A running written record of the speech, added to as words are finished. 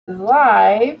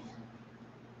Live.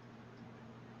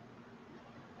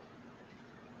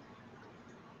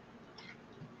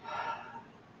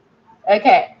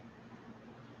 Okay.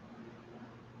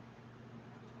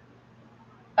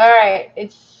 All right.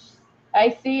 I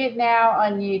see it now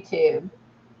on YouTube.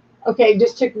 Okay,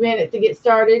 just took a minute to get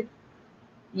started.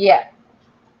 Yeah.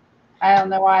 I don't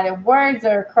know why the words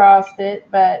are across it,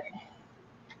 but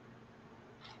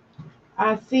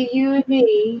I see you and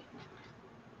me.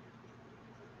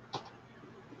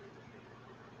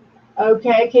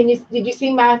 Okay, did you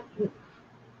see my,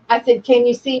 I said, can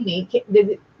you see me?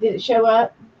 Did it show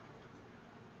up?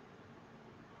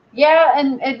 yeah,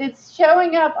 and it's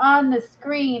showing up on the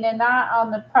screen and not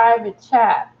on the private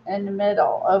chat in the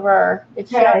middle over it's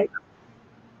showing Okay,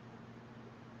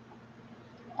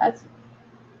 that's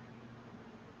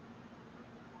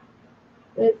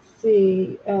let's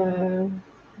see. yeah,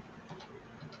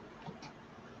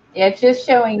 it's just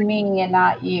showing me and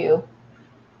not you.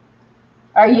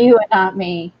 Or you and not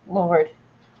me, Lord.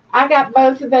 I got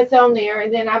both of us on there,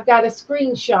 and then I've got a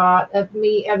screenshot of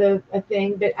me of a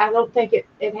thing, but I don't think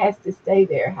it has to stay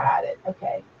there. Hide it.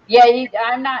 Okay. Yeah,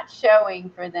 I'm not showing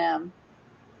for them.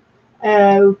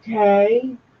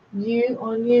 Okay. You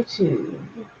on YouTube.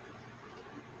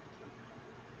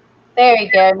 There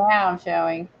you go. Now I'm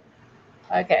showing.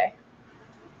 Okay.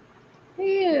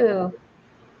 Phew.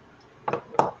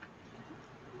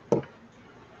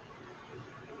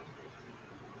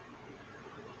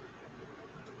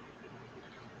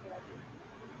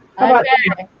 How about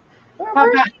Okay. We're how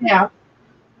about working. now? How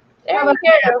There about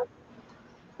you go.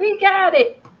 We got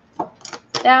it.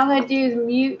 Now I'm going to do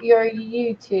mute your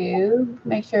YouTube.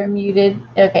 Make sure I'm muted.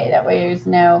 Okay, that way there's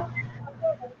no.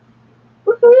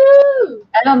 woohoo?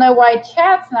 I don't know why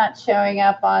chat's not showing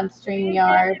up on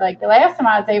StreamYard. Like the last time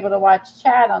I was able to watch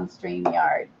chat on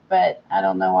StreamYard, but I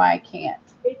don't know why I can't.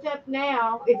 It's up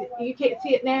now. You can't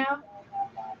see it now?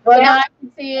 Well, no, Now? I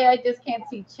can see it. I just can't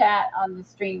see chat on the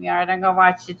StreamYard. I'm going to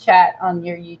watch the chat on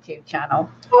your YouTube channel.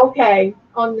 Okay.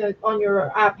 On your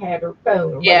iPad or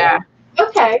phone or Yeah. whatever.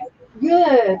 Okay.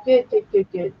 Good. Good, good,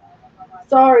 good, good.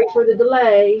 Sorry for the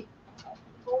delay.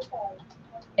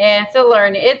 And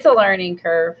it's a learning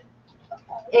curve.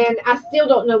 And I still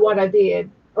don't know what I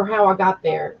did or how I got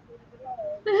there.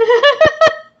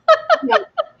 No,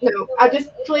 no. I just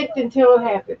clicked until it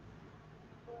happened.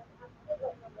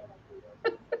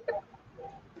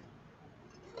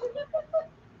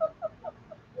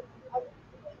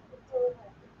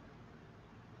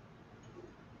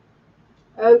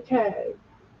 Okay.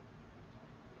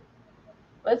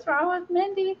 What's wrong with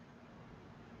Mindy?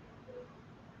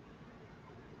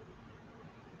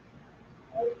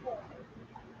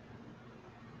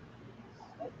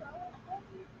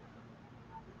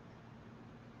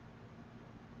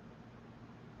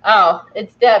 Oh,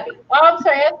 it's Debbie. Oh, I'm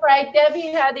sorry. That's right. Debbie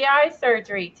had the eye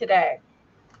surgery today.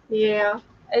 Yeah.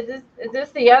 Is this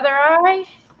the other eye?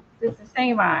 Is this the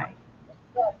same eye?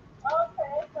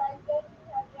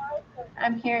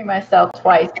 I'm hearing myself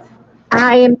twice.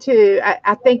 I am too.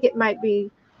 I think it might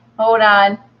be. Hold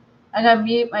on. I'm gonna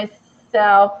mute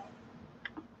myself.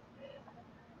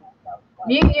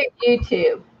 Mute your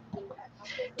YouTube.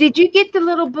 Did you get the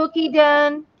little bookie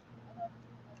done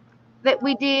that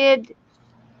we did?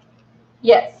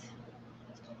 Yes.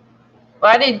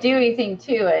 Well, I didn't do anything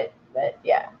to it, but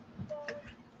yeah.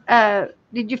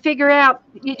 Did you figure out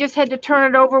you just had to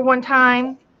turn it over one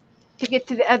time to get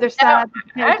to the other No, side of the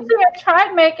pages? actually, I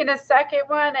tried making a second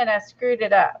one and I screwed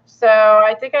it up. So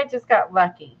I think I just got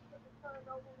lucky.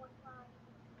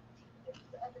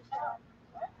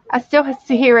 I still have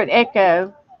to hear it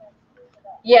echo.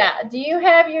 Yeah. Do you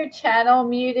have your channel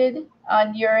muted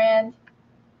on your end?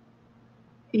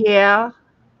 Yeah.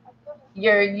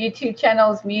 Your YouTube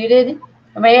channel is muted?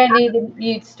 Or maybe I need to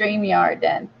mute StreamYard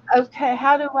then. Okay.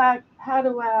 How about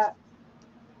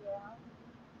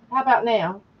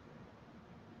now?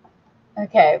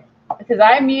 Okay. Because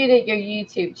I muted your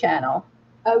YouTube channel.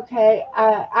 Okay.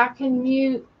 I can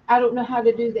mute. I don't know how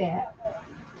to do that.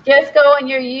 Just go on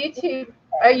your YouTube.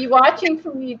 Are you watching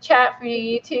from your chat from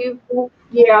your YouTube?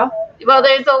 Yeah. Well,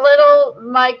 there's a little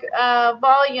mic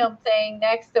volume thing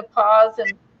next to pause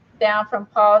and down from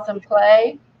pause and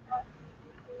play.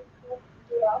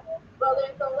 Well,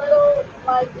 there's a little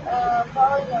mic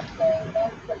volume thing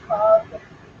next to pause and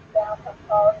down from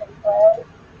pause and play.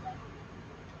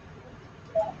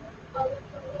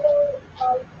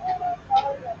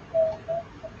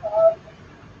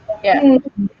 Yeah.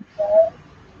 Hmm.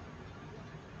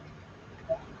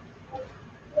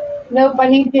 Nope. I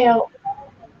need help.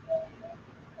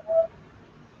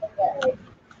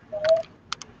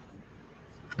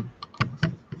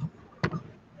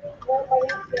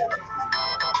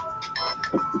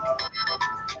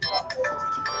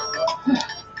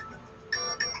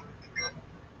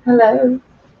 Hello.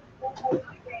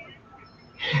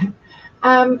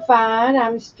 I'm fine.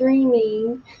 I'm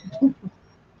streaming.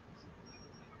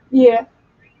 Yeah,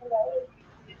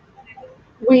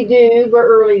 we do. We're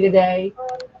early today.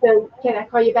 So can I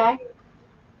call you back?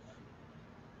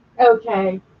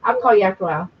 Okay. I'll call you after a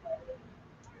while.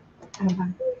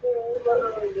 Bye.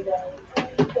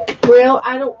 Well,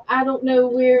 I don't know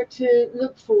where to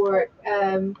look for it.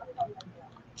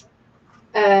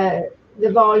 Uh, the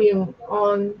volume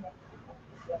on.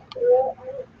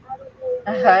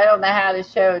 I don't know how to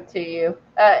show it to you.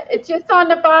 It's just on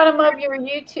the bottom of your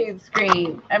YouTube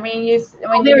screen. I mean,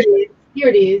 Oh, when there it is. Here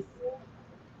it is.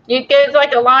 there's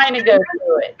like a line to go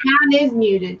through it. Mine is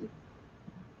muted.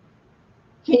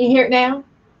 Can you hear it now?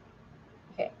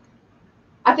 Okay,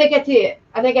 I think that's it.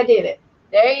 I think I did it.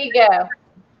 there you go.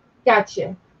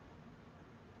 Gotcha.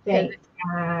 Thanks,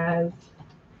 guys.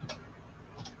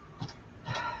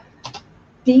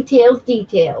 Details,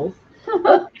 details.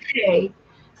 Okay.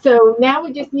 So now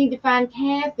we just need to find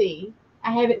Kathy.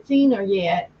 I haven't seen her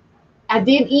yet. I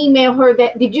did email her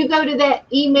that. Did you go to that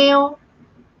email?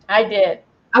 I did.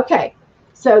 Okay.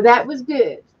 So that was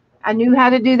good. I knew how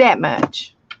to do that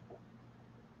much.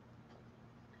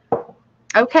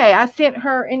 Okay, I sent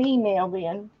her an email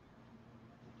then.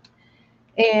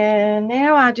 And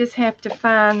now I just have to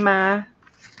find my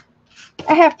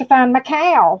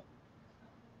cow.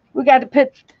 We got to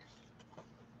put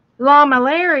Llama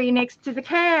Larry next to the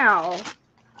cow.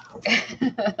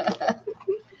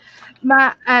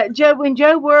 When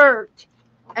Joe worked,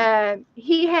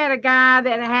 he had a guy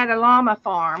that had a llama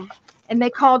farm, and they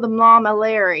called him Llama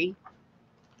Larry.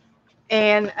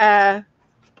 And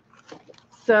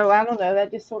so I don't know,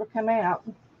 that just sort of come out.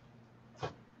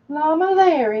 Llama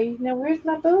Larry. Now where's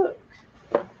my book?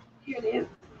 Here it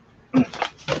is.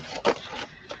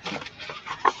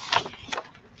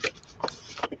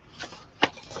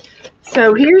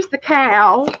 So here's the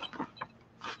cow.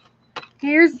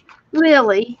 Here's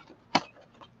Lily.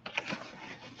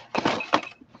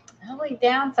 The only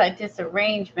downside to this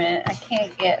arrangement, I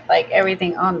can't get like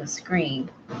everything on the screen.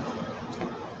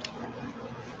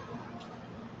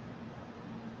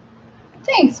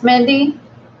 Thanks, Mindy.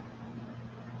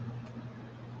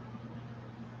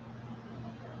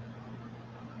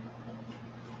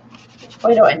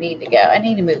 Where do I need to go? I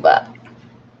need to move up.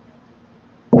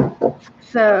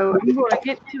 So I'm going to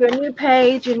get to a new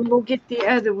page and we'll get the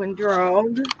other one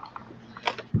drawn.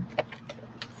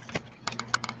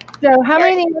 So how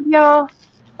many of y'all?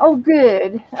 Oh,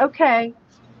 good. Okay.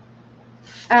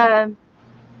 How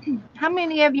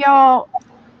many of y'all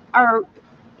are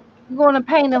going to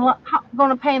paint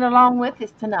along with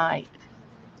us tonight?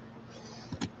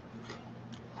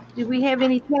 Do we have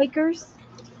any takers?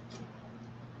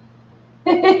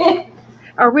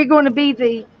 Are we going to be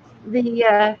the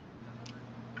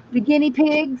guinea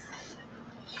pigs?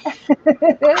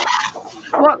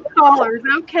 What colors?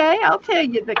 Okay, I'll tell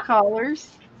you the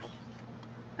colors.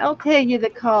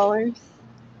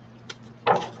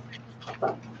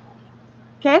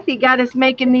 Kathy got us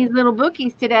making these little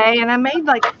bookies today, and I made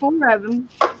like 4 of them.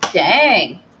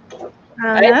 Dang.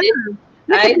 I know.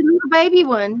 Look at the little baby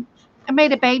one. I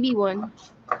made a baby one.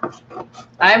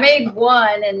 I made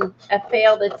one and a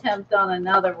failed attempt on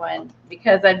another one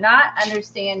because I'm not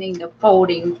understanding the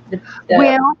folding. The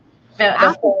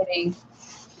folding.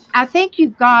 I think you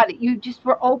got it. You just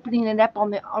were opening it up on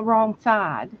the wrong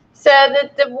side. So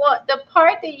the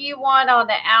part that you want on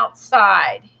the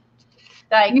outside,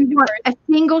 like you want a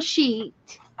single sheet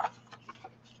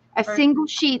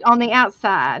on the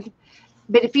outside.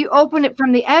 But if you open it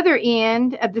from the other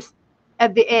end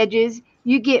of the edges,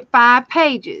 you get 5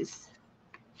 pages.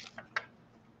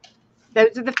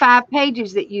 Those are the 5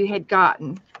 pages that you had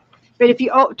gotten. But if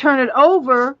you turn it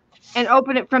over and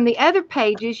open it from the other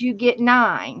pages, you get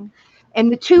 9.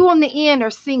 And the 2 on the end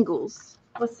are singles.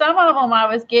 Well, some of them I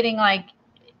was getting like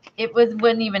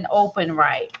wouldn't even open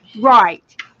right. Right.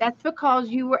 That's because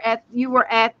you were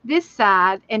at this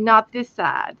side and not this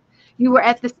side. You were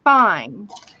at the spine.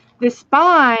 The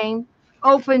spine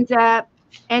opens up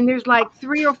and there's like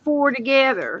 3 or 4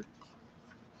 together.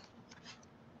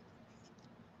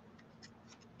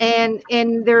 And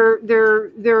they're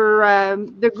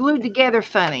glued together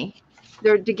funny.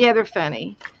 They're together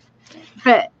funny.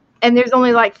 And there's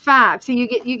only like 5. So you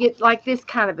get like this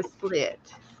kind of a split.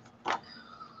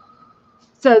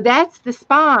 So that's the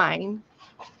spine.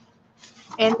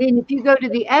 And then if you go to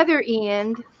the other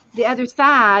end, the other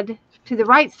side, to the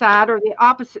right side or the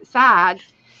opposite side,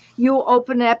 you'll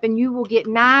open up and you will get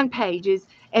 9 pages.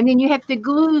 And then you have to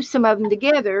glue some of them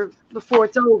together before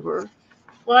it's over.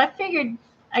 Well, I figured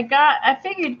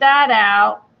that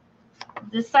out.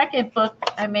 the second book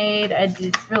I made, I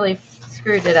just really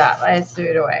screwed it up. I just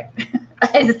threw it away.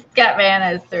 I just got mad and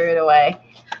I just threw it away.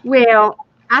 Well,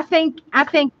 I think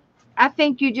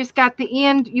you just got the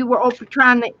end. You were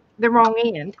trying the wrong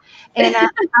end, and I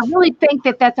really think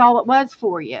that that's all it was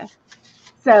for you.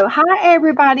 So, hi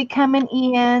everybody coming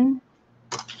in.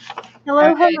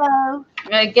 Hello, Okay. hello.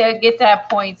 I'm going to get that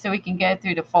point so we can go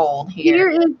through the fold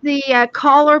Here here. is the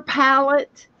color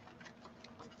palette.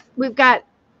 We've got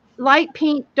light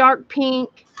pink, dark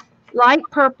pink, light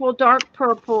purple, dark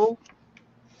purple,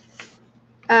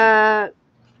 dark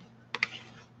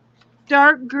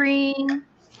green,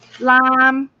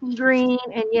 lime green,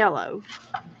 and yellow.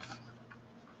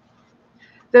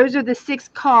 Those are the 6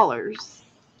 colors.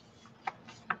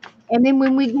 And then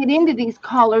when we get into these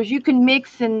colors, you can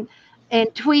mix and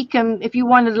tweak them if you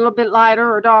want it a little bit lighter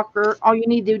or darker. All you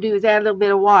need to do is add a little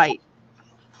bit of white.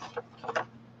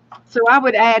 So I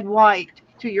would add white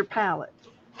to your palette.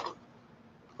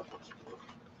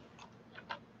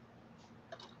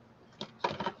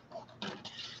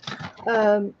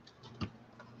 Let's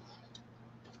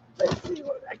see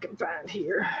what I can find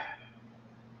here.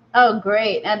 Oh,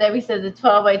 great. Now Debbie said the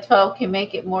 12 by 12 can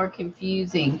make it more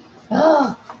confusing.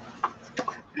 Oh,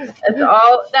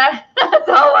 that's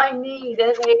all I need.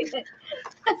 Okay.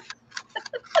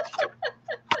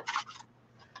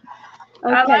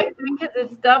 I like it because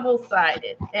it's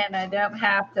double-sided and I don't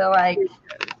have to like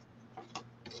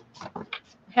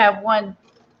have one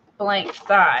blank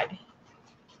side.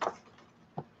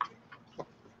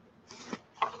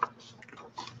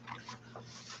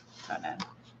 Hold on.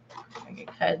 I can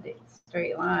cut the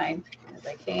straight line because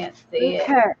I can't see it.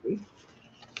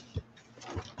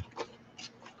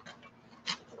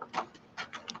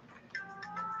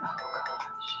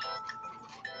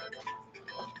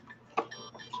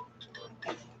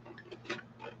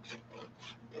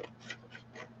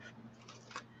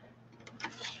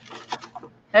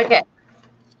 Okay.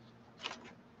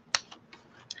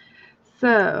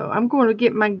 So I'm going to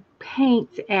get my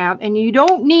paints out, and you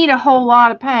don't need a whole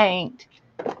lot of paint.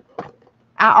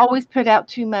 I always put out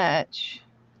too much.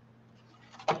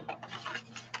 All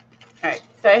right.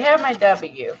 So I have my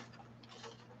W.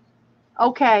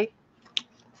 Okay.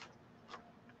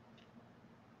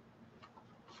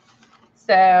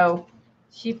 So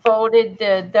she folded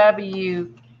the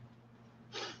W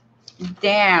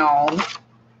down,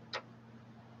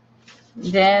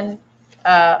 then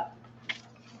up,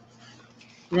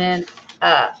 then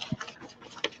up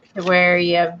to where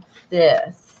you have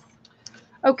this.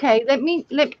 Okay,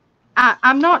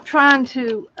 I'm not trying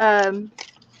to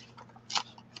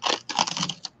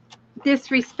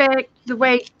disrespect the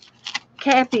way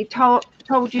Kathy told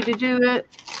you to do it.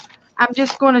 I'm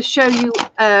just going to show you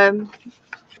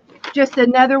just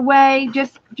another way,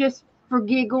 just for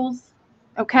giggles.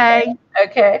 Okay.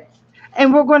 Okay.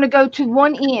 And we're going to go to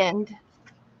one end.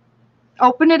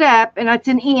 Open it up, and it's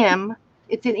an M.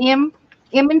 It's an M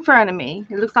in front of me.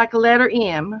 It looks like a letter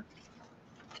M.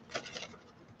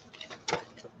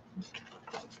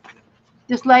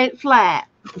 Just lay it flat.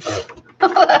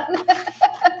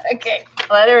 Okay,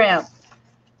 letter M.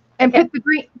 And okay.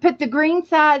 Put the green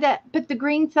side up. Put the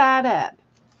green side up.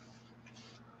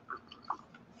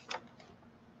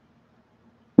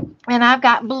 And I've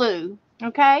got blue.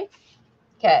 Okay.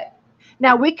 Okay.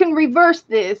 Now we can reverse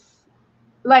this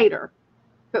later,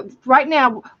 but right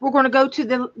now we're going to go to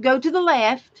the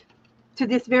left, to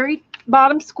this very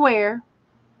bottom square.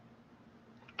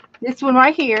 This one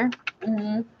right here.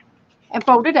 Mm-hmm. And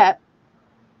fold it up.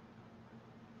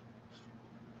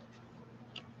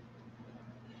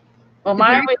 Well,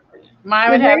 mine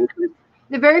would have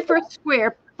the very first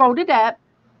square. Fold it up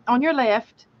on your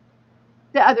left.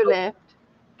 The other left.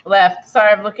 Left.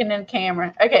 Sorry, I'm looking in the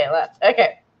camera. Okay, left.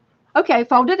 Okay. Okay,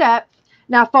 fold it up.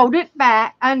 Now fold it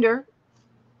back under.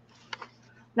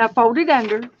 Now fold it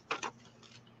under.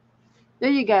 There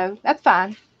you go. That's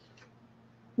fine.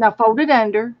 Now fold it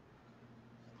under.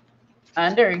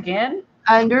 Under again?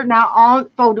 Under. Now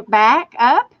fold it back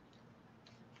up.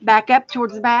 Back up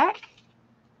towards the back.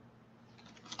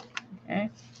 Okay.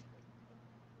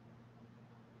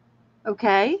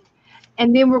 Okay.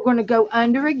 And then we're going to go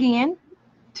under again,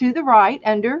 to the right,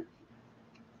 under.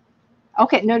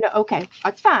 Okay, no, okay.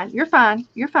 That's fine. You're fine.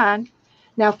 You're fine.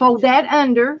 Now fold that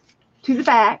under to the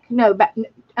back. No, back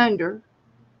under.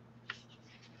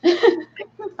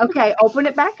 Okay, open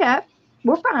it back up.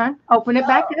 We're fine. Open it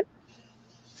back up.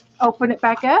 Open it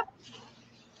back up.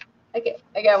 Okay,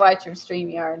 I gotta watch from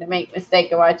StreamYard and make a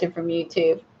mistake of watching from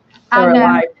YouTube. So I know.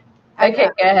 Live. Okay,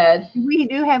 go ahead. We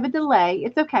do have a delay.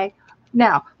 It's okay.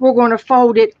 Now we're going to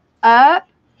fold it up.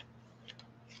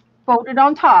 Fold it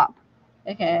on top.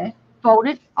 Okay. Fold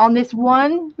it on this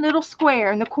one little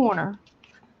square in the corner.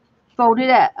 Fold it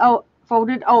up. Oh, fold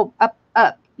it. Oh, up,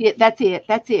 up. Yeah, that's it.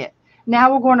 That's it.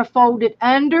 Now we're going to fold it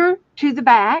under to the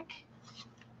back.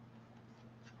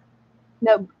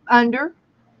 No, under.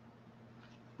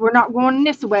 We're not going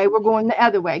this way. We're going the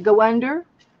other way. Go under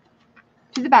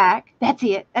to the back. That's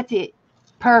it. That's it.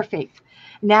 Perfect.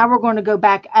 Now we're going to go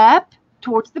back up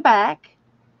towards the back.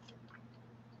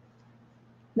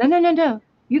 No, no, no, no.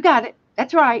 You got it.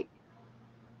 That's right.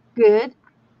 Good,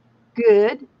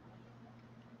 good,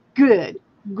 good.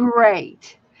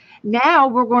 Great. Now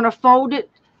we're going to fold it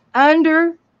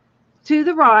under to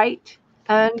the right,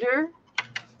 under,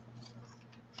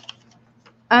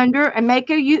 under, and make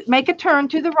a turn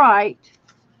to the right,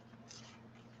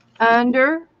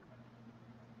 under.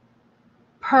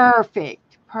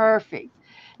 Perfect, perfect.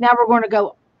 Now we're going to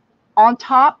go on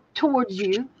top towards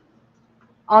you,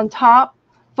 on top,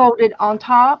 folded on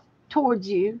top towards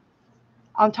you,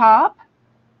 on top,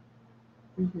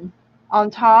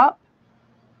 on top.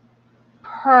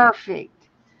 Perfect.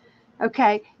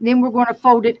 Okay, then we're going to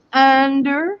fold it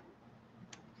under,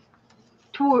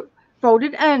 fold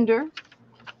it under,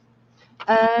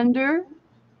 under,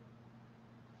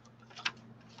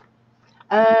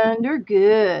 under.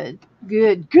 Good,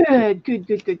 good, good, good,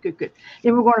 good, good, good, good.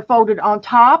 Then we're going to fold it on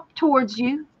top towards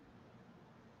you,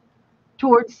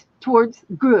 towards, good,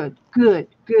 good,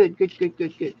 good, good, good,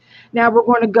 good, good. Now we're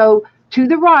going to go to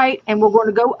the right, and we're going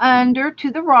to go under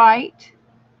to the right,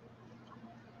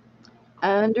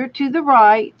 under to the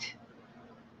right.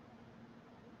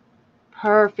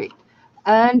 Perfect.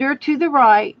 Under to the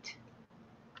right.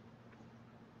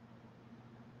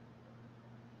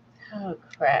 Oh,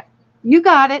 crap. You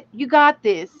got it. You got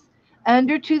this.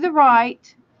 Under to the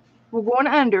right. We're going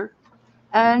under.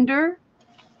 Under.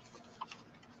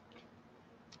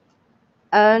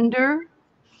 Under.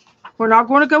 We're not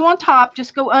going to go on top.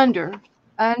 Just go under.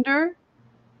 Under.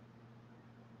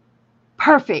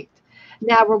 Perfect.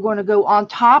 Now we're going to go on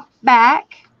top,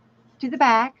 back to the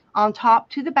back, on top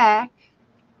to the back.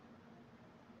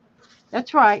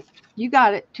 That's right. You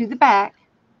got it. To the back.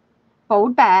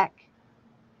 Fold back.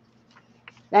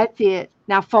 That's it.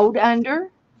 Now fold under.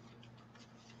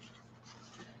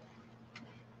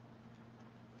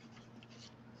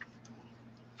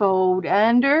 Fold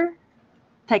under.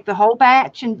 Take the whole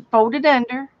batch and fold it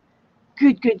under.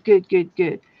 Good, good, good, good,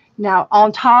 good. Now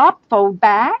on top, fold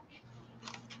back.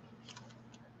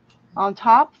 On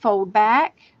top, fold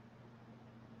back.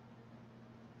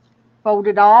 Fold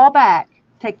it all back.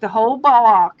 Take the whole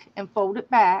block and fold it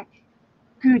back.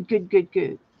 Good, good, good,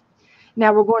 good.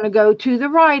 Now we're going to go to the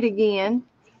right again,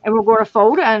 and we're going to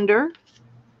fold under.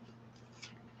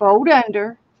 Fold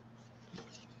under.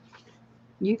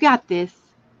 You got this.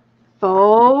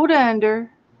 Fold under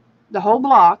the whole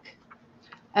block.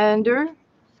 Under.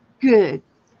 Good.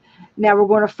 Now we're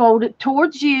going to fold it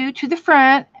towards you to the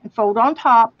front and fold on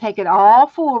top. Take it all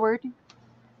forward.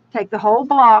 Take the whole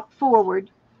block forward.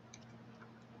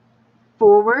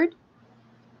 Forward.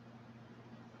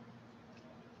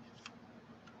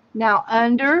 Now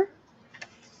under.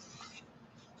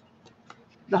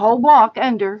 The whole block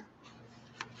under.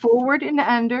 Forward and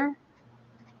under.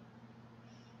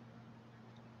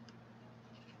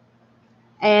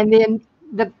 And then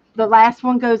the last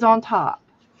one goes on top.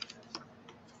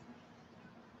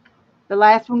 The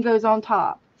last one goes on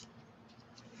top.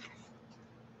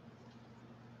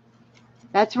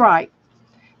 That's right.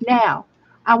 Now,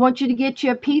 I want you to get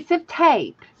you a piece of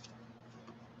tape.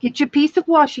 Get you a piece of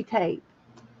washi tape.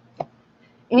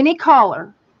 Any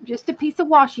color. Just a piece of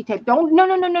washi tape. Don't, no,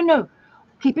 no, no, no, no.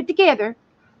 Keep it together.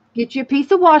 Get you a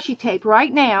piece of washi tape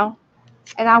right now,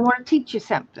 and I want to teach you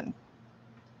something.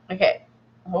 Okay,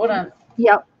 hold on.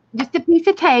 Yep. Just a piece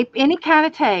of tape, any kind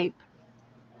of tape.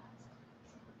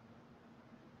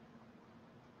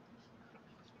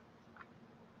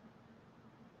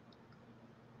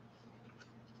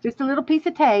 Just a little piece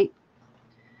of tape.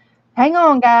 Hang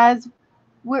on, guys.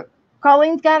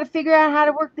 Colleen's got to figure out how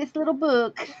to work this little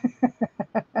book.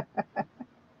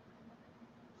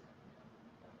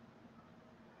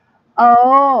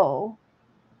 Oh.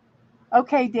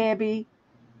 Okay, Debbie.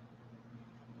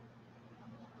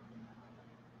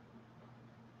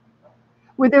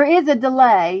 Well, there is a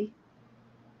delay.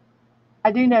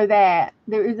 I do know that.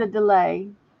 There is a delay.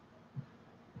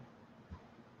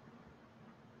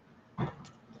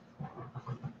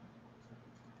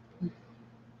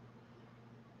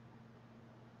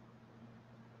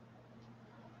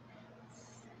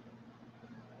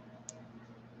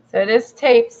 So this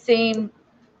tape seemed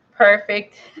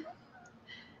perfect.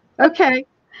 Okay.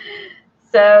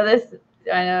 So this,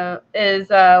 I know, is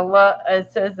what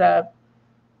it says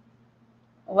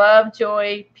Love,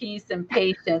 joy, peace, and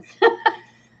patience.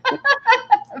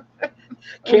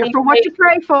 We need Careful what you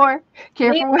pray for. need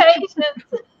Careful what patience.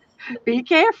 be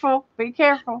careful. Be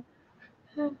careful.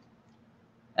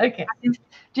 Okay.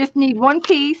 Just need one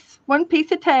piece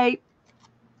of tape.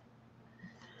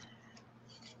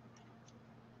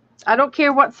 I don't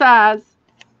care what size.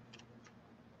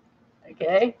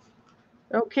 Okay.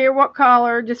 I don't care what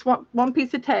color. Just want one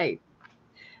piece of tape.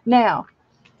 Now,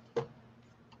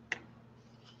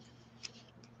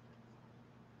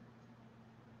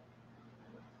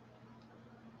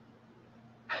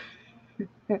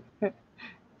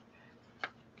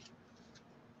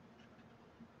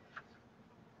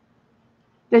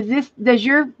 does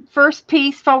your first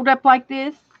piece fold up like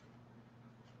this?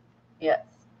 Yes.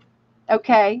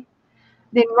 Okay.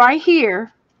 Then right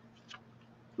here,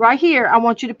 I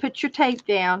want you to put your tape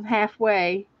down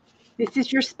halfway. This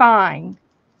is your spine.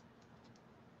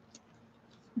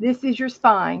 This is your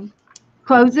spine.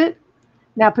 Close it.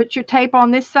 Now put your tape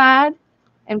on this side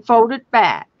and fold it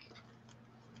back.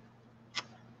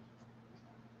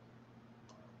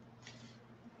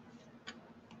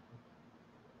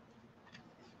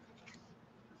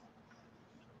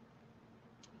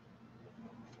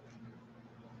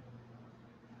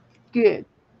 Good.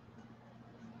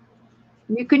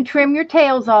 You can trim your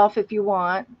tails off if you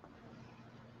want.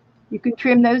 You can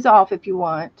trim those off if you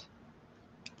want.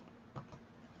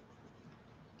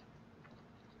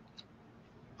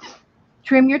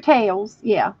 Trim your tails,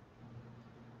 yeah.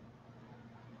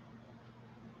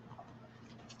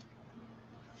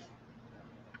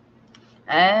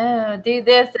 Oh, do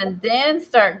this and then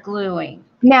start gluing.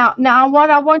 Now what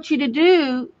I want you to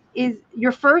do is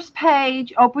your first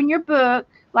page, open your book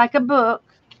like a book,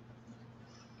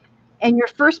 and your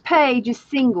first page is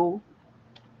single,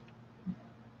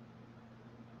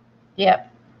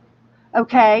 Yep.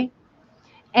 okay?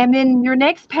 And then your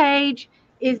next page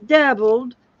is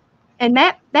doubled, and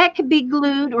that could be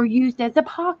glued or used as a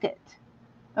pocket,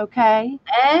 okay?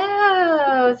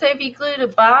 Oh, so if you glue the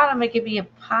bottom, it could be a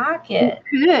It pocket.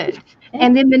 could.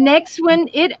 And then the next one,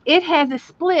 it has a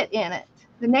split in it.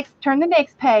 Turn the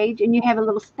next page, and you have a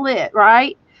little split,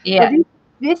 right? Well, Yeah.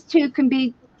 this two can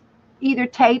be either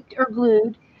taped or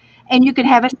glued, and you could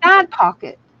have a side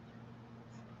pocket.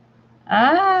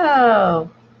 Oh.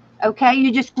 Okay,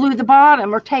 you just glue the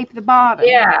bottom or tape the bottom.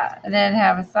 Yeah, and then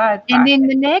have a side And then pocket.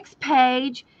 the next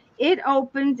page, it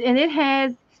opens and it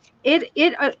has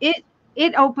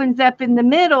it opens up in the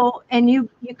middle, and you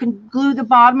can glue the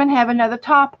bottom and have another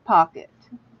top pocket.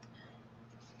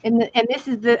 And this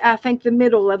is I think the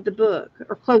middle of the book,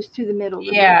 or close to the middle of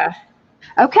the book. Yeah.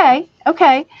 Okay.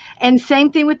 And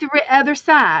same thing with the other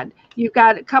side. You've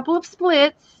got a couple of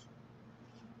splits,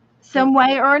 some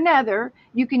way or another.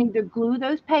 You can either glue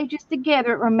those pages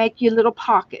together or make you little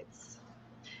pockets.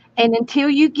 And until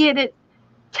you get it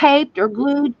taped or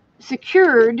glued,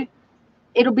 secured,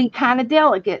 it'll be kind of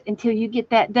delicate until you get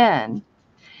that done.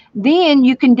 Then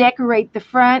you can decorate the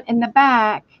front and the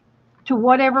back to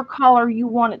whatever color you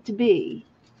want it to be,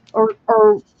 or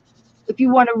if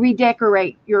you want to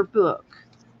redecorate your book.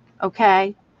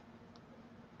 Okay.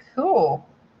 Cool.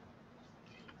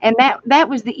 And that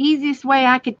was the easiest way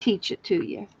I could teach it to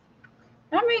you.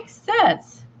 That makes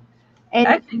sense.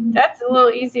 And That's a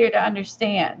little easier to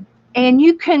understand. and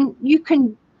you can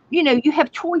you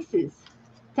have choices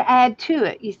to add to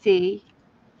it, you see,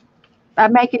 by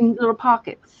making little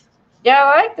pockets. Yeah,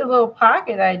 I like the little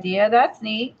pocket idea. That's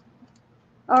neat.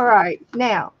 All right,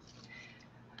 now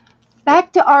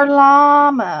back to our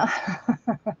llama.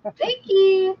 Thank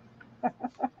you.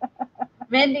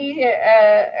 Mindy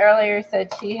earlier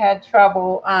said she had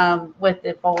trouble with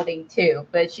the folding too,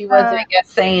 but she wasn't, I guess,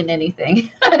 saying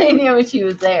anything. I didn't know she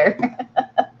was there.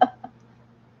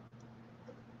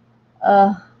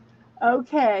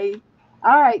 Okay.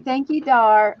 All right, thank you,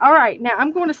 Dar. All right, now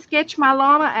I'm going to sketch my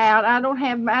llama out. I don't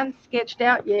have mine sketched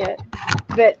out yet,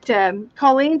 but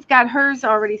Colleen's got hers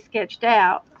already sketched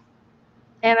out,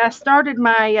 and I started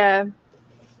my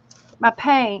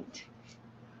paint.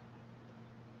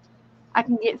 I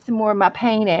can get some more of my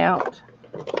paint out.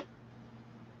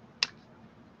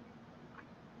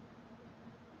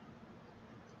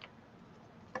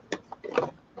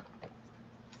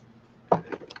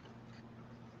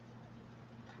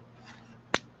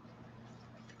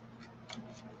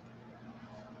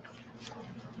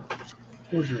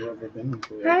 Where's your rubber band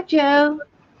for? Hi, Joe.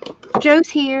 Joe's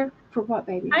here for what,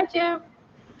 baby? Hi, Joe.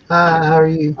 Hi, how are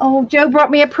you? Oh, Joe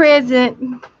brought me a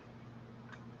present.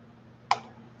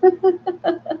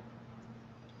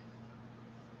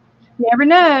 Never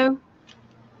know.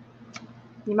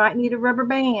 You might need a rubber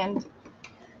band.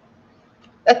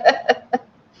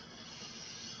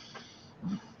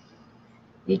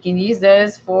 You can use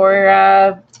those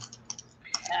for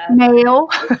Mail.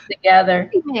 together.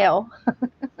 Happy mail.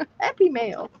 Happy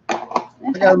mail.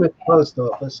 I got them at the post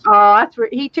office. Oh, that's where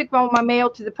he took all my mail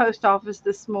to the post office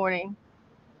this morning.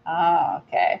 Oh,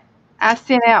 okay. I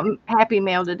sent out Happy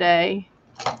Mail today.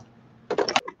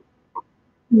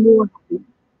 More.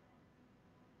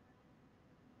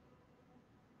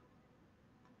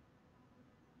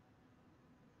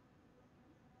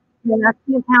 And I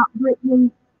sent out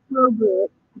Brittany's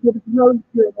book. I did a road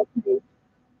trip today.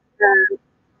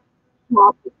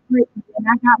 Swap with Brittany, and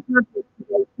I got her book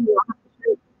today too. I'll have to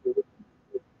show it to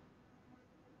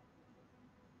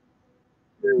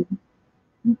you.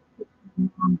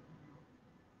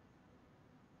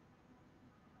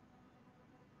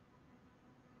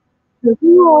 So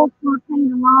who all talking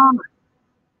to Llama?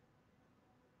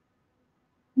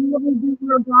 You want me to be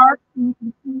real dark so you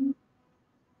can see?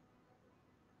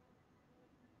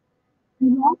 You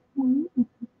like me?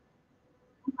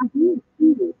 I do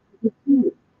see it. I can see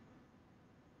it.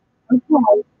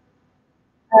 Okay.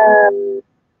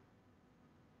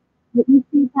 Let me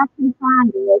see if I can find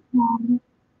it. Okay.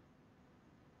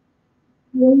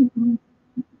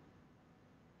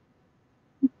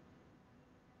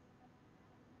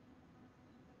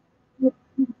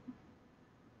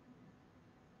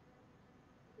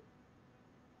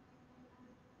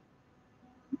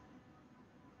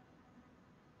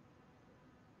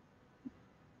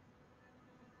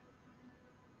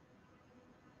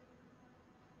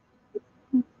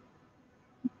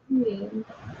 Please.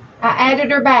 I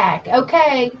added her back.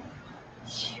 Okay.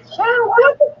 Wow,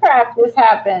 what the crap just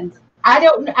happened? I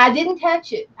didn't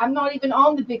touch it. I'm not even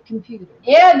on the big computer.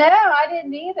 Yeah, no, I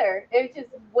didn't either. It just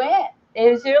went. It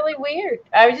was really weird.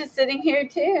 I was just sitting here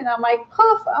too, and I'm like,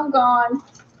 poof, I'm gone.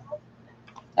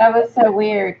 That was so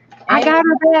weird. I got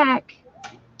her back.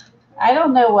 I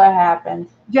don't know what happened.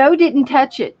 Joe didn't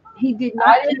touch it. He did not.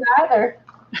 I didn't either.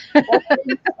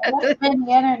 What's been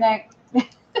the internet?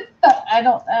 I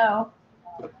don't know.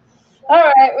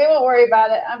 All right, we won't worry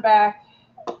about it. I'm back.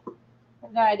 I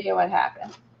have no idea what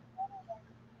happened.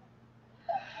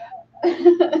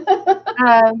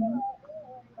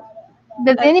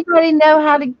 Does anybody know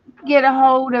how to get a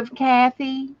hold of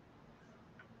Kathy?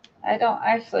 I don't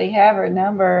actually have her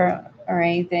number or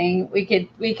anything. We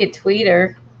could tweet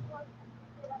her.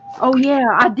 Oh yeah,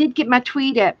 I did get my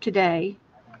tweet up today.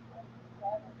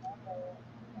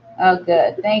 Oh,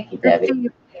 good. Thank you, Debbie.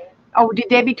 Oh, did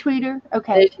Debbie tweet her?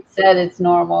 Okay. She said it's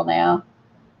normal now.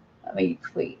 Let me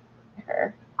tweet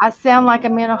her. I sound like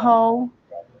I'm in a hole.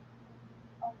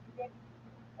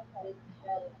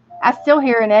 I still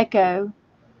hear an echo.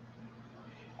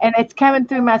 And it's coming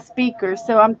through my speaker,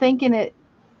 so I'm thinking it.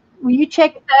 Will you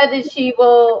check? She said that she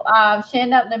will. She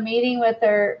ended up in a meeting with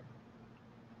her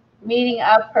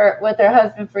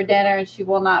husband for dinner, and she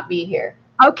will not be here.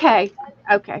 Okay.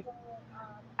 Okay.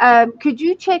 Could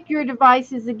you check your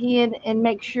devices again and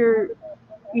make sure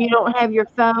you don't have your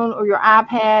phone or your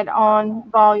iPad on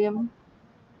volume?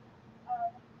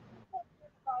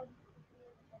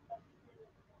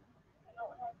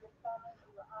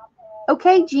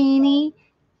 Okay, Jeannie.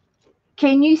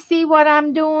 Can you see what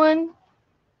I'm doing?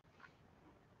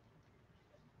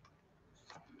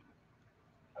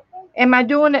 Am I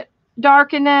doing it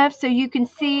dark enough so you can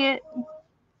see it?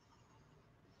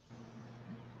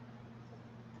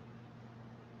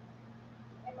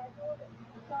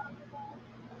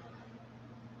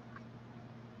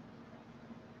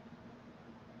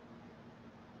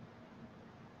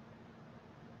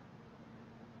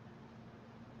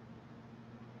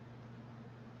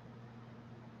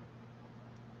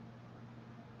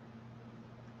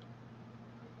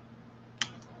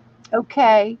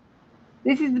 Okay.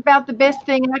 This is about the best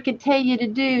thing I could tell you to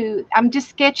do. I'm just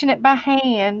sketching it by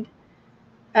hand.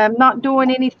 I'm not doing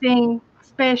anything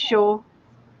special,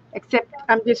 except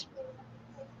I'm just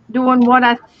doing what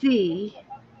I see.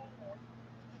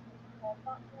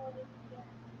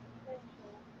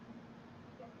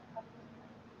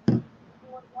 You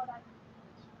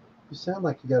sound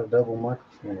like you got a double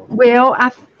microphone. Well,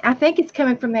 I think it's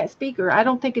coming from that speaker. I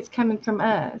don't think it's coming from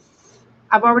us.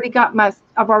 I've already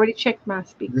checked my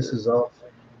speaker. This is off.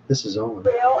 This is on.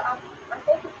 Well, I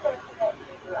think it's coming from that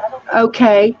speaker. I don't.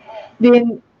 Okay,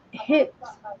 then hit.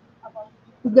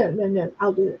 No.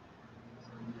 I'll do it.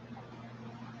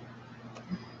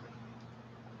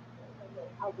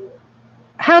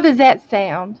 How does that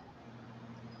sound?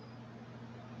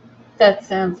 That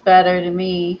sounds better to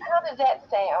me. How does that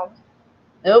sound?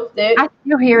 Nope, there. I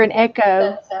still hear an echo.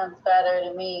 That sounds better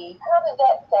to me. How does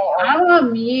that sound? I'm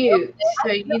on mute,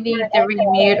 so you need to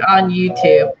remute on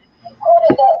YouTube.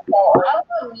 I'm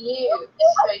on mute,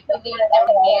 so you need to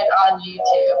mute on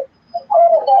YouTube.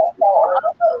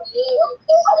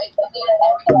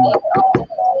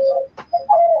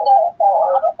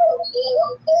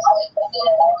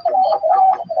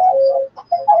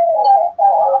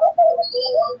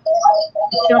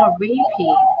 It's on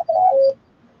repeat.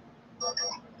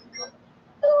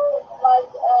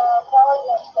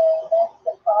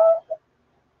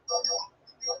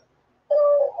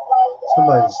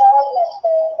 Somebody's.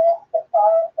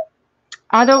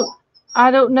 I don't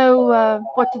know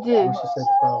what to What do. did she say the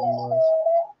problem was?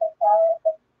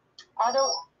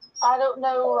 I don't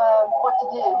know what to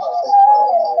do. I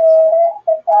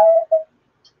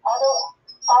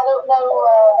don't know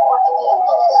what to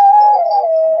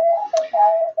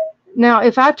do. Now,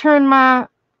 if I turn my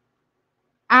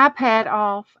iPad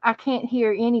off, I can't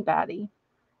hear anybody.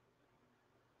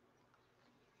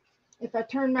 If I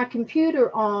turn my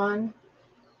computer on,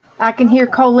 I can hear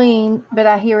Colleen, but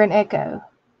I hear an echo.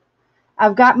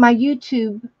 I've got my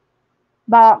YouTube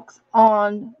box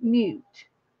on mute.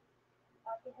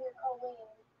 I can hear Colleen,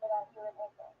 but I hear an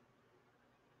echo.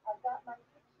 I've got my YouTube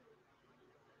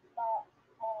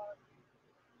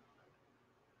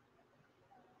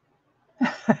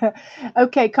box on.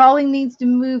 Okay, Colleen needs to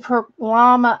move her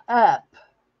llama up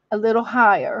a little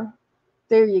higher.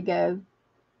 There you go.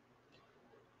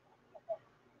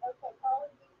 Okay, Colleen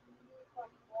needs to move her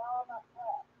llama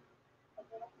up a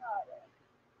little higher.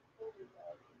 There you go.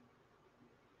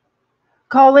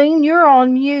 Colleen, you're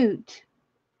on mute.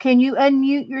 Can you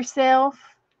unmute yourself?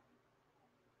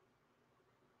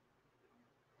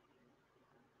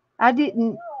 I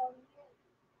didn't.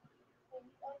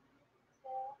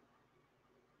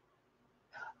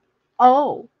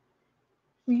 Oh,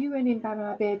 will you run into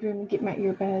my bedroom and get my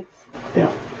earbuds?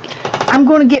 Yeah. I'm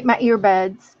going to get my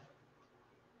earbuds.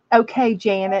 Okay,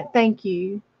 Janet, thank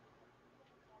you.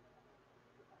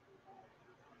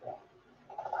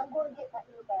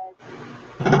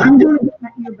 I'm going to get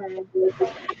my earbuds.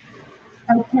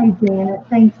 Okay, Janet,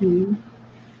 thank you.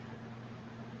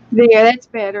 There, that's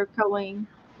better, Colleen.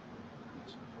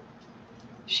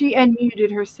 She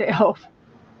unmuted herself.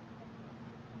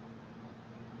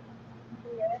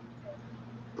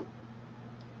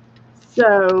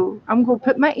 So I'm going to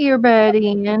put my earbud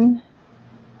in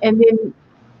and then.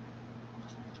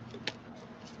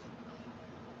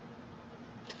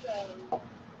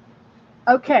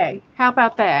 Okay, how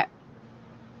about that?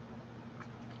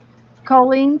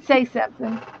 Colleen, say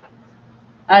something.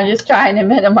 I'm just trying to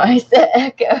minimize the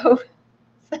echo,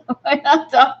 so I'm not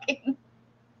talking.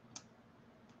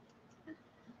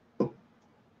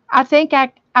 I think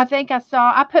I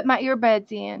saw. I put my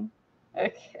earbuds in.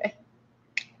 Okay.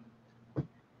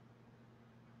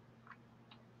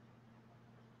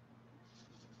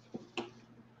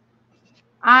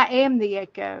 I am the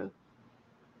echo,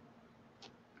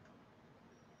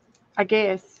 I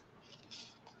guess.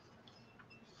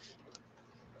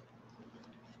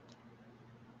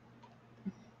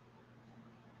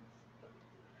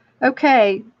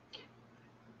 Okay.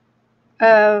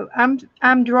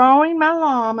 I'm drawing my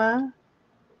llama.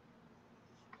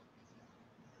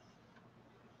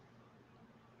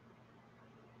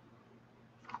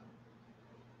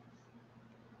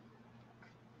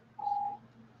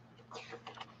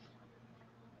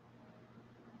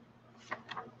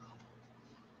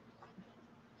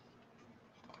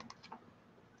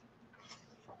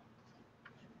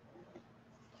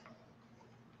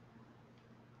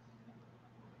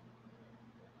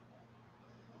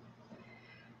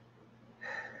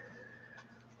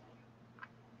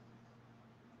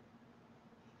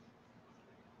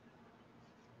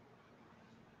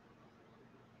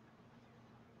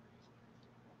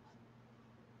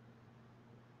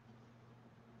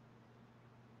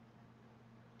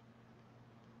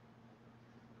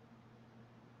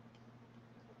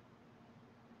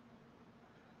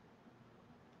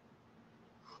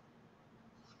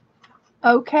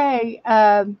 Okay.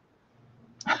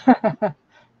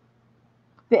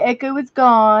 The echo is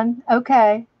gone.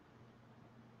 Okay.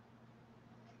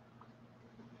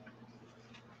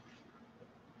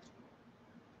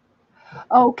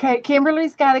 Okay.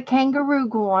 Kimberly's got a kangaroo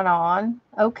going on.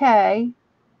 Okay.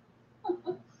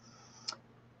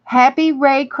 Happy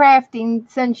Ray Crafting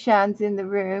Sunshine's in the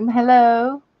room.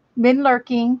 Hello. Been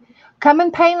lurking. Come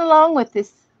and paint along with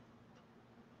us.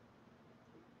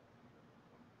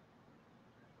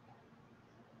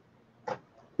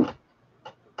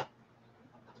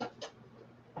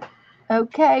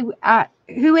 Okay.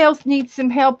 Who else needs some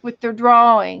help with their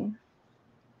drawing?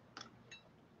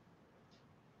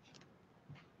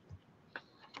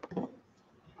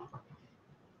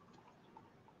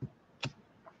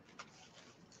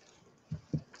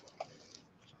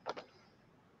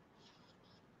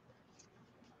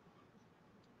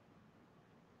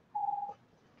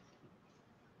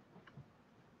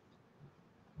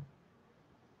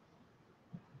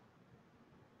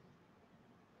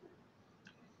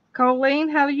 Colleen,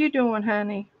 how are you doing,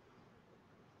 honey?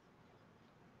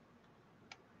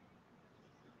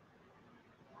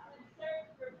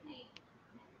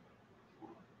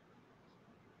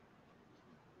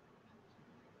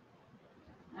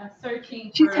 I'm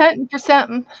searching She's hunting for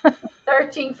something.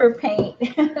 for paint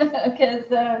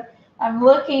because I'm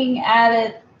looking at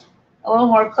it a little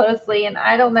more closely, and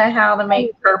I don't know how to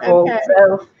make purple, Okay.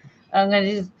 so I'm going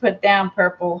to just put down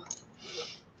purple.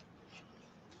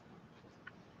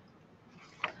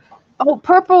 Oh,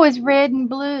 purple is red and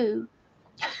blue.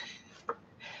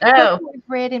 Oh, Purple is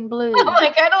red and blue. I'm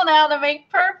like, I don't know how to make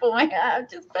purple. I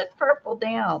just put purple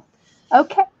down.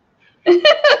 Okay.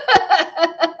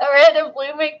 Red and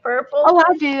blue make purple. Oh,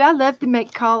 I do. I love to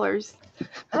make colors.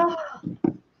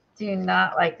 Do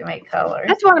not like to make colors.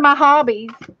 That's one of my hobbies.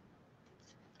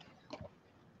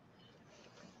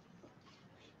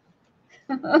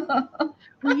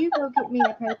 Will you go get me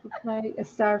a paper plate, a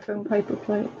styrofoam paper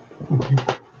plate?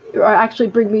 Or actually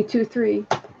bring me 2, 3.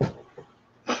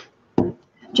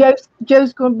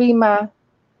 Joe's gonna be my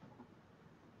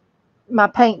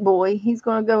paint boy. He's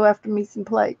gonna go after me some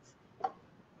plates.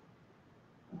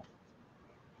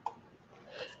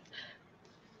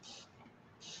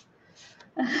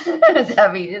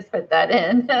 Debbie, just put that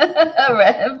in.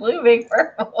 Red and blue make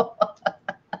purple.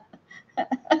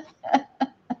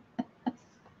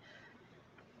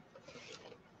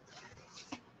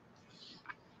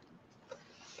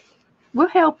 We'll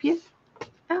help you.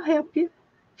 I'll help you.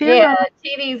 Yeah,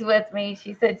 TD's with me.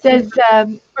 She said she Does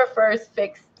prefers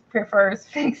fixed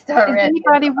does already.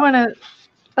 anybody want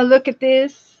a look at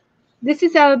this? This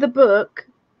is out of the book.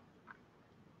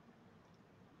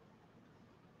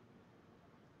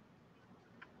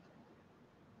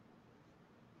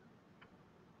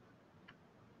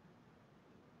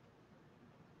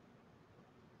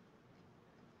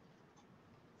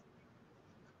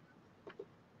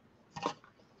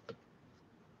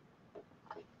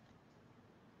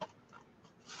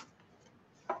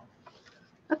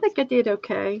 I think I did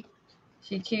okay.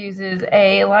 She chooses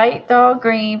a light dull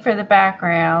green for the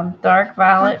background, dark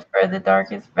violet for the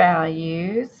darkest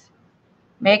values.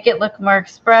 Make it look more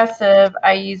expressive.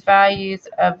 I use values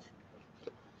of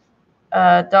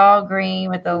dull green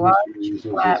with a large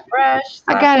flat brush.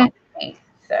 I got it. Paint.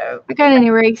 So I got an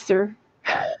eraser.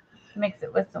 mix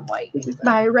it with some white. This is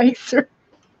my eraser.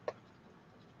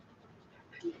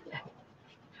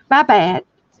 My bad.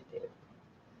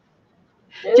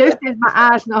 Joe says my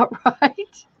eye's not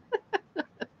right.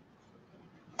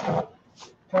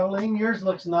 Colleen, yours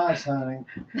looks nice, honey.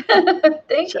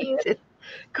 Thank you.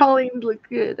 Colleen look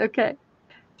good. Okay.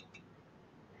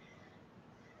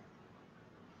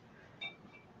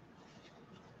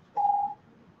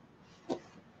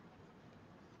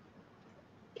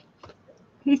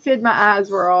 He said my eyes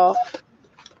were off.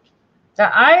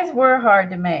 The eyes were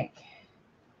hard to make.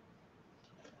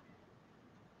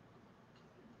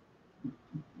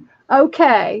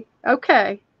 Okay.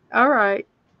 Okay. All right.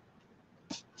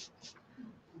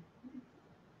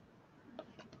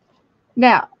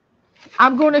 Now,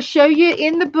 I'm going to show you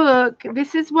in the book.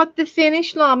 This is what the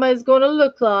finished llama is going to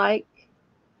look like.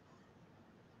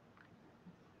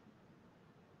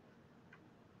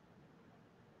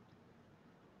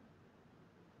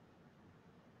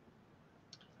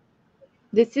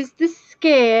 This is the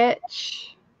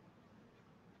sketch.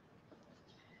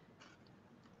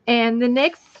 And the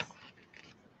next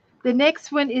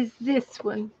one is this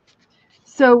one.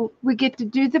 So we get to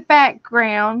do the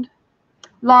background,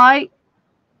 light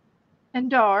and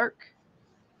dark.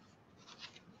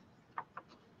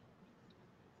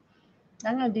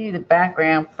 I'm going to do the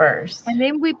background first. And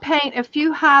then we paint a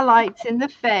few highlights in the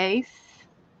face.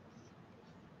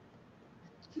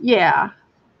 Yeah.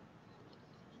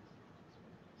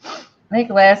 I think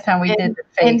last time we did the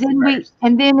face first.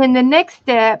 And then in the next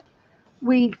step,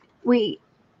 we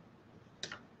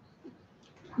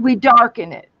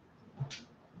darken it.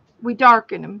 We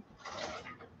darken them.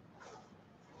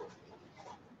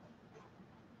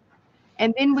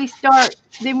 And then we start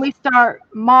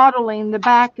modeling the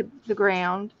back of the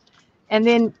ground. And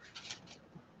then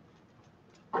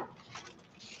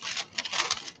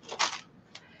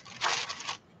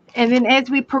as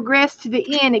we progress to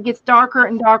the end, it gets darker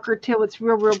and darker till it's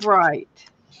real, real bright.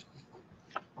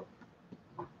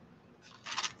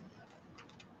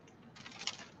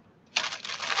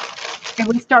 And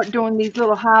we start doing these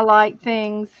little highlight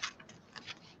things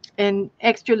and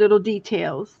extra little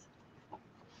details.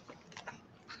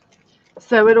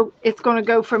 So it's going to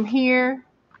go from here,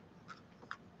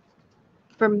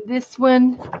 from this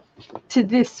one to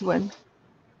this one.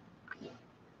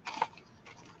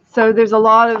 So there's a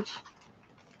lot of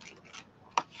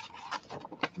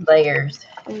layers.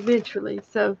 eventually.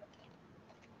 So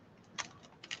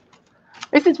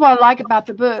this is what I like about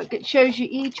the book. It shows you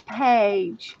each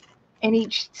page and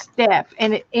each step,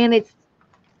 and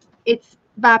it's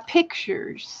by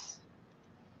pictures.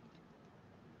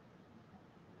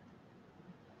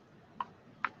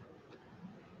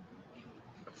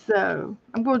 So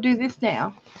I'm going to do this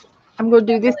now. I'm going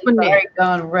to do this one Sorry, next.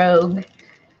 going rogue.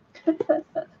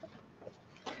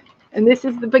 And this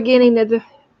is the beginning of the.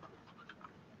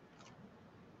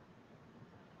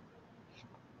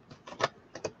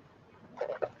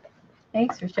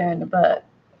 Thanks for sharing the book.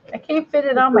 I can't fit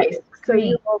it on my So screen.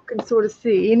 you all can sort of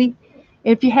see any.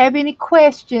 If you have any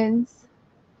questions,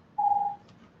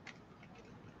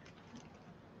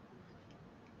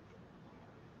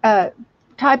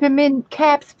 type them in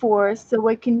caps for us so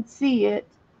we can see it,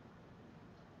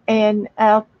 and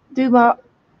I'll do our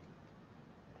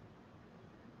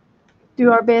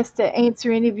best to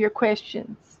answer any of your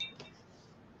questions.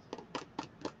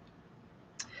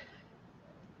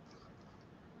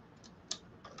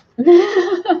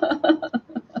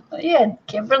 Yeah,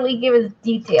 Kimberly, give us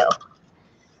detail.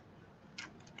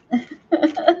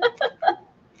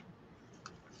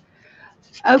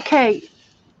 Okay,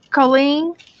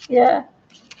 Colleen, Yeah.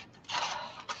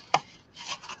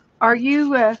 are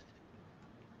you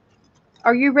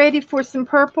ready for some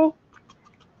purple?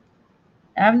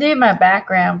 I'm doing my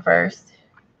background first.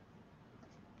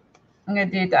 I'm going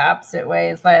to do it the opposite way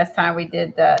as last time we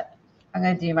did that. I'm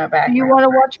going to do my background. Do you want to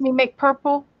first. watch me make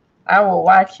purple? I will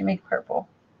watch you make purple.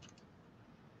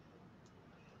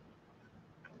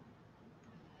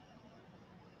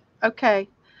 Okay,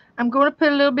 I'm going to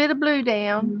put a little bit of blue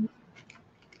down. Mm-hmm.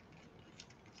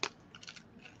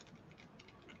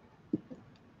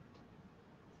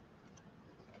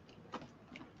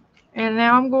 And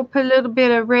now I'm going to put a little bit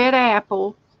of red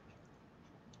apple.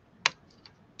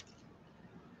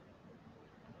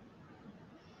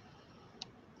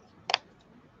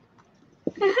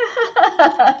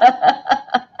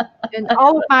 And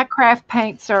all of my craft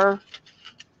paints none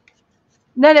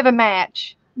of them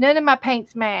match. None of my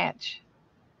paints match.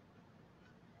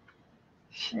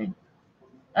 I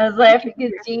was laughing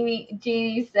because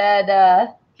Jeannie said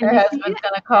her Can you see husband's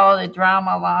going to call it a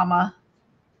drama llama.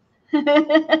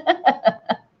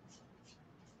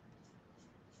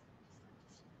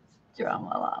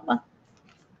 Drama llama.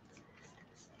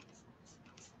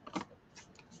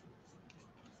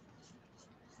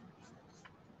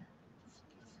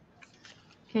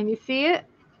 Can you see it?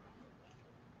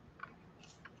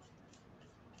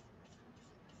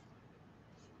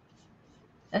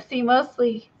 I see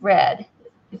mostly red.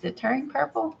 Is it turning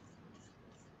purple?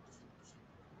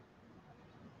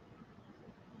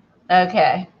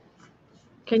 Okay.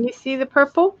 Can you see the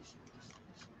purple?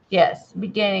 Yes.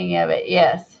 Beginning of it.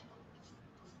 Yes.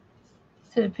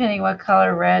 So depending what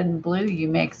color red and blue you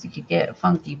mix, you could get a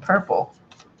funky purple.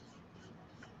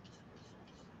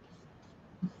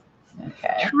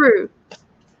 Okay.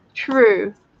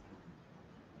 True.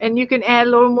 And you can add a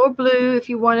little more blue if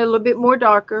you want it a little bit more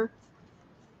darker.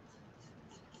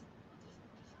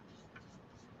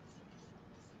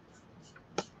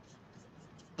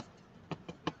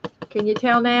 Can you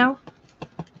tell now?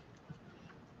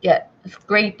 Yeah, it's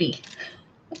grapey.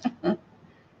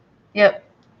 Yep.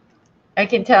 I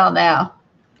can tell now.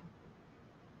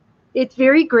 It's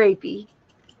very grapey.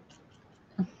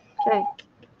 Okay.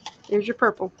 There's your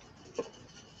purple.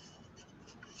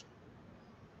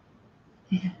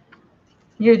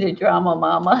 You're the drama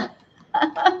mama.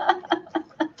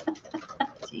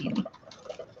 Jeannie.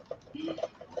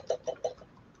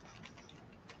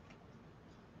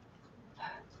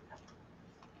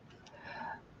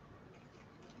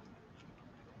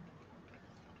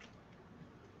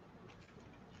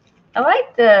 I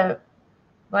like the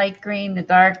light green, the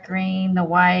dark green, the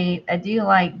white. I do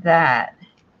like that.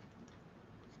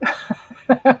 I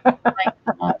like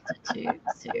the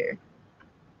multitudes here.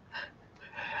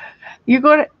 You're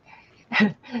going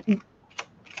to.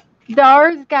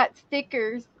 Dar's got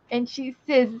stickers, and she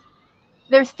says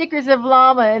they're stickers of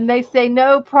llama, and they say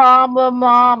no problem,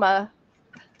 llama.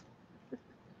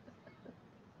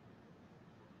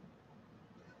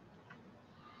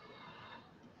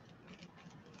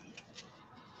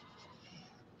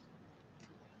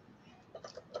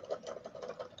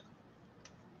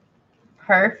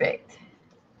 Perfect.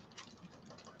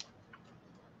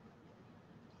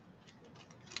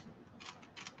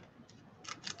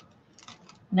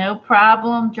 No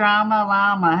problem, drama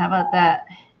llama. How about that?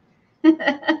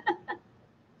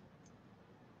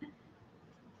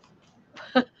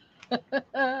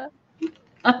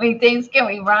 How many things can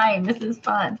we rhyme? This is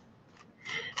fun.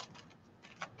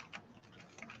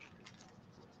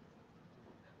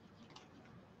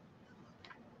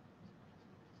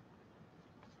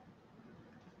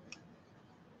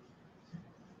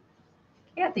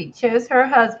 Kathy chose her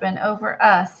husband over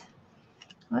us.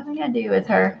 What am I going to do with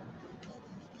her?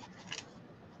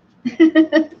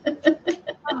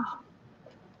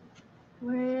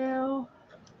 Well,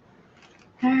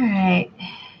 All right.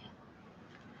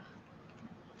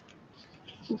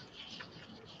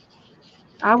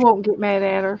 I won't get mad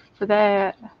at her for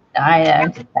that. I know,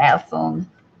 just hassling.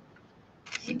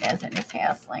 She doesn't, just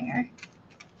hassling her.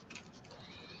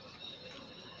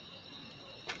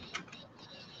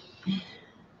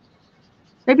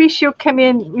 Maybe she'll come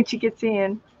in when she gets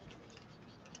in.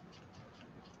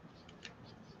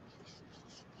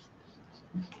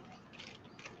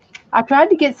 I tried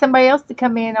to get somebody else to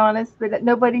come in on us, but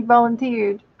nobody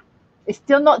volunteered. It's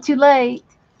still not too late.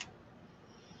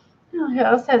 Oh, who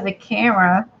else has a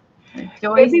camera?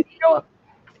 Joyce.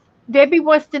 Debbie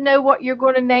wants to know what you're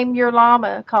going to name your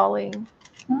llama, Colleen.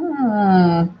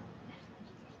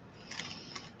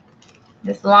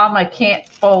 This llama can't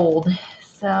fold,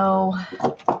 so I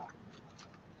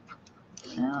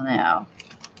don't know.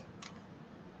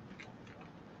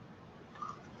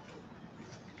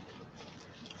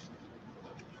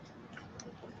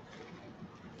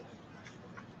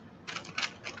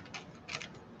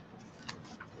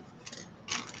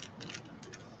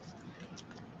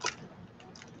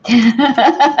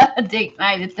 Date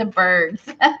night at the birds.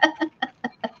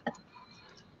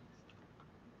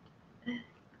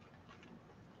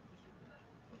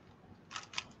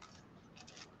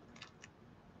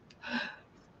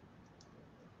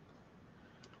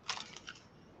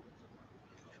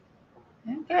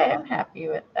 Okay, I'm happy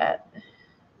with that.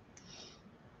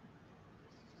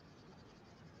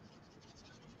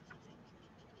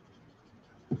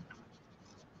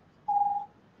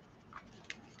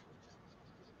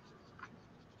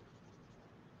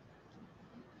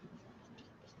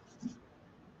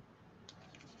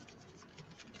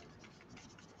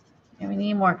 And we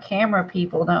need more camera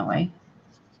people, don't we?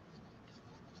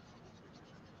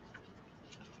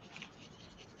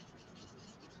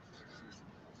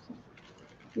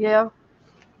 Yeah.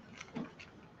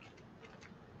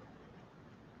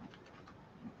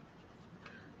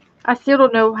 I still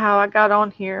don't know how I got on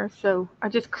here, so I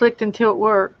just clicked until it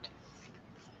worked.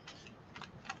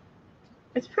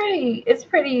 It's pretty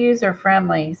user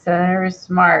friendly. So they were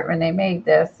smart when they made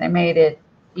this. They made it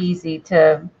easy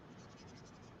to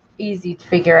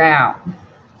figure out.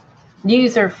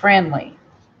 User friendly.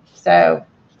 So,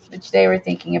 which they were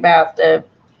thinking about that,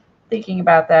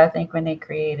 I think, when they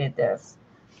created this,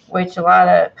 which a lot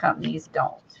of companies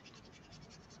don't.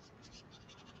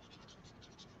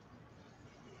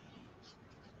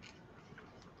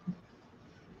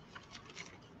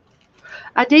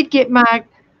 I did get my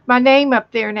name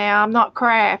up there now. I'm not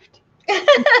Craft.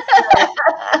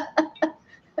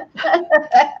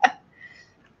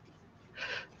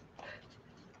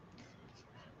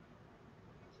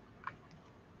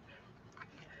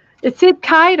 It said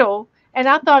title, and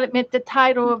I thought it meant the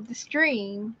title of the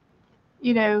stream.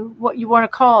 You know, what you want to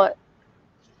call it.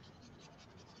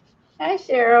 Hi,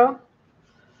 Cheryl.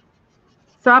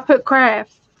 So I put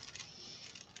Crafts.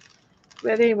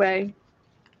 But anyway.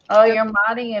 Oh, you're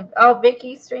modding it. Oh,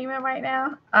 Vicky's streaming right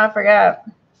now? I forgot.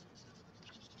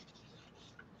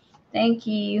 Thank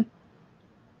you.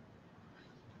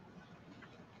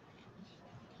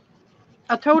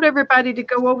 I told everybody to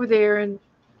go over there and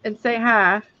say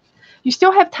hi. You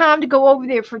still have time to go over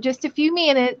there for just a few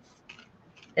minutes.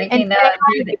 They can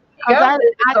do the,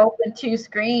 just open two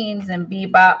screens and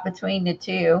bebop between the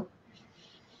two.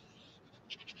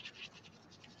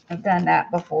 I've done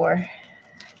that before.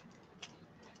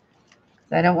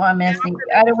 So I don't want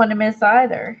to miss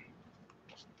either.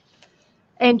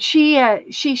 And she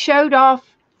showed off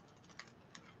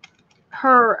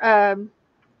her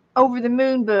Over the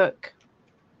Moon book.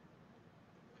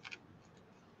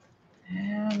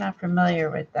 I'm not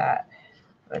familiar with that.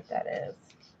 What that is.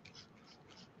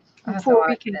 Before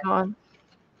we can go on.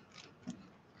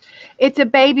 It's a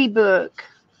baby book.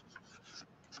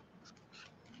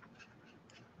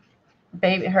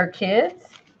 Baby, her kids?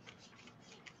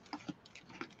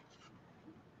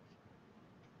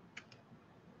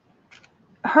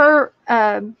 Her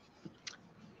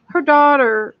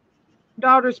daughter's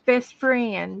best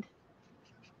friend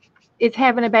is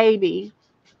having a baby.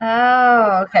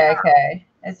 Oh, okay.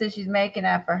 And so she's making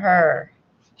that for her.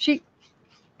 She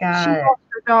lost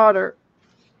her daughter.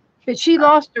 But she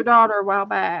lost her daughter a while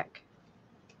back.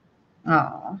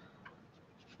 Oh,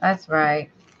 that's right.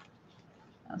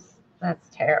 That's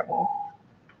terrible.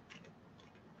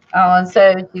 Oh, and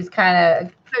so she's kind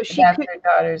of her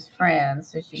daughter's friend.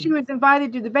 So she was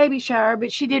invited to the baby shower,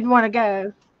 but she didn't want to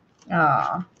go.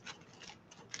 Oh.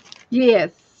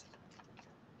 Yes.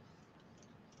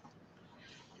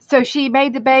 So she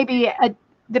made the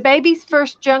baby's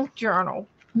first junk journal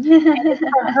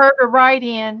for her to write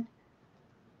in,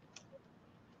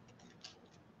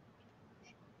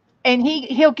 and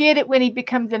he'll get it when he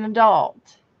becomes an adult.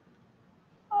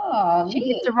 Oh, She gets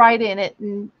neat. to write in it,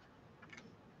 and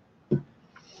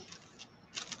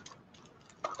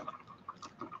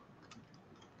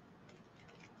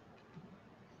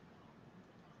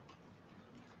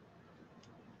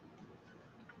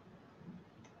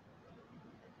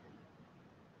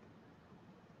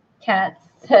Kat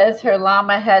says her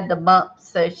llama had the mumps,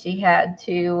 so she had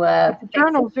to the fix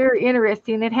journal is very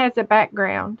interesting. It has a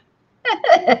background.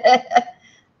 it.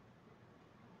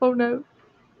 Oh no.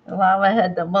 The llama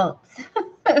had the mumps.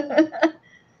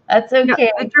 That's No,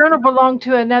 okay. the journal belonged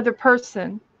to another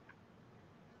person.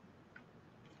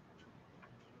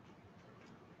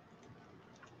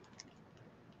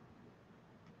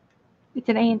 It's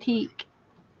an antique.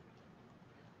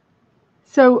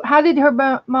 So how did her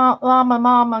llama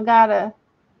mama got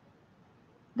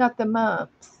the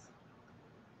mumps?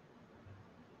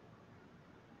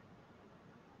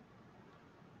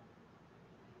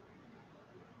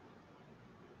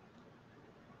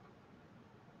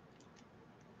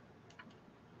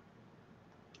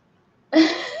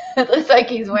 It looks like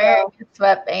he's wearing a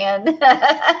sweatband.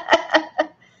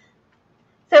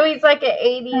 So he's like an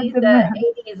 80s, The mumps.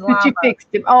 80s But you llama. fixed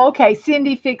him. Oh, okay.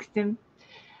 Cindy fixed him.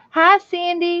 Hi,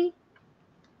 Cindy.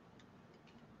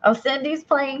 Oh, Cindy's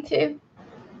playing too.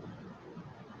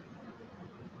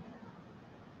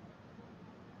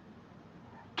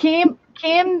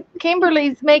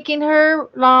 Kimberly's making her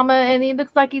llama, and he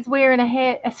looks like he's wearing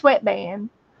a sweatband.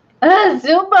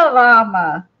 Zumba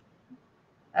llama.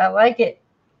 I like it.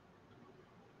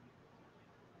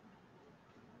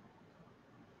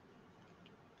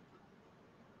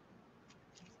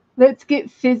 Let's get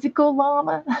physical,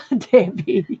 llama.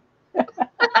 Debbie.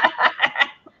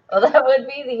 Well, that would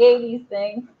be the 80s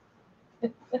thing.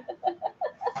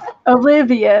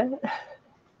 Olivia.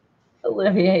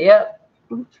 Olivia, yep.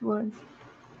 Which one?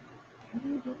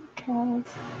 Cows.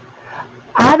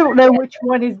 I don't know which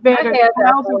one is better, I the had that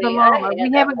cows or for the you. I llama. had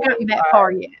We that haven't for gotten you, that Barb.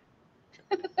 far yet.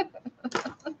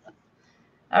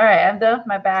 All right, I'm done with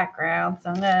my background,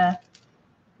 so I'm gonna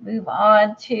move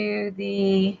on to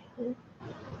the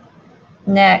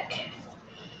neck.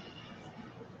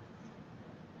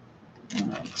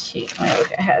 Cheat, let me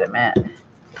look ahead a minute.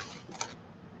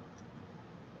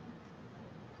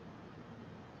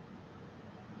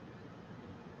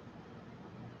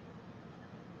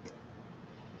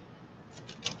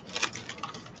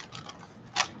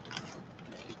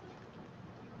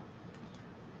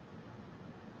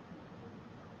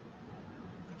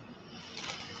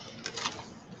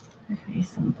 There'd be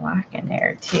some black in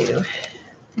there too.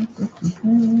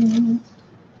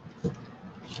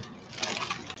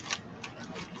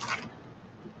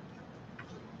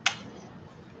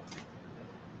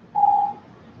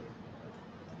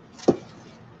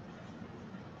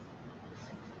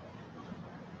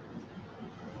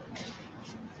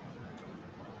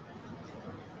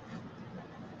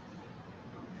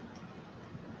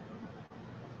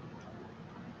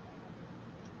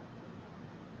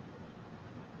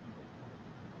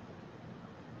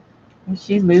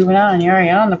 She's moving on. You're already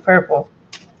on the purple.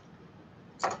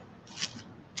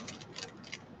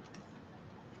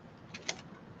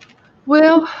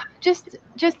 Well, just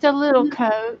a little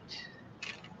coat.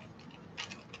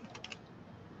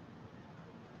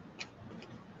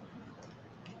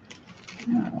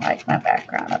 I like my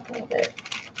background up a little bit.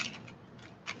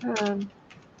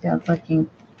 Sounds looking.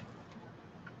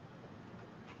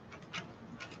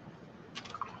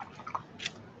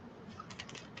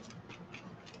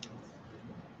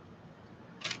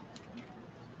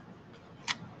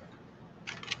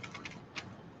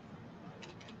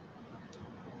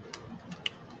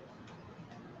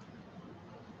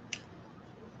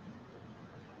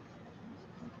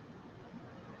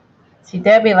 See,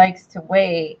 Debbie likes to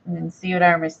wait and see what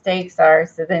our mistakes are,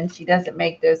 so then she doesn't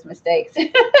make those mistakes.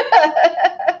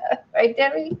 Right,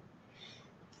 Debbie?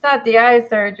 It's not the eye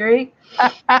surgery.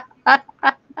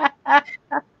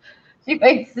 She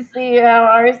waits to see how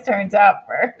ours turns out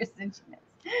first, and she knows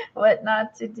what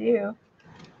not to do.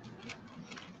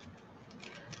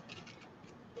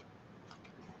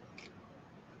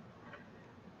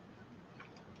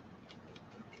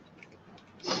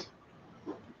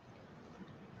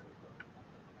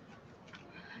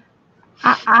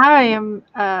 I am.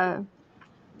 I'm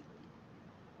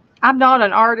not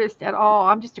an artist at all.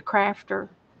 I'm just a crafter,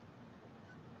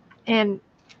 and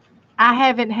I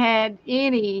haven't had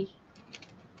any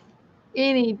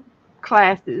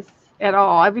classes at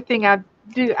all. Everything I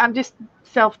do, I'm just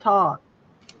self-taught.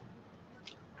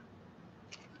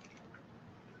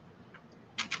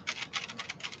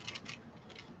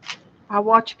 I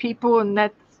watch people, and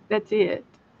that's it.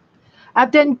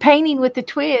 I've done painting with a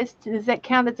twist. Does that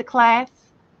count as a class?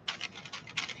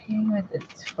 Painting with a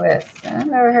twist. I've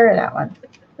never heard of that one.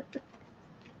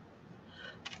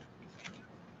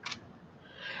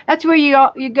 That's where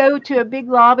you go to a big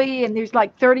lobby, and there's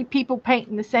like 30 people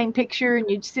painting the same picture, and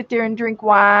you sit there and drink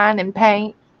wine and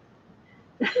paint.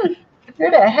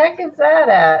 Where the heck is that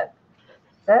at?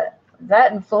 Is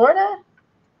that in Florida?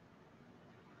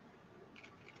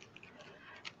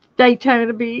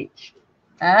 Daytona Beach.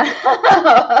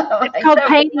 Oh, It's called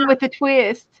painting with a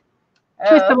twist.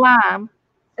 Twist of lime.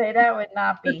 Say that would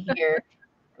not be here.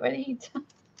 What are you talking?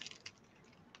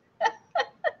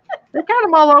 They've got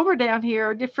them all over down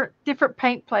here, different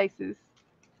paint places.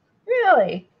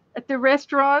 Really? At the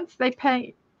restaurants, they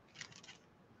paint.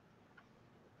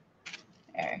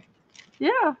 There.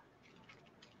 Yeah.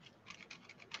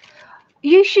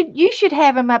 You should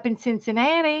have them up in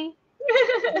Cincinnati.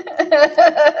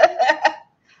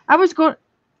 I was going.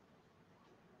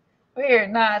 We're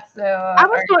not so. I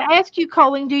was going to ask you,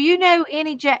 Colleen. Do you know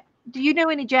any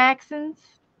Jacksons?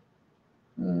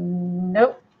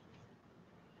 Nope.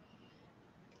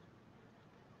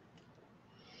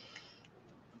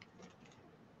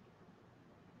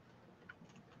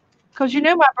 Because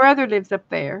my brother lives up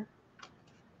there.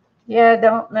 Yeah, I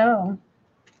don't know.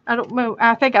 I don't know.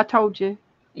 I think I told you.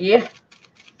 Yeah.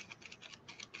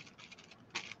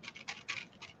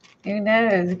 Who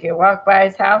knows? You could walk by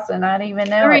his house and not even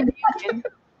know They're it. Indian.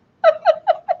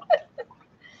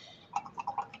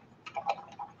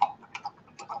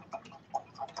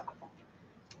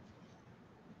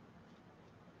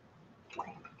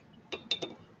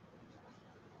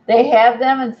 They have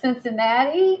them in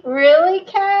Cincinnati? Really,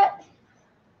 Kat?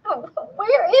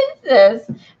 Where is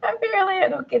this? I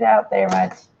don't get out there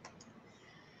much.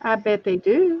 I bet they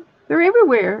do. They're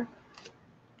everywhere.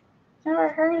 Never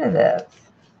heard of this.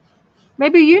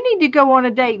 Maybe you need to go on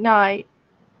a date night.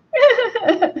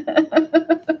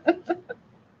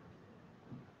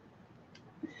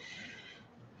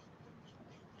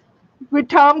 Would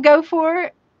Tom go for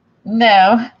it?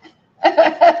 No.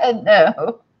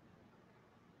 No.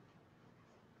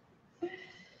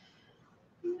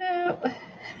 No.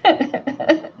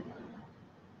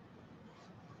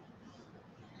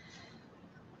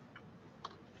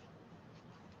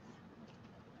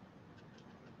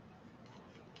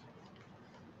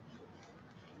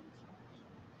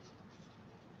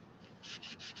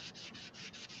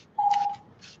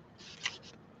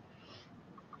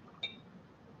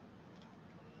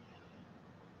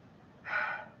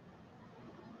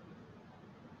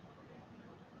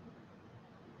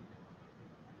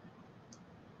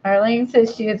 Arlene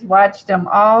says she has watched them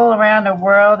all around the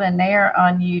world and they are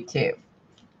on YouTube.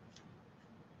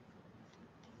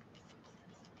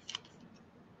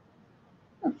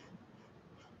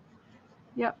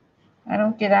 Yep. I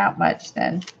don't get out much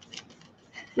then.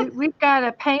 We've got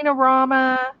a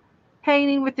paint-a-rama,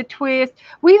 painting with a twist.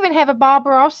 We even have a Bob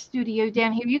Ross studio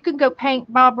down here. You can go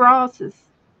paint Bob Ross's.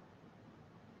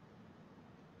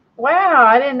 Wow,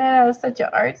 I didn't know that was such an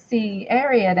artsy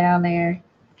area down there.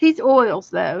 He's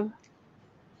oils, though.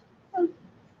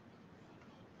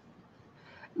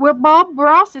 Well, Bob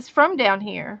Ross is from down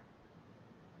here.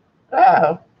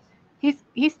 Oh.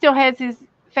 He still has his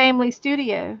family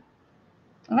studio.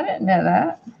 I didn't know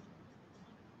that.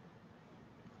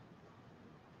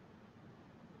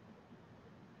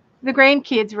 The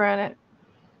grandkids run it.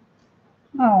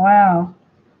 Oh, wow.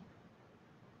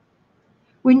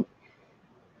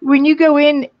 When you go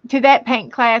in to that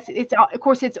paint class, of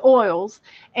course it's oils,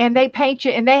 and they paint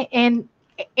you, and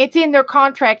it's in their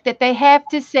contract that they have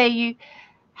to say you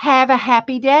have a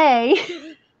happy day.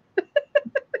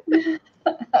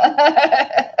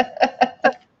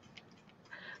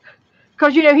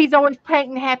 Because he's always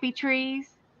painting happy trees.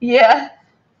 Yeah.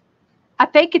 I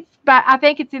think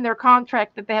it's in their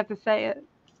contract that they have to say it.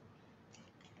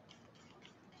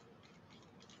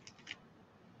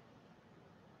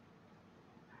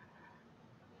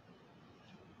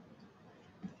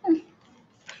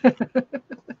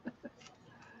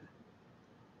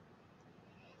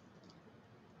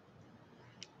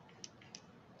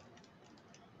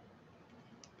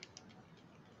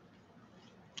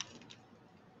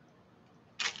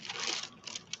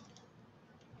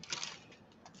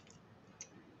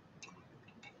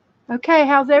 Okay,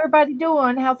 how's everybody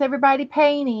doing? How's everybody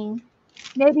painting?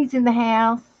 Nettie's in the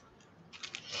house.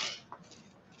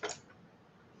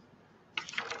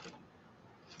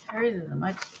 Hers is a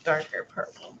much darker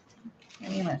purple. Give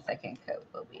me my second coat,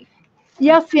 Bobby.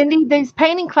 Yeah, Cindy, these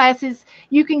painting classes,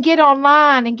 you can get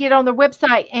online and get on their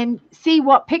website and see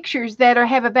what pictures that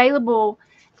have available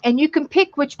and you can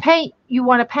pick which paint you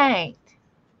want to paint.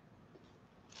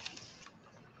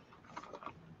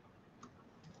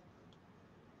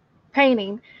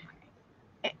 Painting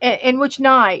and which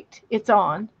night it's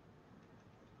on.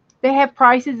 They have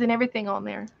prices and everything on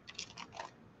there.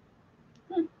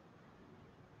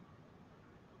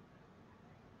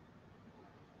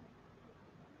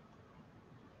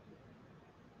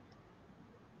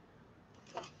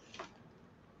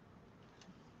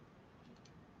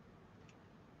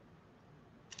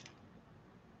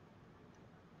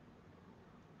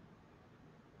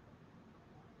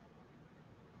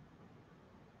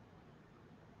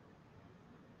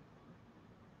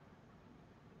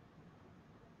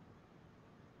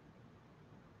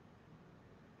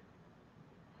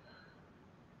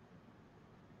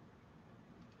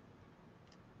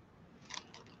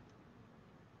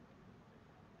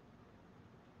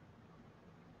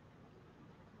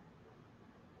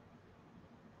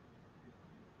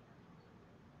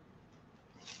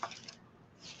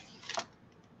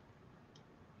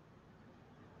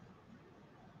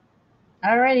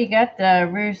 I already got the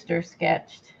rooster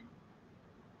sketched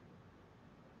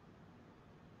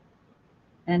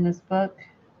in this book.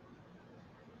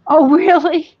 Oh,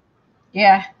 really?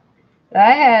 Yeah,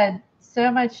 I had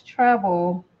so much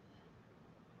trouble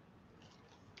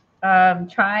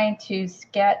trying to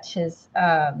sketch his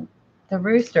the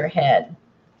rooster head.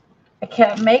 I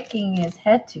kept making his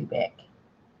head too big,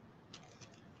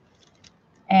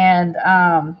 and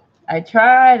I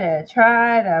tried.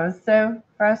 I was so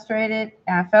frustrated,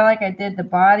 and I felt like I did the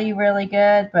body really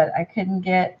good, but I couldn't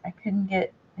get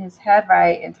his head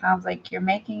right. And Tom's like, "You're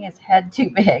making his head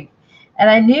too big," and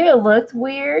I knew it looked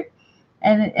weird,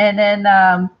 and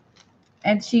then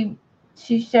and she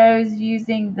shows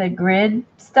using the grid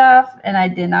stuff, and I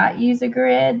did not use a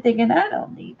grid, thinking I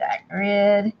don't need that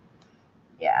grid.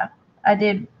 Yeah, I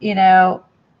did.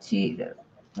 She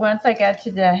once I got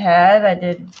to the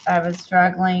head, I was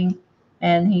struggling,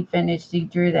 and he finished. He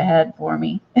drew the head for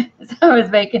me, so I was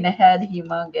making the head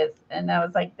humongous, and I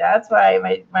was like, that's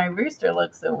why my rooster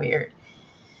looks so weird.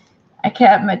 I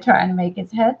kept trying to make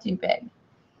his head too big.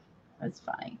 It's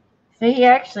funny. So he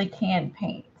actually can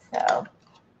paint, so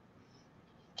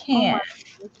can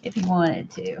if he wanted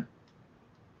to.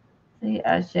 See,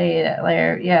 I'll show you that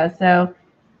later. Yeah, so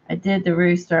I did the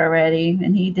rooster already,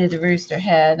 and he did the rooster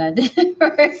head, and I did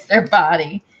the rooster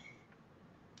body.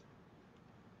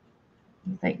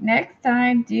 He's like, next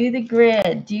time, do the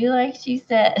grid. Do like she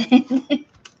said.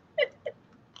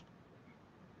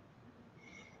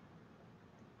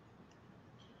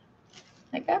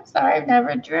 Like, I'm sorry, I've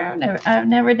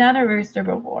never done a rooster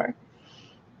before.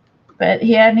 But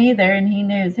he hadn't either, and he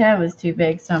knew his head was too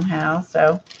big somehow,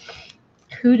 so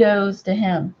kudos to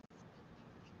him.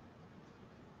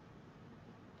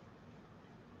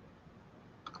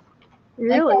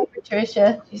 Really? Okay,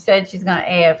 Patricia. She said she's going to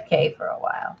AFK for a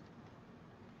while.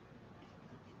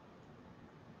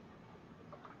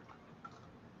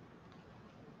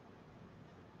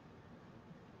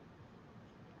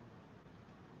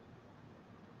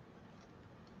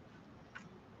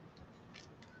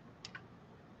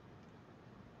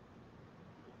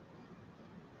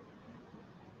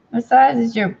 What size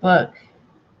is your book?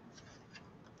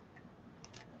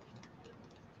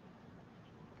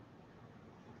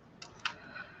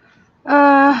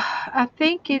 I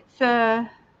think it's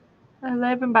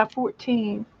 11 by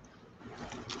 14.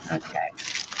 Okay.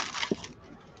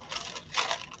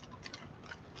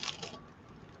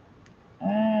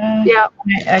 Yeah.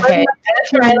 Okay.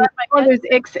 That's right. One of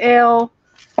those XL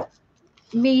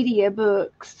media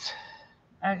books.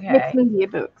 Okay. Mixed media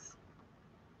books.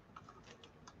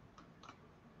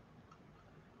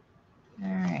 All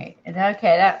right.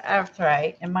 Okay, that's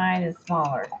right. And mine is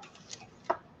smaller.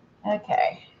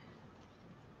 Okay.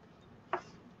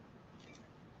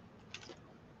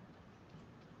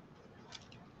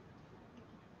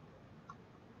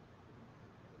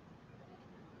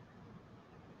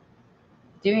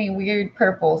 Doing weird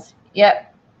purples.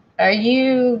 Yep. Are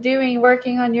you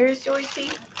working on yours,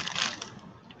 Joycey?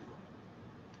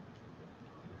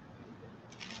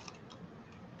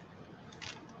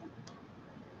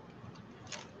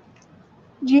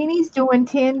 Jeannie's doing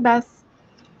 10 by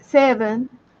 7.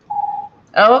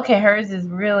 Oh, okay. Hers is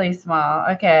really small.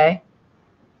 Okay.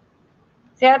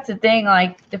 See, that's the thing.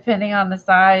 Like, depending on the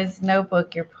size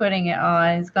notebook you're putting it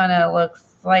on, it's going to look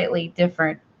slightly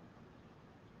different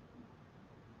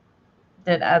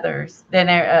than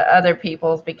other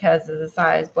people's because of the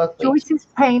size book. Joyce is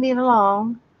painting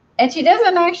along. And she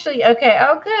doesn't actually. Okay.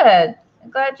 Oh, good. I'm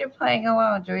glad you're playing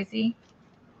along, Joycey.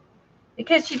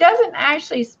 because she doesn't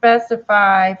actually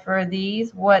specify for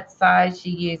these what size she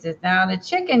uses. Now the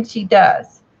chicken she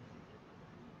does,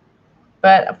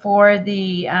 but for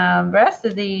the rest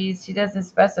of these she doesn't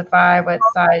specify what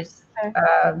size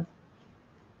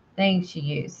thing she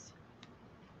used.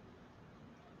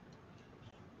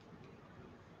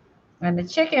 And the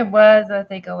chicken was, I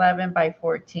think, 11 by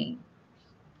 14.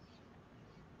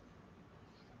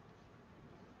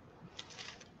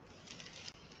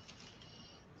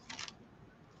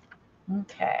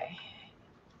 Okay.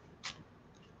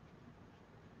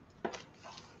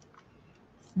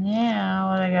 Now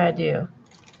what I gotta do?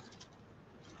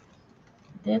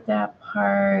 Did that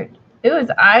part. Ooh,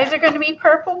 his eyes are gonna be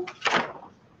purple.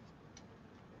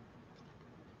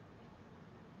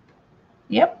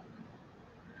 Yep.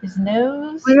 His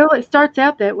nose. Well, it starts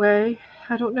out that way.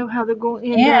 I don't know how they're going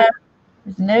to end Yeah. up.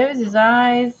 His nose, his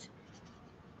eyes.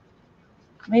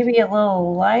 Maybe a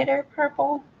little lighter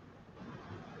purple.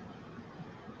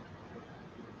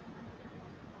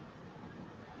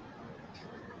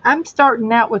 I'm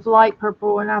starting out with light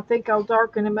purple, and I think I'll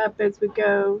darken them up as we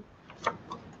go.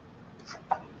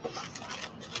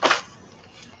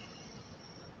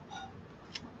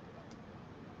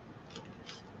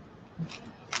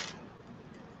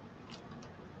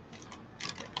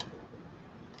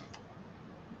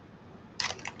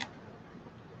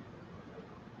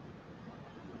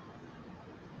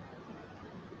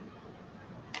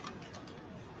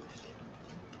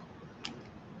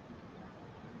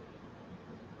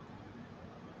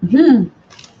 Hmm.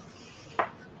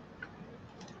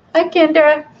 Hi,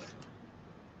 Kendra.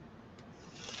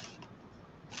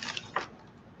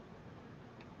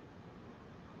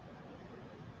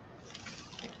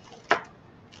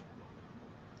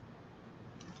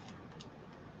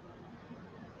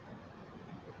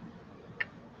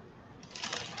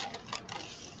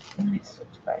 Let me switch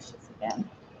brushes again.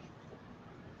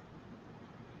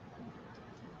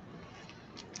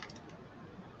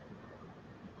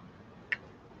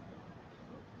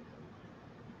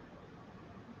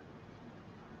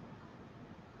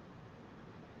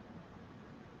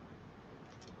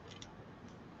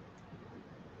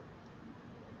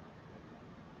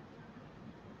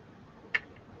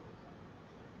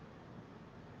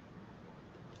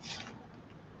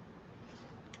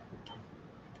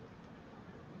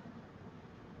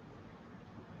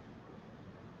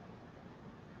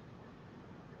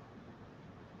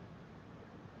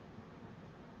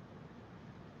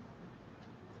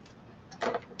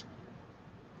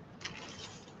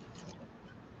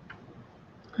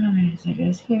 Alright, so it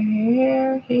goes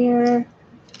here. A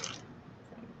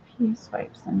few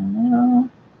swipes in the middle.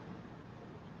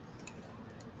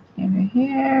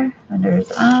 Here, under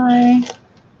his eye.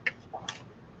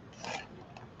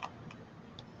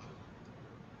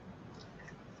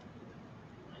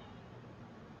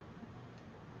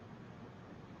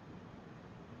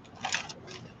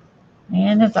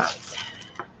 And his eyes.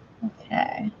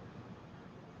 Okay.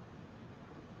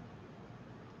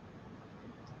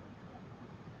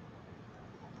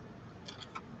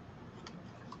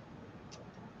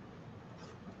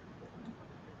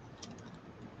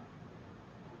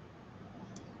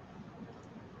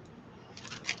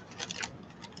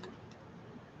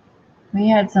 We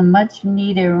had some much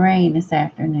needed rain this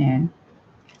afternoon.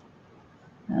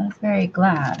 I was very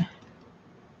glad.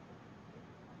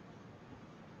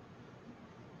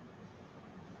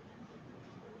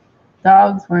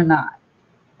 Dogs were not.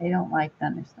 They don't like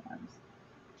thunderstorms.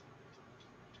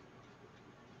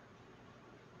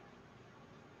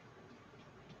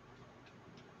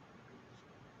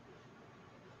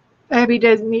 Abby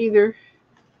doesn't either.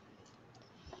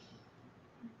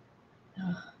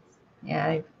 Yeah,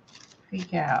 I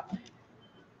freak out.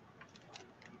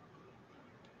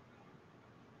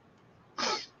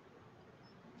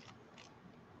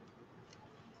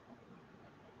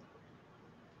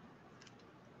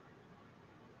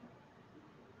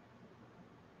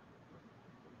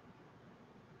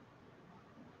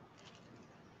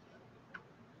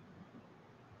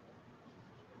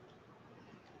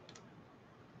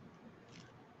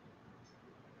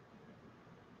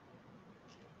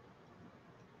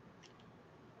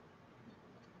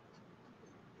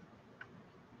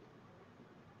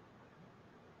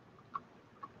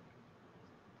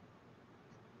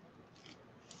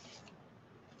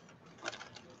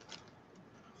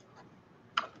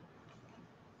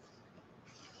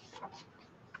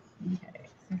 Okay,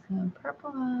 so some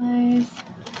purple eyes.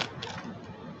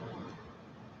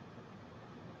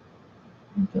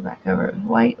 I'll go back over with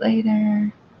white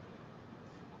later.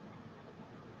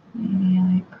 Maybe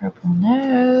like purple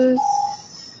nose.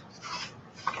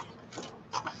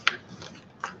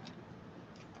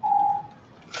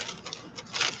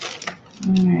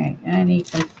 All right, I need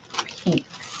some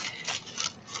pinks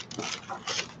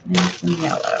and some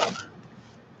yellow.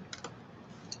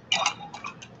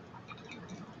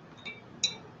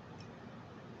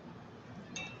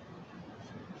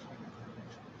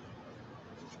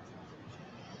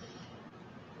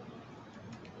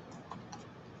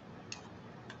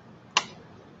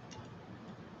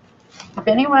 If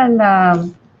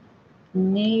anyone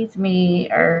needs me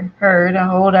or her to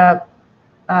hold up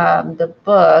the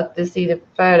book to see the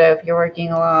photo if you're working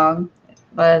along,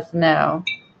 let us know.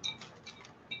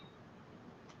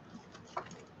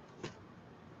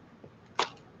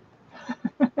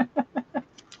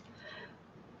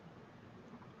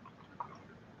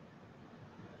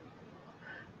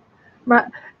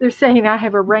 They're saying I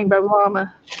have a rainbow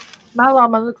llama. My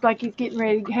llama looks like he's getting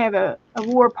ready to have a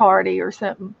war party or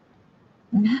something.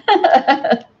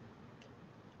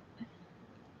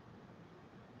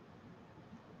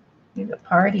 He's a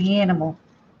party animal.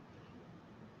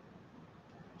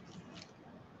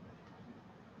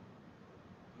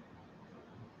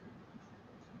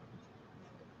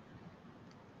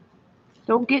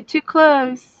 Don't get too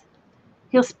close.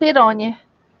 He'll spit on you.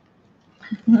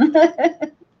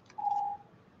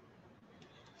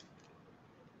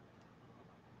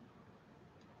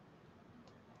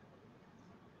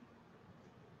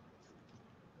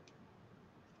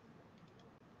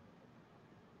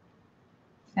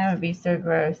 That would be so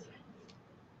gross.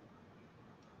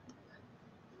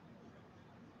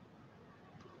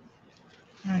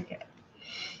 Okay.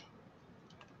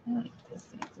 I think this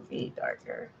needs to be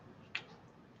darker.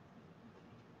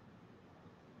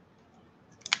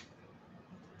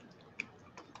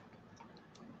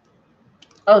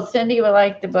 Oh, Cindy would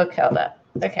like the book held up.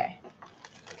 Okay.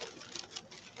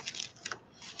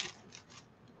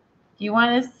 Do you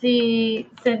want to see,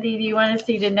 Cindy, do you want to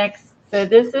see the next? So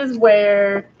this is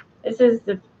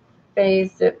the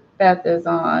phase that Beth is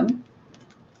on.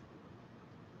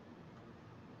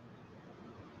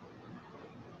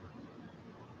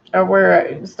 Or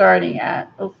we're starting at.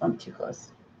 Oh, I'm too close.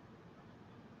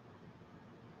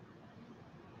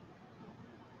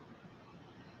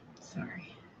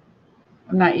 Sorry.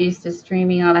 I'm not used to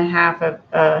streaming on a half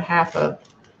of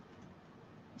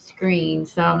screen,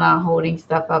 so I'm not holding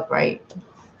stuff up right.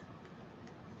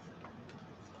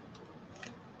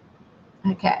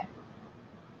 Okay.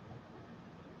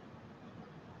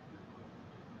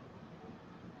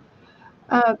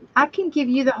 I can give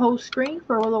you the whole screen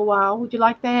for a little while. Would you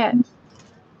like that?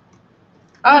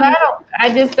 Oh, and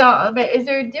I just don't, but is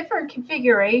there a different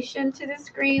configuration to the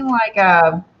screen, like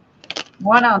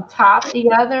one on top of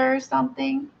the other or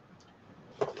something?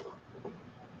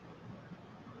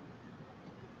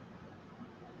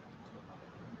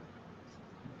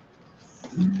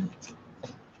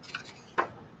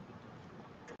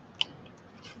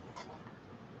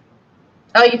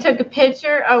 Oh, you took a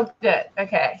picture? Oh, good.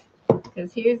 Okay.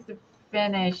 Because here's the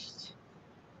finished.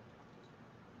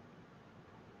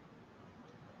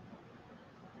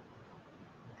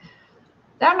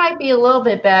 That might be a little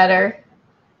bit better.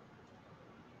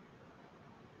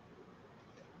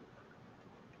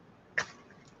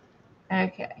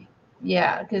 Okay.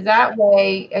 Yeah, because that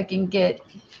way I can get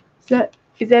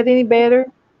Is that any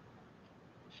better?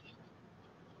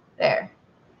 there.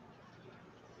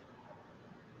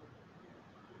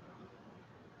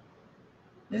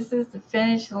 This is the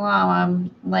finished llama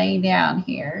I'm laying down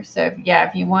here. So yeah,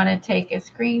 if you want to take a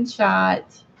screenshot.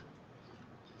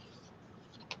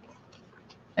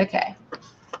 Okay.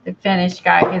 The finished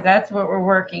guy, because that's what we're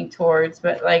working towards.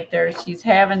 But like she's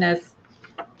having us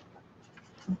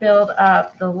build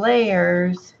up the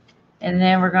layers, and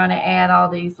then we're going to add all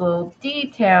these little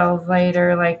details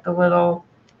later, like the little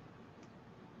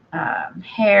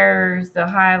hairs, the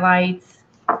highlights.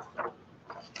 Okay.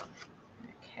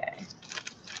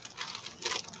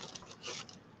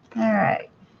 All right.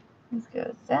 Let's go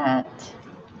with that.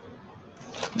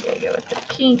 Yeah, go with the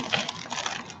pink.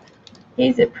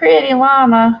 He's a pretty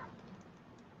llama.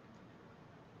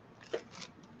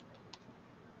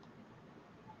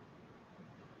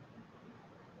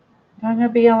 I'm going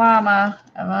to be a llama.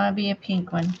 I want to be a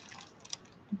pink one.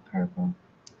 Purple.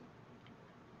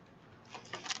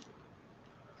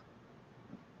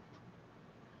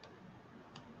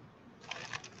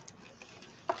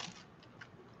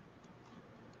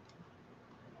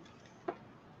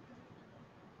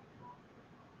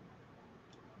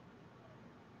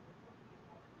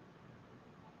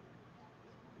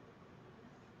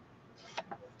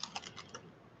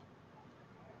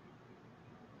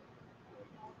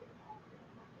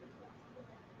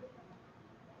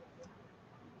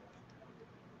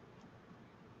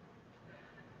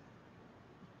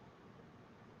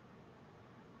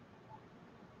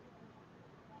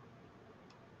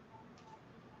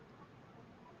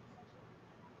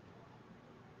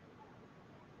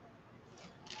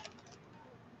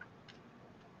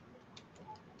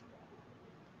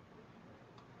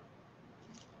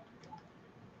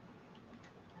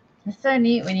 It's so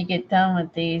neat when you get done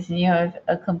with these and you have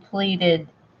a completed,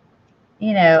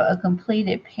 a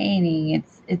completed painting.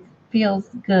 It feels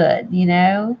good,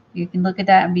 You can look at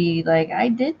that and be like, I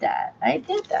did that. I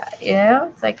did that.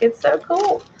 It's like it's so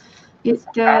cool. It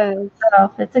does.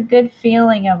 It's a good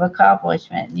feeling of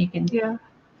accomplishment. You can Yeah.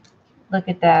 look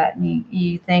at that and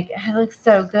you think, it looks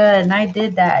so good and I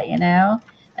did that, And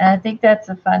I think that's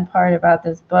the fun part about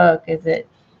this book is that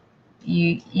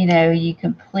you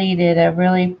completed a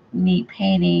really neat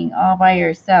painting all by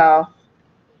yourself.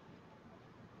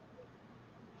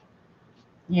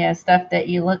 Stuff that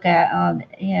you look at on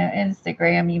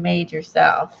Instagram you made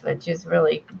yourself, which is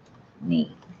really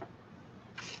neat.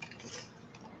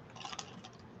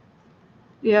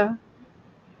 Yeah.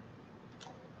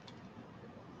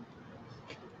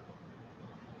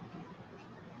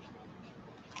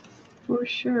 For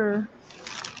sure.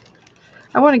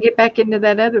 I want to get back into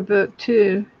that other book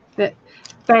too, that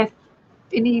Fast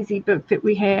and Easy book that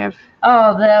we have.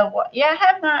 Oh, I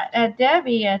have not.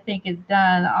 Debbie, I think, has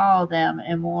done all of them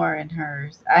and more in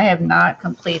hers. I have not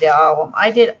completed all of them. I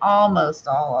did almost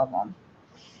all of them,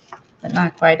 but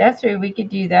not quite. That's true. We could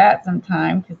do that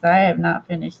sometime because I have not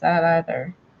finished that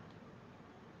either.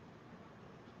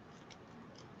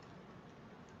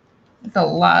 There's a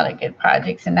lot of good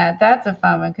projects in that. That's a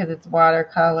fun one because it's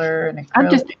watercolor and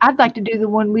acrylic. I'd like to do the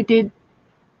one we did.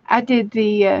 I did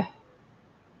the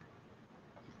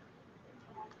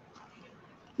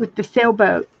with the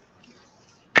sailboat.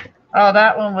 Oh,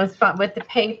 that one was fun with the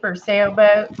paper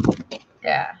sailboat.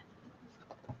 Yeah.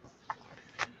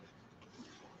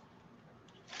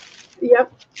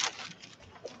 Yep.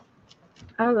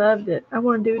 I loved it. I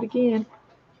want to do it again.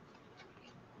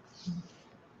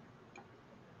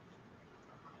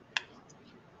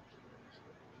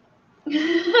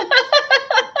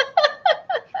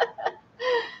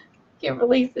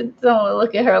 Kimberly said someone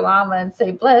look at her llama and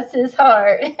say, bless his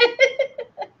heart.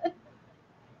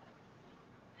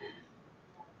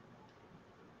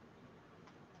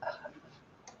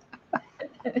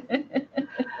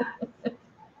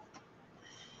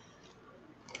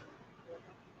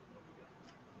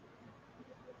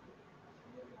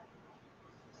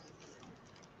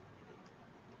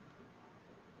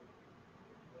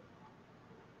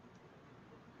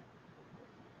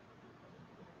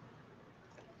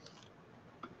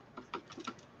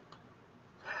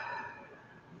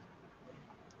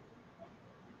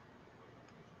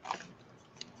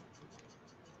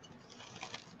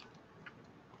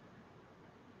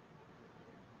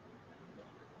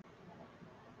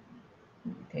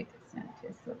 Take this down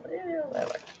just a little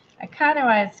lower. I kind of,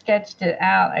 when I sketched it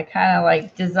out, I kind of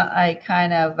like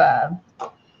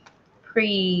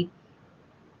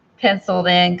pre-penciled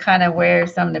in kind of where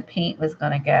some of the paint was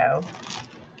going to go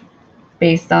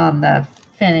based on the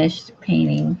finished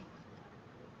painting.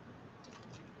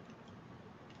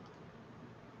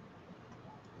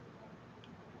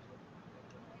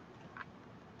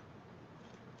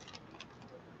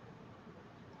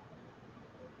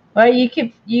 Well, you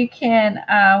can,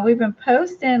 we've been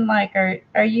posting, like,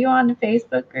 are you on the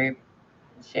Facebook group,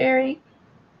 Sherry?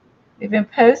 We've been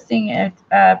posting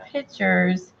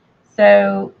pictures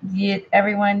so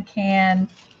everyone can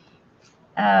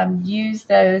use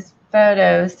those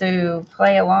photos to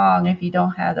play along if you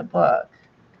don't have the book.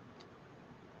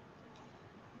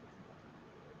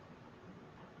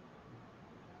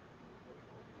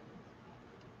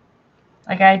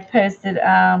 Like I posted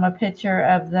a picture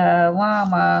of the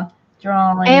llama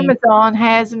drawing. Amazon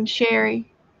has them,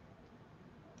 Sherry.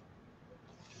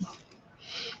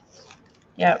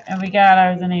 Yep, and we got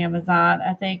ours on Amazon.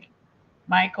 I think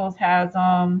Michael's has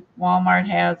them, Walmart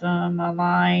has them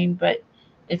online, but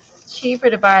it's cheaper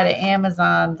to buy at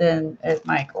Amazon than at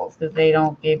Michael's because they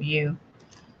don't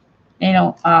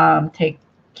take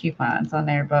coupons on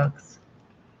their books.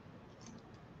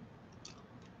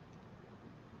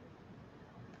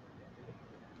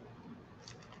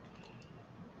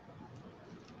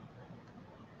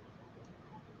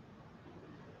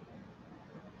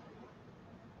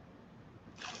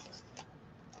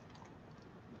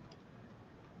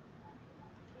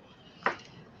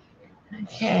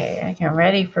 Okay, I am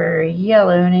ready for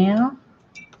yellow now.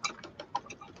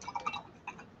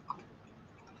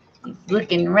 He's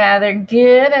looking rather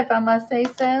good, if I must say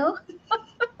so.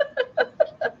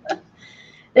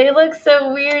 They look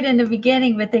so weird in the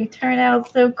beginning, but they turn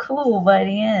out so cool by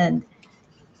the end.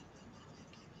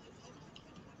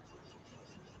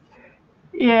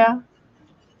 Yeah.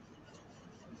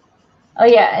 Oh,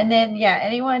 yeah, and then,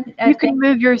 anyone... You can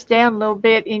move yours down a little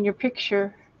bit in your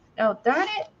picture. Oh, darn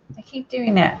it. I keep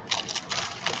doing that.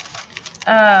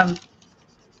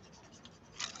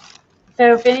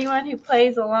 So if anyone who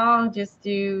plays along, just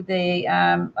do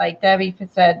the like Debbie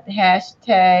said,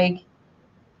 hashtag.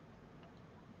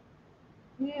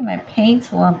 Yeah, my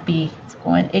paint's lumpy. It's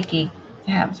going icky.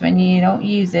 It happens when you don't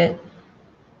use it.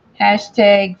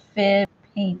 Hashtag Fib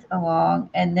Paint Along,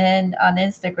 and then on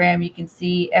Instagram you can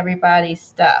see everybody's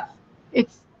stuff.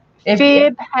 It's If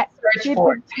fib, search fib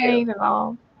for it too. paint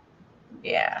along.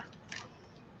 Yeah.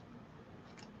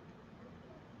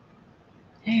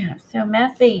 Damn, so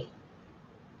messy.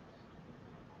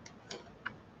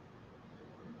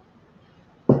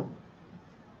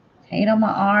 Paint on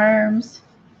my arms.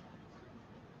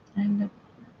 And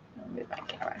I'll move my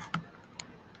camera.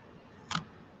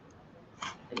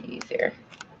 Easier.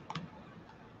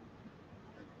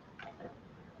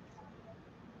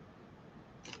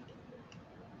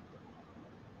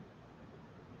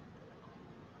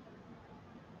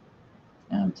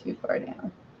 I'm too far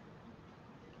down.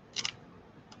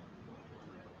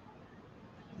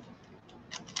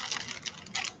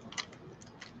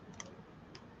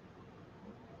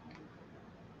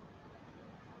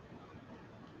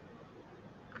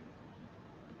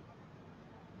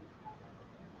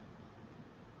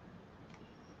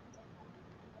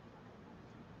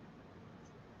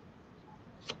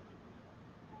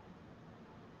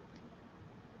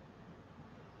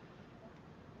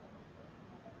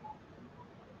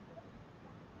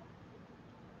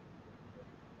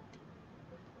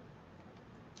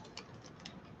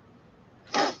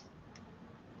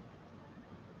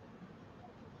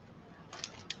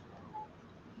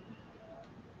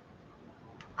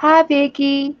 Hi,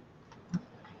 Vicky.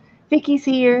 Vicky's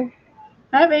here.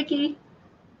 Hi, Vicky.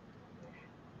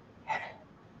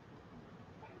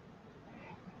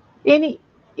 Any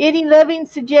loving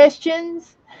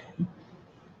suggestions?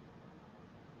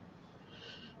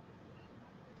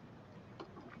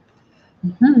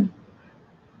 Mm-hmm.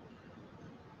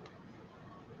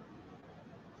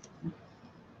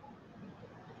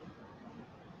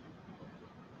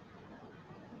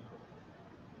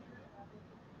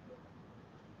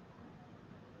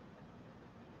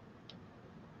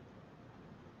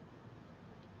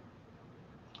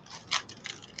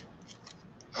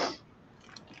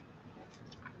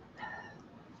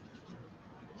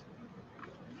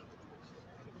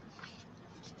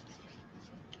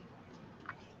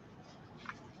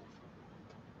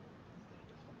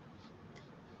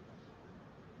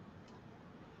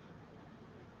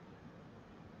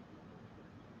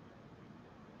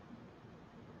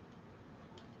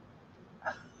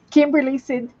 Kimberly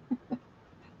said,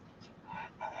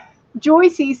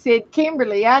 Joycey said,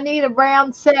 Kimberly, I need a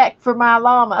brown sack for my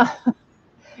llama.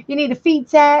 You need a feed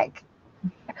sack?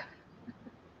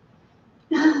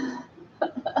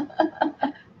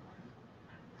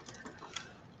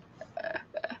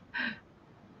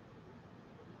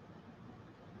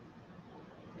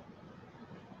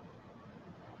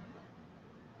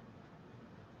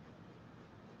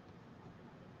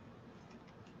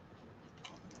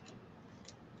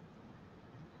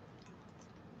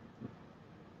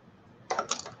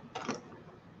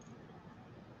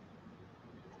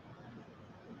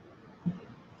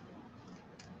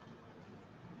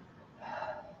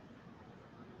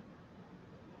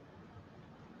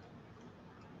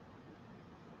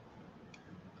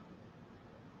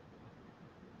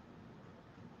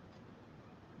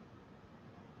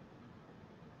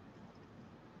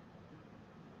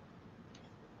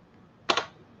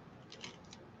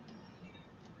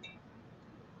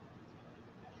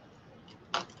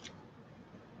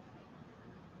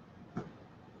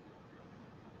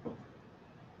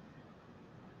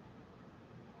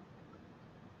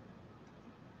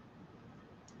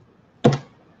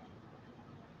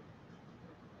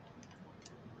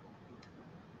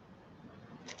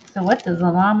 So what does a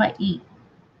llama eat?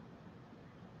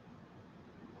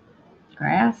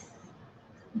 Grass?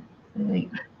 Is it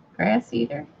grass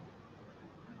eater?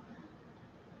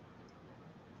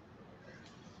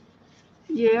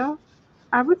 Yeah,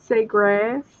 I would say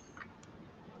grass.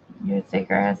 You would say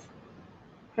grass?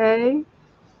 Hay,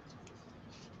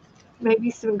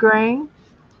 maybe some grain.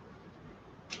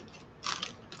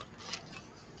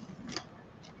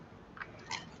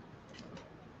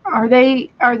 Are they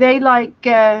like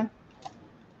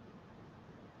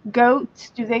goats?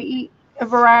 Do they eat a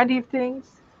variety of things?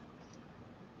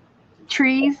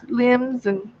 Trees, limbs,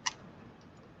 and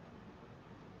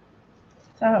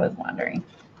So I was wondering.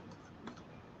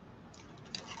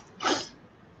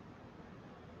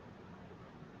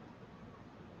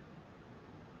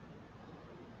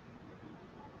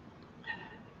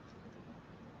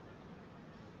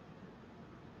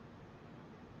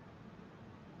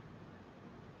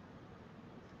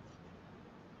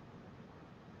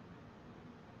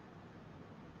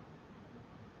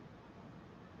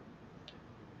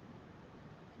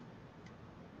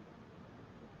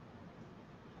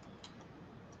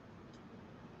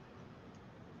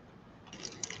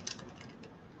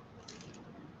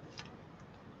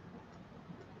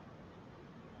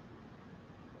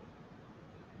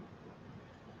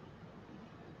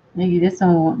 Maybe this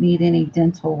one won't need any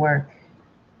dental work.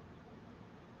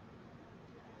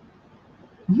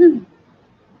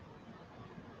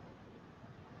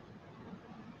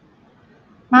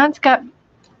 Mine's got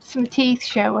some teeth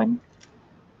showing.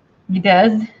 He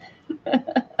does.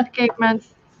 Okay, mine's.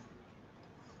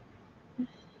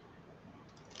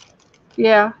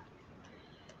 Yeah.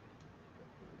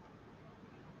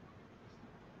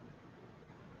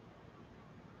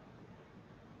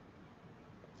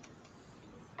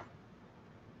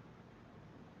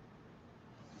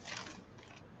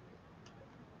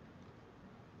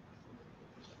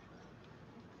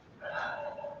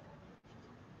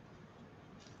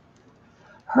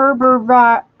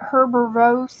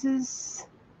 Herbivorous,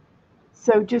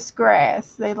 so just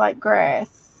grass. They like grass.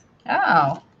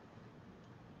 Oh.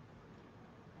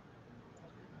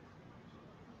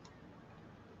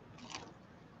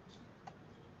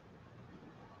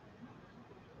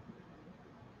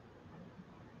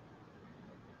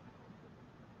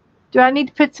 Do I need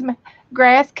to put some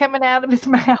grass coming out of his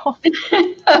mouth?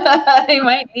 He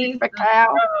might need A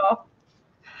cow.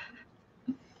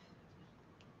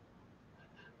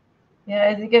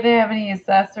 Yeah, is he gonna have any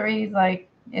accessories like,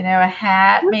 you know, a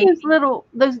hat? Look at Maybe. those little.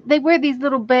 They wear these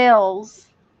little bells.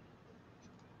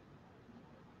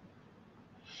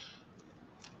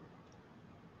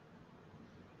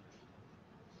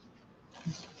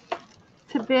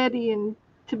 Tibetan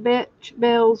Tibet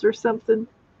bells or something.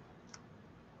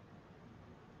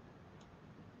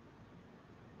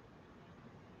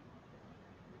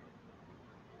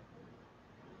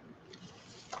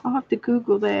 I'll have to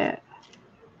Google that.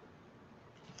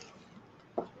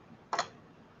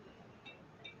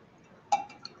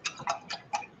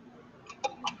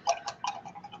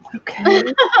 Okay.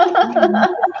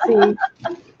 Let's see.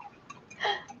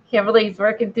 Can't believe he's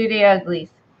working through the uglies.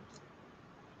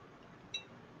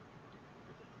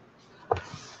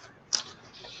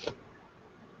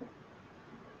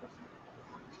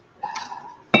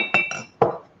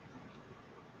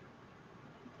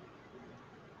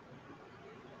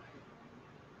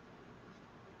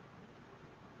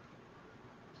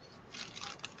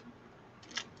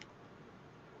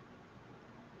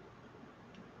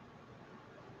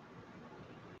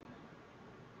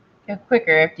 Go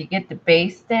quicker after you get the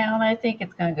base down. I think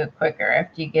it's going to go quicker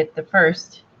after you get the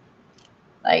first,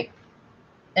 like,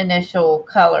 initial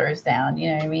colors down. You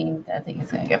know what I mean? I think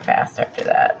it's going to go fast after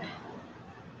that.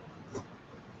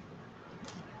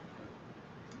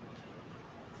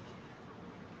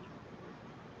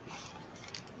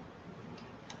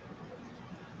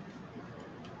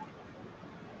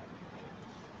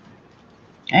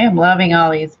 I am loving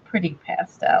all these pretty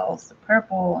pastels, the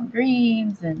purple and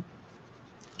greens, and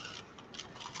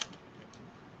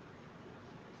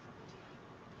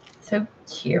so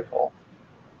cheerful.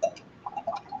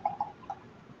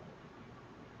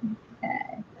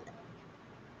 Okay.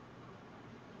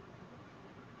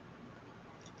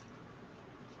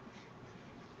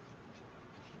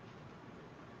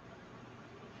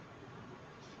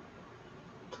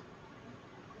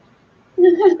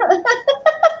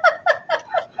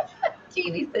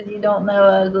 Jeannie said you don't know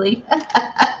ugly.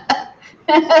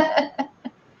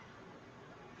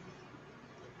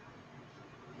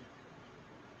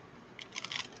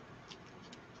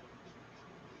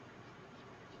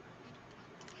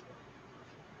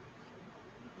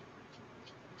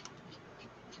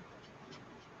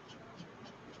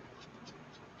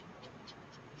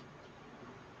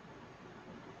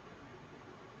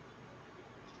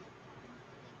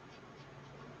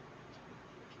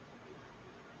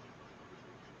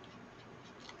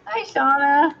 Hi,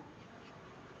 Shauna.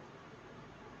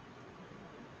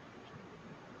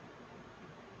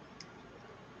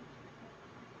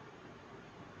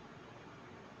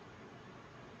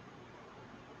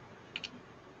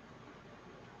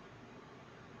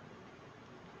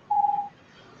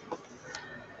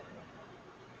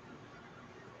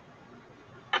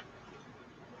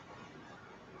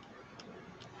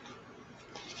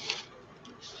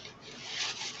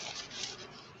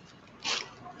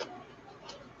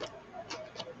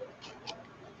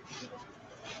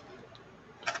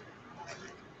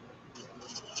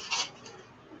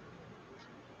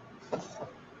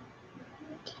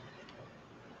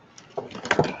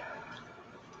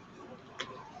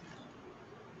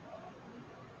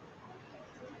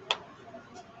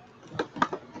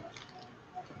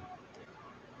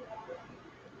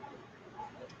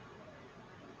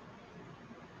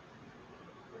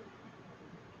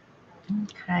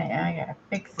 Okay, I gotta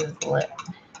fix his lip.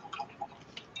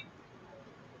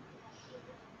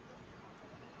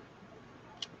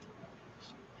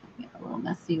 Get a little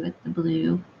messy with the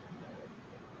blue.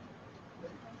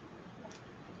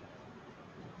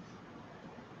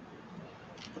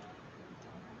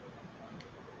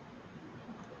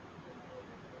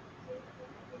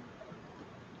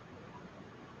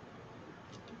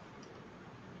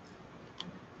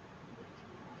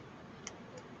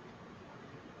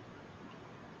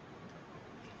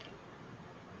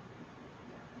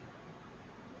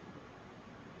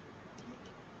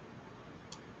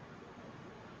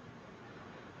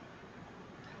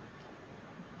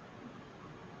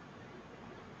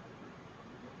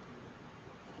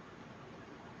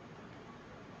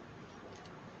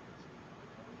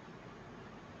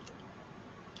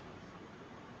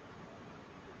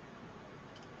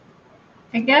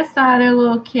 I guess the other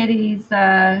little kitties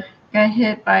got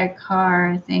hit by a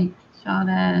car. I think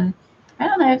Shauna. I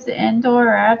don't know if it's an indoor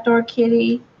or outdoor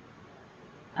kitty.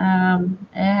 It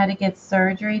had to get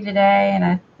surgery today, and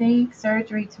I think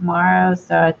surgery tomorrow.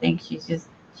 So I think she's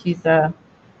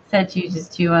said she was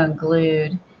just too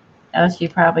unglued. Else she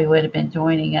probably would have been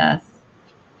joining us.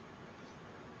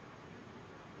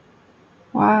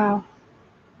 Wow.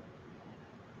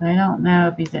 I don't know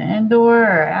if he's an indoor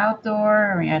or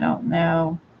outdoor. I mean, I don't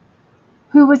know.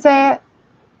 Who was that?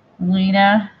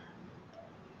 Lena.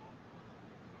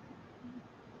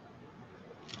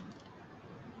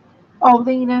 Oh,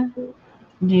 Lena.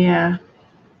 Yeah.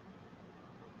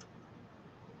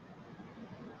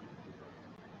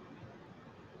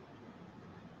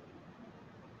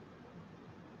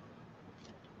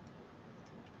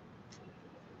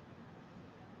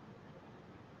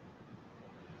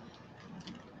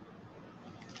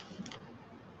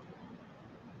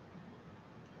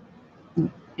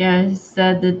 Yeah, he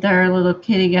said that their little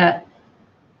kitty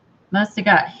must have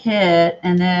got hit,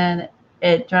 and then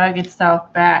it drug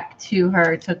itself back to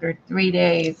her. It took her 3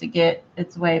 days to get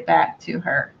its way back to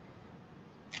her.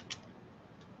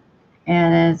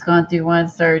 And then it's gone through one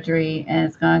surgery, and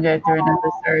it's going to go through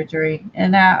another surgery.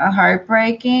 And that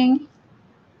heartbreaking.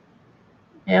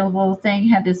 The little thing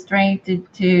had the strength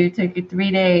to took it 3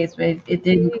 days, but it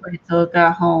didn't quit till it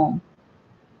got home.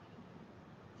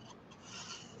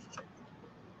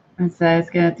 And so it's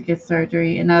going to have to get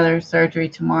surgery, another surgery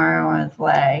tomorrow on its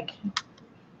leg.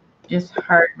 Just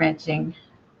heart-wrenching.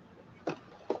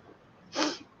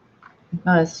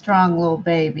 But a strong little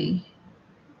baby.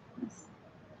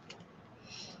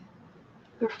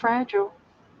 They're fragile.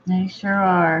 They sure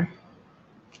are.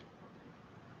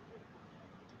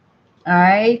 All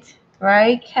right.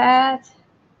 Right, Kat?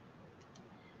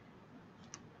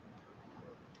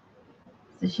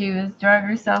 So she drug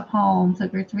herself home,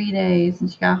 took her 3 days,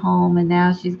 and she got home, and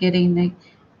now they're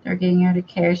getting her the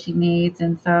care she needs.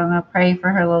 And so I'm gonna pray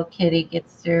for her little kitty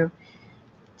gets through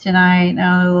tonight and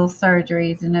all the little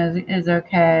surgeries and is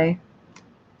okay.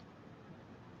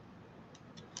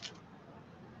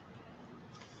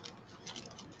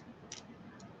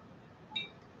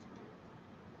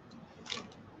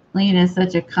 Lena's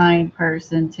such a kind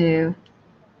person too.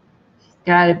 She's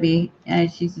got to be,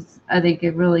 and she's just, I think, a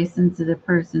really sensitive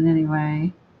person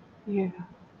anyway. Yeah.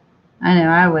 I know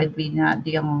I would be not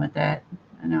dealing with that.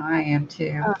 I know I am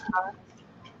too.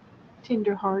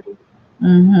 Tender-hearted.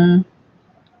 Mm-hmm.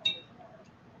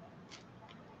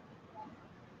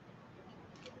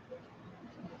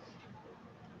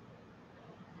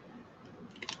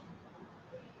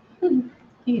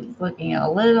 He's looking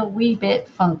a little wee bit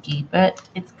funky, but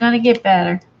it's gonna get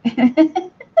better.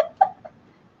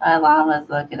 My llama's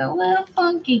looking a little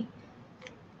funky.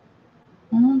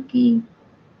 Funky.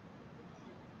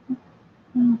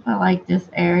 I like this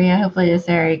area. Hopefully this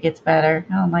area gets better.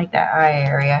 I don't like that eye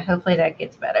area. Hopefully that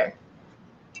gets better.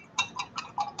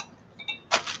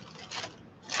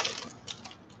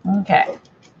 Okay.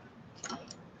 So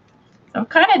I've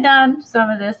kind of done some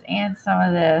of this and some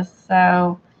of this.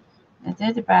 So I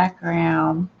did the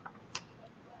background.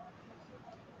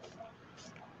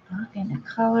 Looking at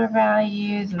color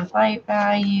values with light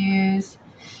values.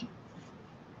 It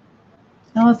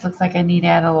almost looks like I need to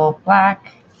add a little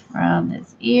black around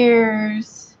his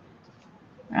ears,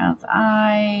 around his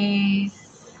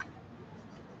eyes,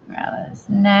 around his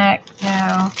neck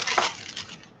now.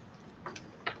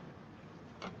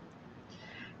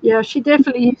 Yeah, she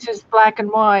definitely uses black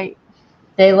and white.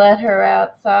 They let her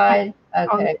outside? On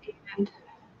Okay. the end.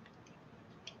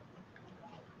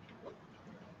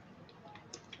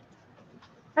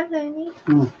 Hi, Lenny.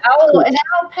 Mm. Oh, an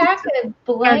alpaca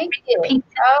blanket.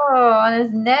 Oh, on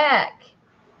his neck.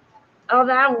 Oh,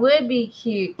 that would be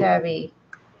cute, Debbie.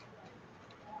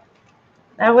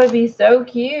 That would be so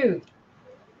cute.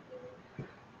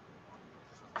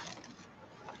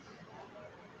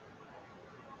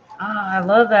 Oh, I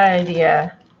love that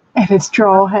idea. And a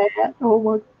straw hat. Oh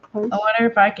my I gosh. wonder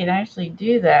if I can actually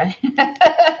do that.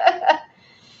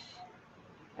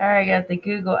 All right, I got the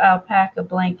Google alpaca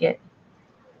blanket.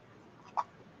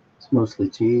 It's mostly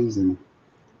cheese and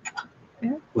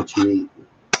Yeah. what you eat.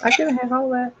 I could have all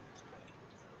that.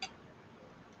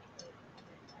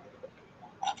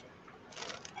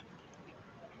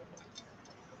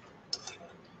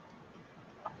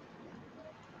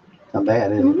 Not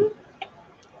bad, is it?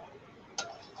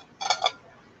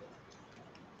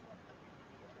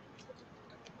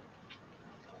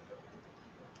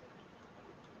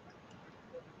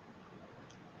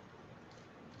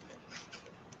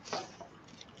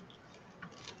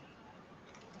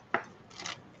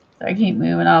 So I keep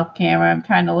moving off camera. I'm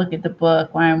trying to look at the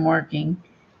book while I'm working.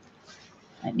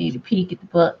 I need a peek at the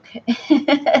book.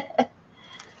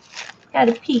 Got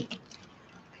a peek.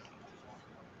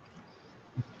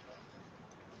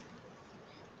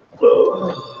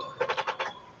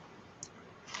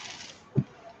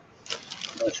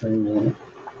 Mushrooms in it.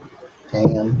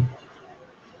 Ham.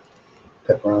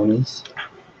 Pepperonis.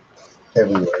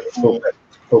 Everywhere. Full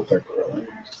pepperoni.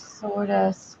 Sort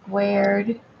of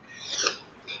squared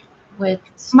with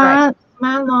stripes.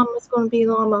 My llama's going to be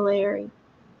Llama Larry.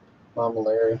 Mama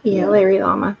Larry. Yeah, Larry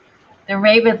Llama. The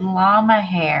raven llama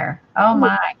hair. Oh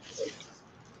my.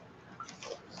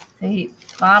 See,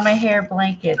 llama hair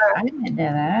blankets. I didn't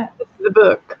know that. The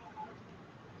book.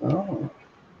 Oh,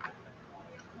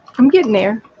 I'm getting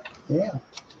there. yeah.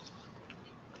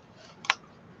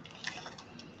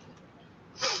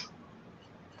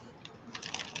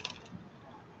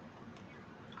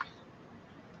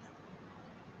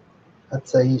 I'd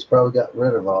say he's probably got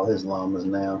rid of all his llamas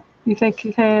now. You think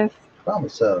he has? Probably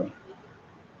so.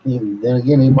 Then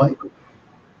again, he might.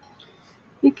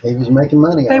 He was making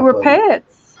money. They off were of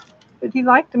pets, but he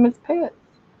liked them as pets.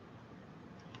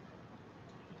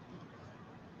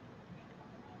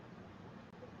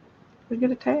 They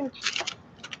get attached.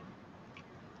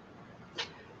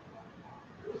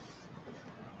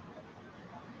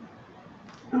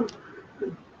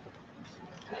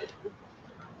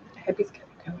 Happy's gonna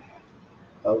go.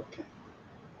 Okay.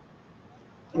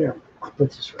 Here, I'll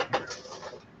put this right here.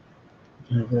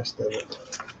 And the rest of it.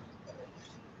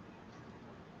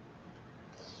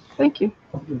 Thank you.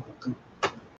 You're welcome.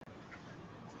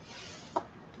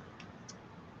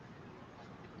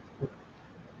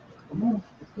 Come on.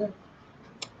 Let's go.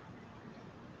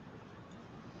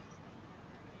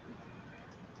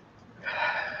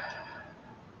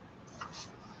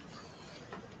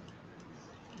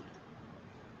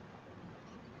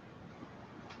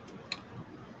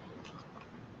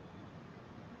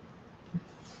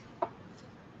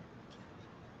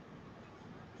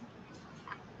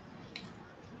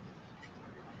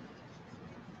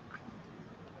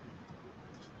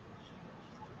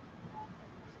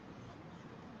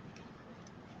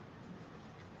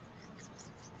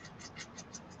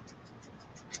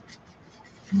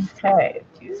 Okay.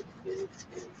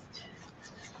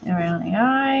 Around the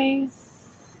eyes.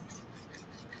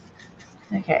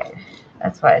 Okay.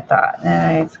 That's what I thought. Now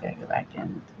I just gotta go back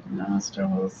in the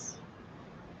nostrils.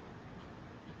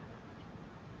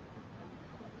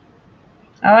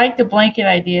 I like the blanket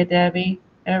idea, Debbie,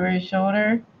 over his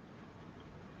shoulder.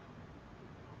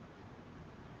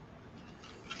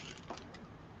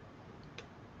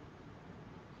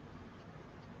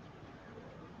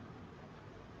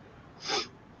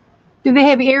 Do they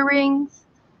have earrings?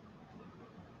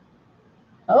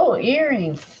 Oh,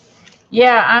 earrings.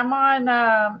 Yeah, I'm on,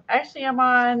 actually I'm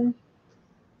on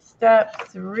step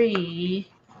 3.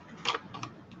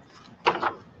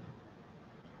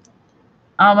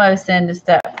 Almost into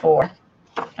step 4.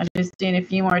 I'm just doing a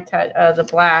few more the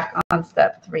black on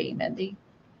step 3, Mindy.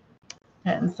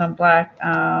 Putting some black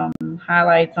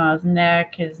highlights on his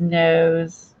neck, his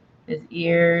nose, his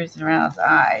ears, and around his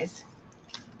eyes.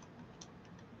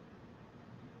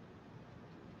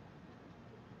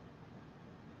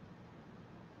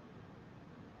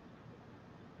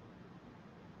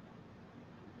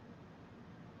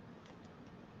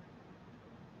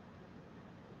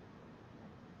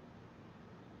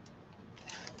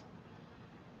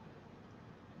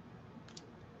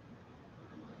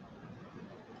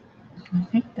 I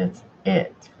think that's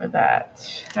it for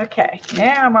that. Okay,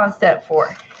 now I'm on step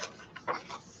 4.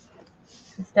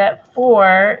 Step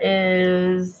 4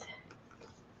 is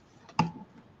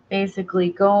basically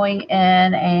going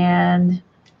in and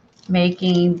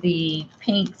making the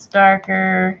pinks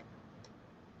darker,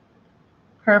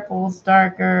 purples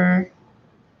darker,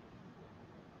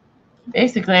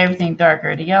 basically everything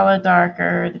darker. The yellow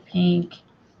darker, the pink,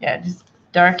 yeah, just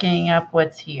darkening up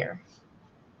what's here.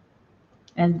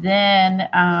 And then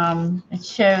it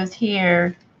shows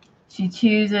here she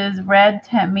chooses red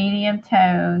medium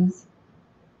tones,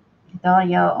 dull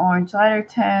yellow, orange, lighter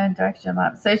tone, direction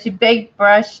line. So she big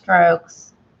brush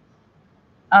strokes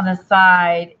on the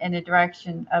side in the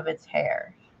direction of its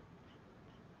hair.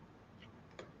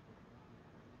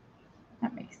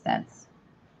 That makes sense.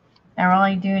 Now we're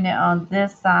only doing it on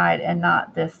this side and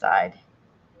not this side.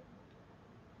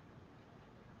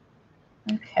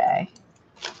 Okay.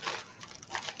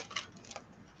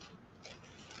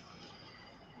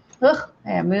 Ugh, I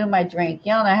gotta move my drink.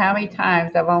 You don't know how many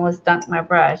times I've almost dunked my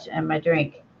brush and my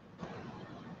drink.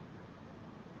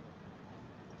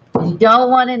 You don't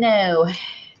want to know.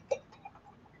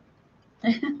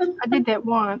 I did that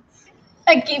once.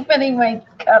 I keep putting my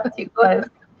cup too close.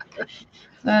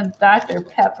 So Dr.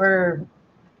 Pepper.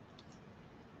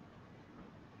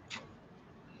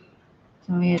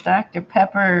 So we had Dr.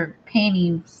 Pepper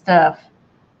painting stuff.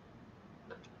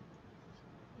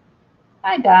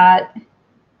 Hi, Dot.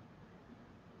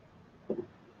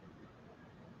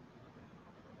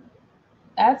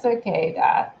 That's okay,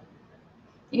 Dot.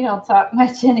 You don't talk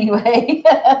much anyway.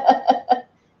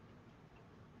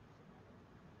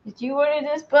 Did you order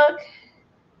this book?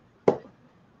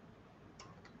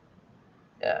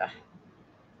 Ugh.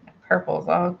 Purple's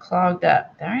all clogged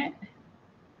up. Darn it.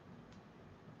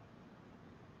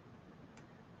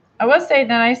 I will say the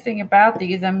nice thing about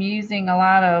these, I'm using a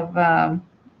lot of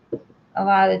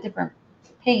different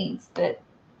paints that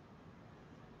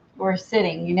were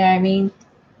sitting. You know what I mean?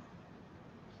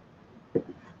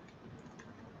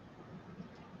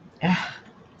 Ugh.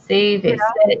 See, they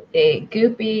sit, they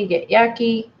goopy, get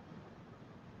yucky,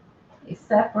 they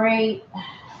separate.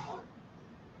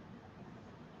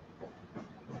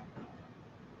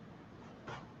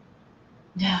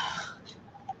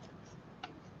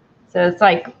 So it's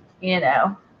like,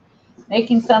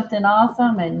 making something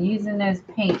awesome and using those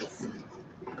paints.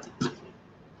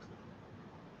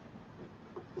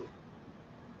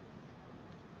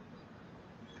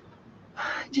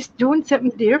 Just doing something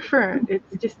different.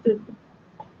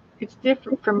 It's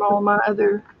different from all my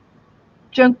other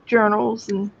junk journals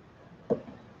and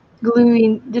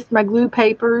gluing just my glue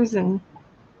papers and.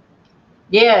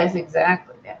 Yes,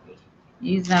 exactly, Debbie.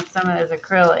 Using up some of those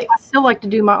acrylics. I still like to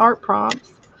do my art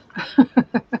prompts.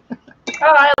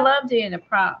 Oh, I love doing the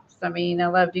prompts. I mean, I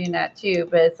love doing that too,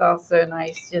 but it's also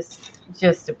nice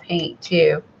just to paint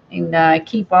too, and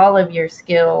keep all of your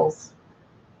skills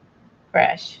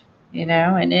fresh,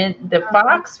 And then the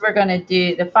fox we're going to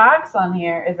do, the fox on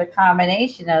here is a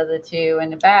combination of the two in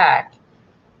the back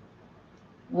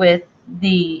with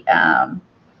the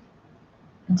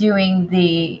doing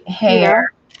the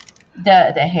hair,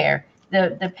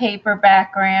 the paper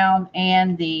background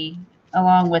and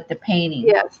along with the painting.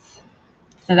 Yes.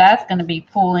 So that's going to be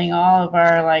pulling all of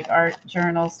our like art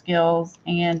journal skills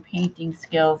and painting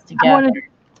skills together.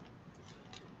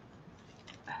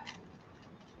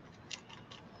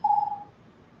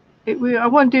 I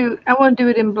want to do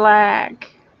it in black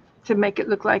to make it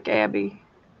look like Abby.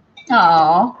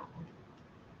 Oh.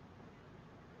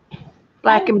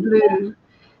 Black and blue.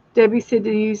 Debbie said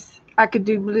I could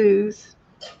do blues.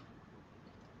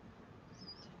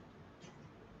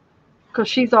 Because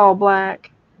she's all black.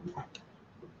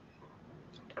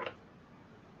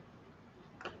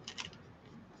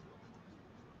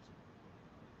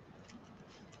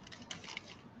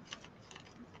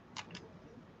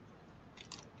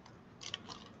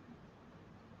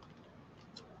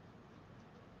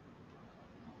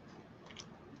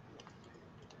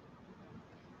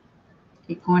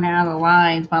 Keep going out of the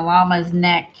lines. My llama's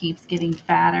neck keeps getting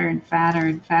fatter and fatter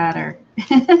and fatter.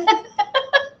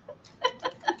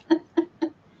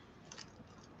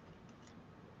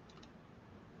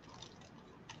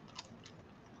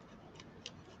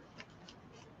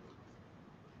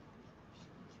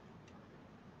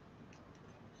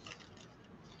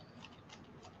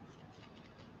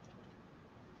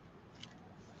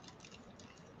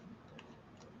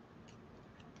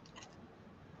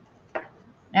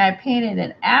 And I painted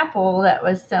an apple that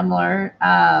was similar.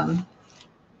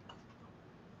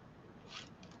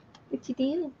 What you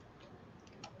did?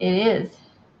 It is.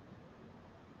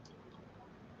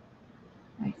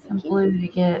 Like some blue to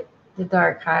get the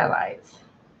dark highlights.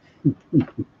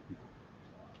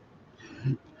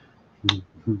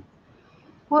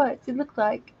 What does it look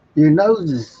like? Your nose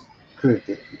is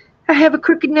crooked. I have a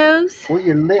crooked nose. Well,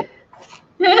 your lip.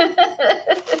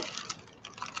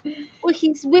 Well,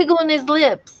 he's wiggling his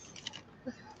lips.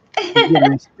 He's getting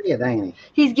ready to spit, ain't he?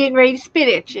 He's getting ready to spit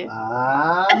at you.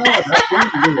 I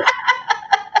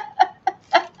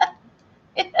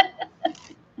know.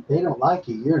 They don't like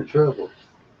you. You're in trouble.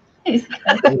 He's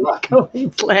They like you.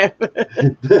 He's laughing.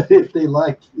 But if they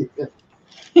like you,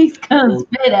 He's gonna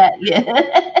spit at you.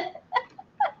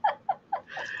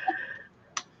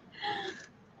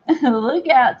 Look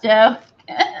out, Joe.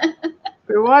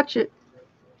 Better watch it.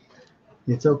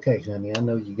 it's okay, honey. I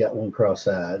know you got one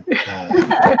cross-eyed.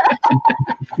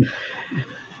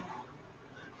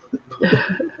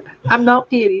 I'm not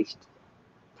finished.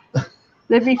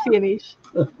 Let me finish.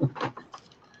 Oh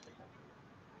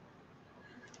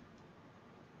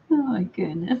my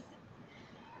goodness.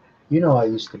 You know, I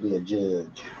used to be a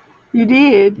judge. You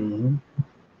did? Mm-hmm.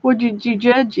 What did you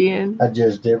judge in? I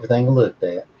judged everything I looked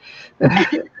at.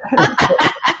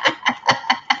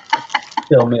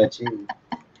 Till I met you.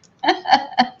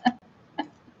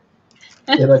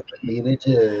 It'll be the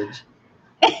judge.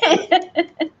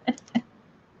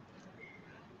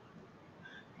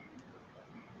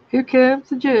 Here comes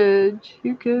the judge.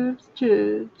 Here comes the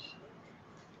judge.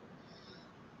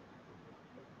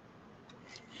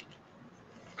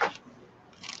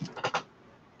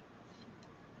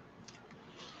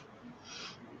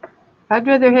 I'd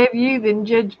rather have you than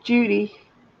Judge Judy.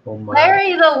 Oh my.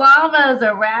 Larry the Llama is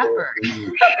a rapper.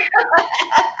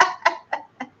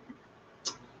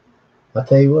 I'll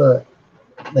tell you what,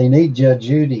 they need Judge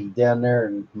Judy down there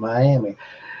in Miami.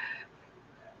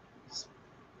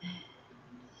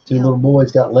 Two little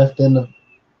boys got left in the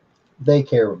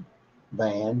daycare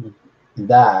van and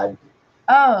died.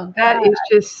 Oh, That God. is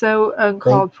just so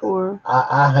uncalled for.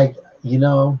 I hate, you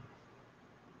know,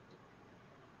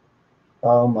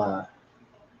 oh my,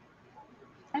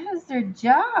 That is their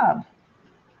job.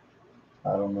 I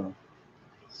don't know.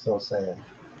 So sad.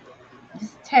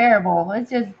 It's terrible.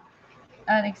 It's just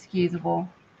unexcusable.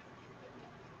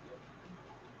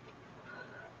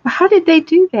 How did they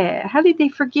do that? How did they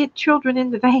forget children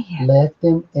in the van? Left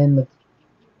him in the,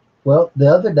 well, the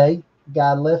other day,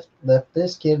 guy left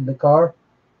this kid in the car,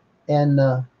 and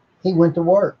he went to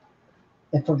work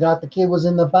and forgot the kid was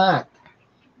in the back.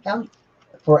 How,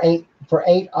 for 8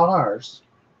 hours.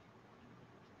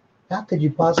 How could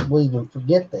you possibly even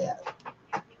forget that?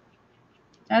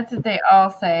 That's what they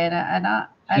all say, and I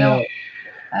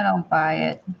don't buy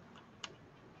it.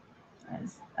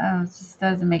 It just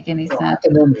doesn't make any I sense.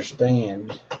 can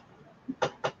understand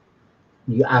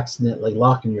you accidentally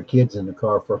locking your kids in the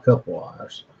car for a couple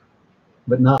hours,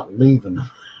 but not leaving them.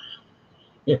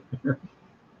 And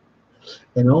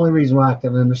the only reason why I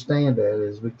can understand that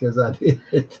is because I did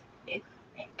it. It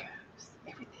goes.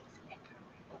 Everything's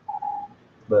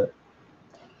But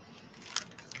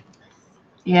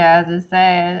Yeah, as I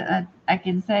say, I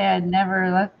can say I never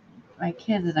left my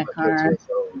kids in a my kids car were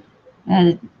so,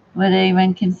 and would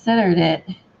even considered it.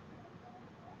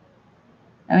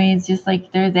 I mean, it's just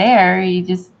like they're there. You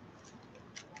just,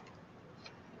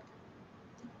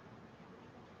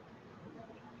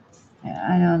 yeah,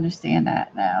 I don't understand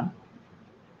that now.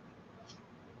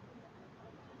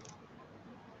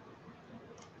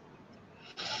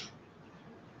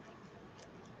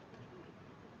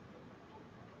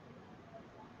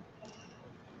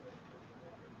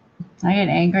 I get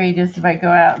angry just if I go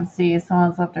out and see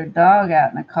someone's left their dog out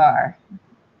in the car.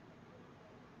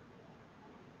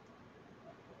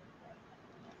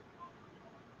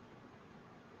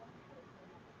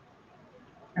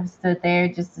 I've stood there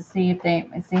just to see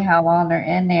how long they're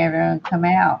in there and come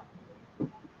out.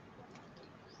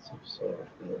 so sorry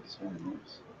for that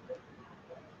sadness.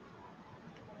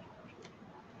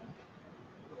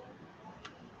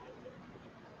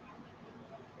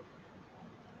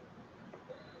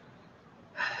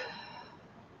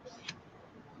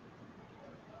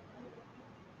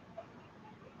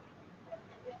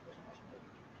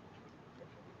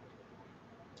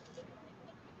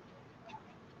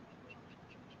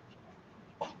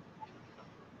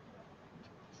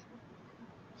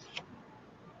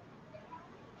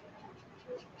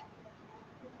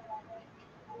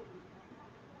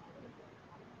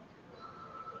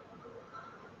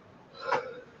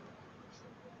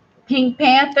 Pink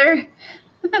Panther,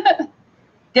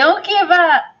 don't give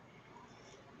up.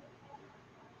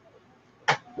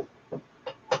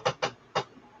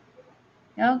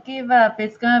 Don't give up.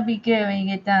 It's gonna be good when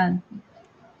you get done.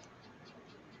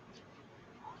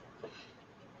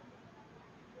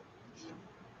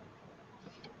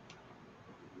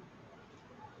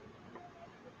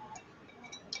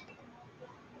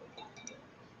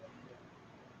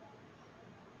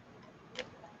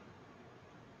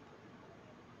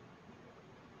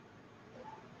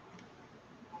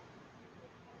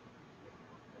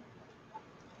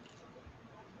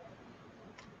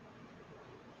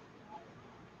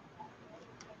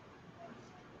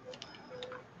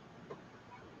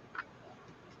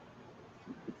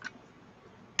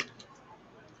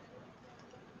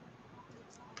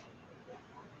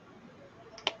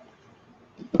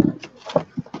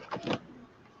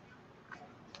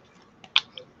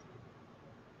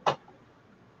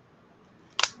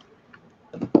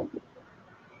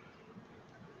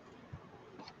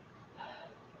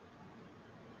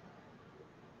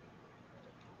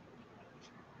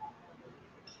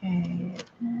 Okay.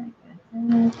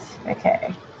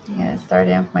 Okay. I'm gonna start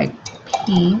in with my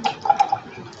pink.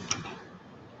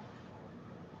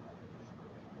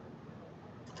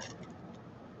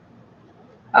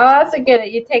 Oh, that's a good.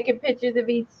 You're taking pictures of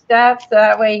each step, so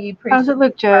that way you appreciate. How's it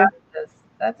look, Joe?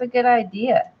 That's a good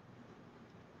idea.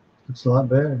 It's a lot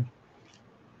better.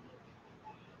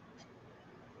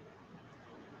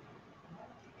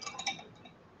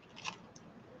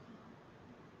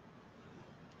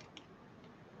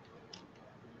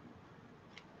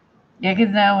 Yeah,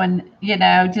 because no one,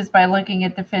 just by looking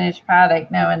at the finished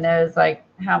product, no one knows like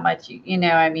how much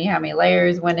I mean, how many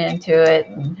layers went into it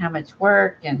and how much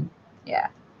work and yeah,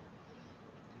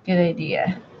 good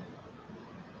idea.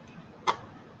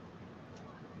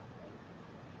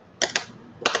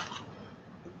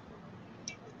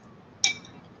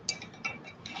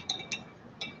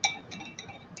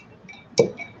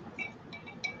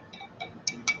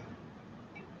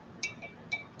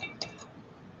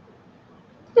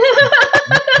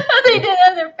 They did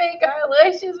have their fake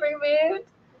eyelashes removed.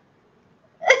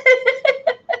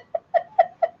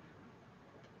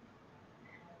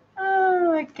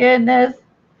 Oh my goodness.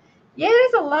 Yeah,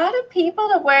 there's a lot of people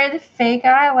that wear the fake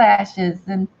eyelashes,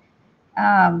 and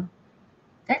um,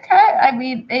 they're kind of, I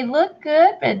mean, they look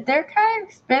good, but they're kind of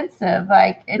expensive.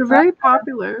 Like They're very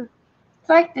popular. it's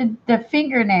like the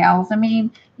fingernails. I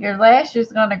mean, your lash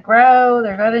is going to grow.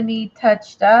 They're going to need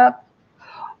touched up.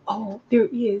 Oh, there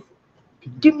is.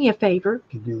 Do me a favor.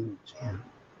 You do.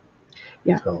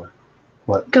 Yeah. Color.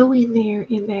 What? Go in there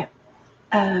in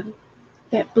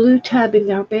that blue tub in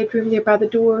our bedroom there by the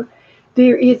door.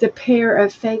 There is a pair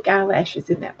of fake eyelashes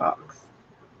in that box.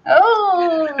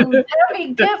 Oh, that'd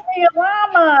be good for your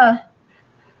llama.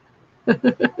 There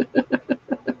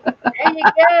you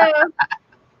go.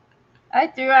 I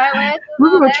threw eyelashes We're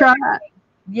on gonna that. try it.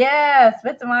 Yes,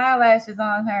 put some eyelashes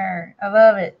on her. I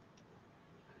love it.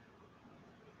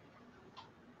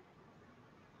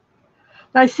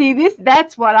 Now, see this.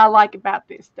 That's what I like about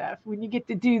this stuff. When you get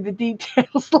to do the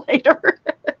details later.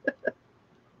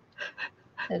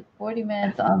 Said 40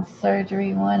 minutes on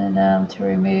surgery, wanted them to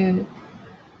remove.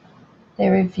 They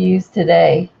refused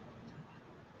today.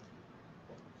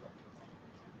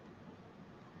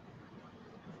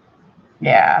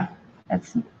 Yeah,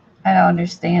 that's. I don't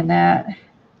understand that.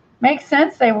 Makes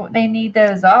sense. They need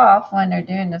those off when they're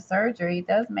doing the surgery. It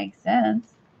does make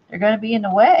sense. They're going to be in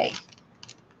the way.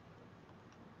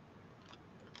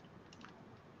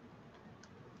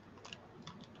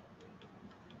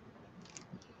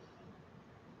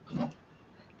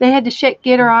 They had to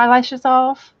get her eyelashes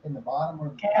off. In the bottom or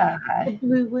the God. The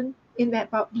blue one in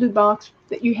that blue box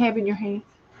that you have in your hand.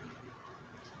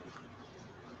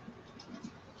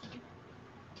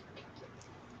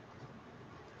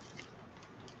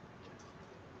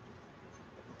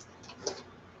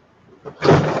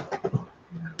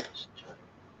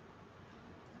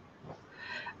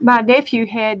 My nephew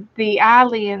had the eye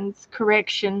lens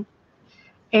correction,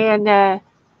 and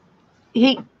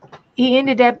he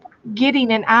ended up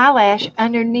getting an eyelash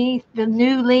underneath the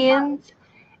new lens,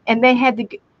 and they had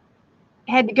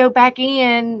to go back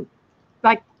in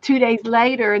like 2 days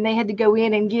later, and they had to go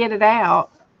in and get it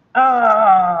out.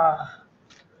 Oh.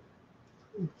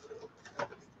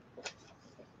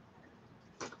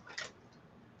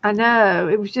 I know,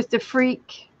 it was just a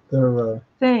freak They're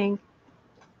thing.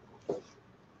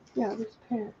 Yeah, this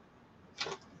pair.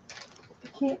 You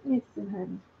can't miss them,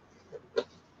 honey.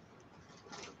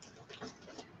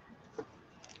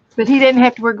 But he didn't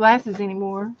have to wear glasses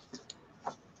anymore.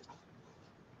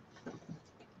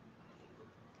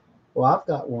 well, I've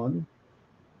got one.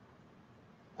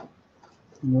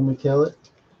 You want me to kill it?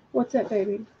 What's that,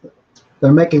 baby?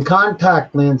 They're making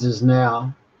contact lenses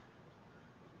now.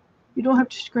 You don't have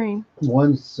to scream.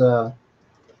 One's for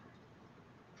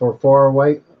far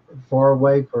away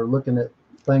for looking at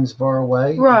things far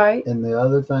away, Right. and the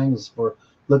other thing is for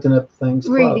looking up things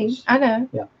Reading. close. I know.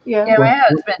 Yeah. Yeah. Yeah, my When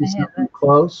husband you has see it. something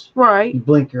close, Right. you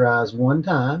blink your eyes one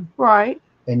time, Right.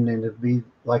 and then it'd be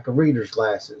like a reader's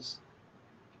glasses.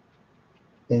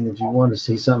 And if you want to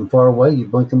see something far away, you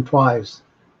blink them twice,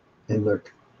 and they're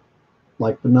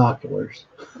like binoculars.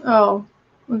 Oh.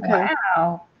 Okay.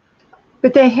 Wow.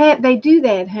 But they do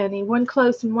that, honey. One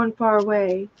close and one far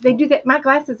away. They do that. My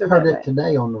glasses I are heard that it way.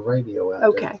 today on the radio out there.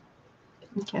 Okay.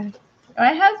 Okay.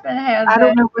 My husband has I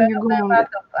don't it. know where you're going with it.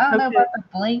 I don't know Okay. about the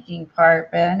blinking part,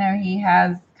 but I know he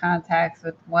has contacts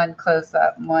with one close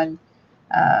up and one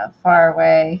far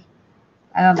away.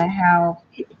 I don't know how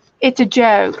It's a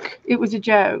joke. It was a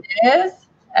joke. it is.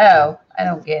 Oh, I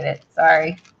don't get it.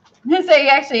 Sorry. So he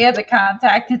actually has a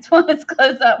contact. It's one that's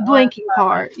close up. One Blinking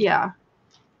part. Yeah.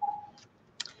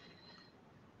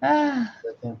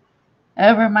 Okay.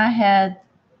 over my head.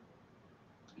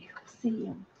 You'll see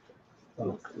them.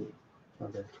 Oh,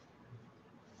 okay.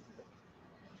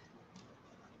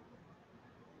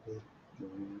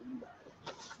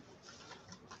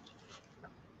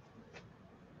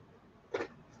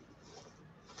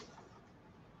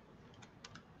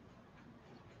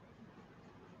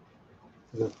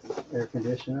 The air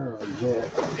conditioner or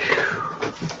jet?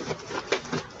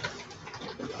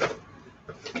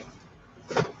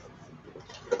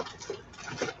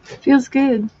 Feels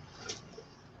good.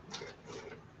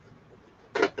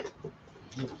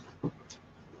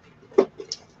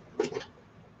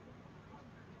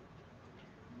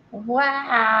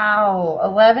 Wow,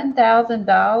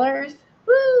 $11,000.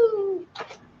 Woo!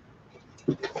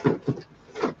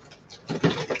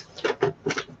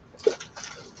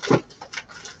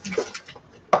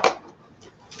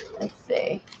 Let's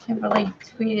see. Kimberly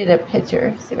tweeted a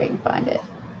picture. See if I can find it.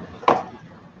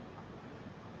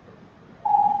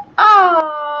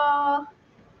 Oh,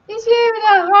 he's giving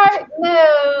a heart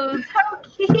nose. How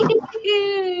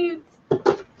cute!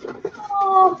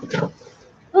 Oh,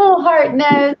 little heart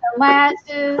nose and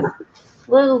lashes,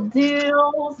 little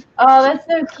doodles. Oh, that's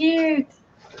so cute.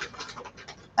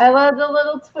 I love the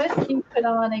little twist you put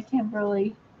on it,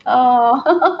 Kimberly. Oh.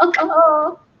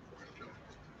 Oh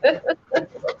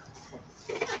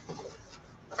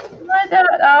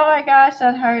my gosh,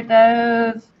 that hurt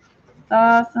nose. It's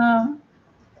awesome.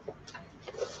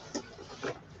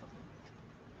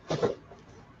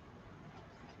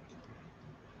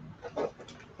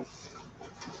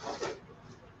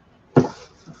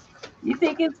 You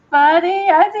think it's funny?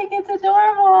 I think it's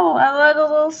adorable. I love the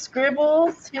little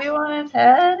scribbles too on his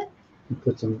head. You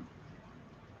put some.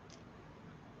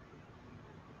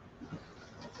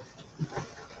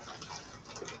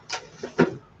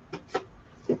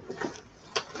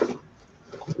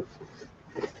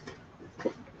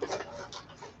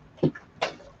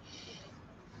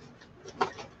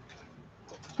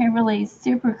 Kimberly's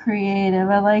super creative.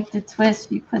 I like the twist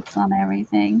she puts on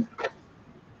everything.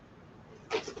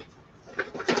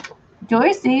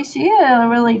 Joycey, she had a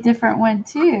really different one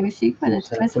too. She put a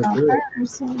twist on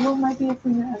hers. So what might be in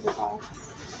the other box?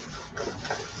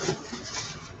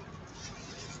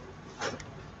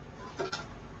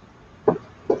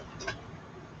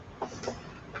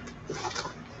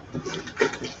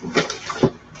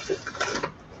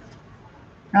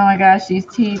 Oh my gosh, these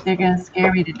teeth are going to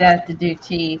scare me to death to do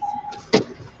teeth.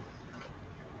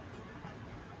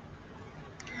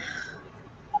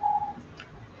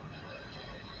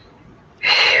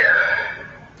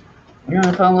 You know,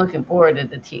 if I'm looking forward to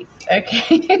the teeth. Okay.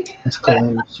 It's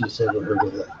Colleen. She said it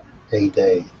was a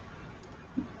heyday.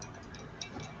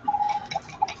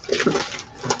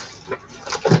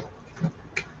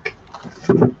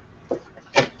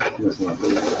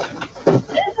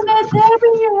 Isn't that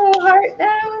Debbie, your little heart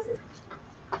nose?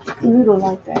 Little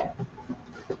like that.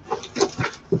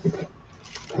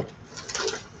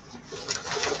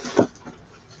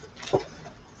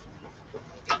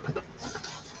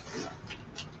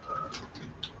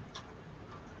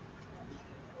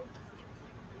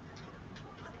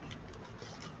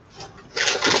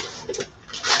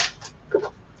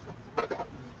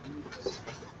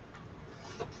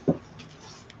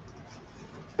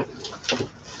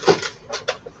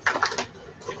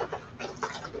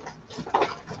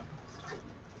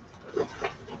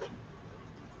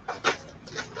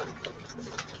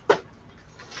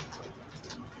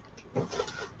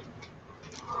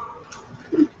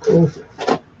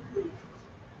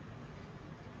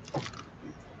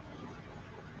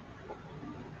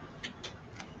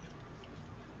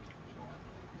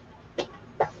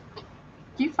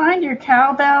 Did you find your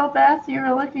cowbell, Beth, you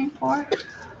were looking for?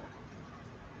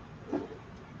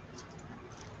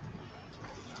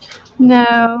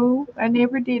 No, I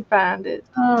never did find it.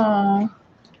 Oh,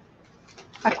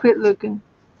 I quit looking.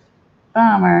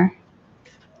 bummer.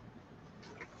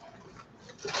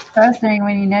 Frustrating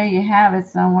when you know you have it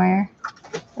somewhere.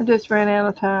 I just ran out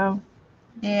of time.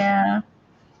 Yeah.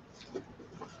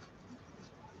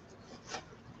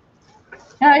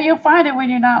 No, you'll find it when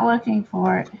you're not looking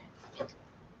for it.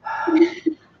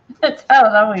 That's how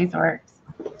it always works.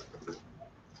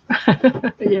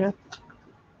 Yeah.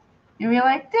 You'll be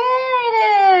like,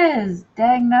 there it is.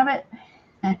 Dang nubbit.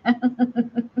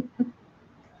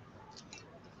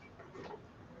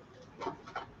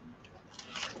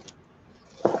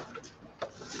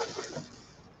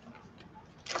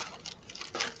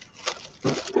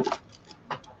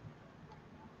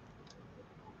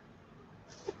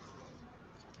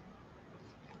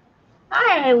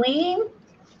 Hi, Eileen.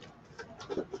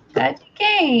 Glad you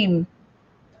came.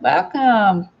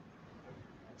 Welcome.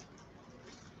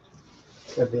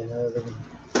 There'll be another one.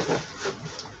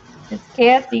 It's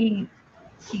Kathy.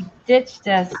 She ditched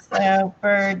us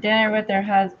for dinner with her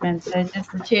husband, so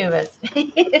just the two of us.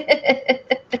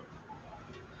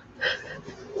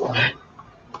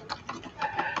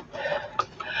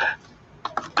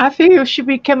 I figure she'll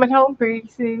be coming home pretty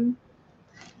soon.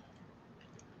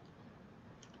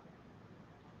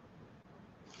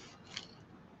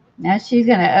 Now she's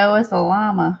going to owe us a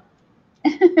llama.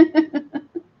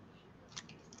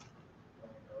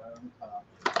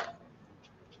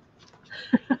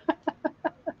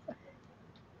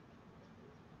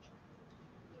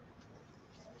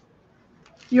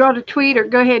 You ought to tweet her.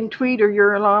 Go ahead and tweet her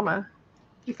your llama.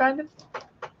 You find it?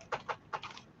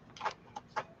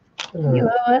 You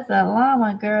owe us a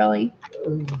llama, girly.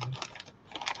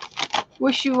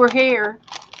 Wish you were here.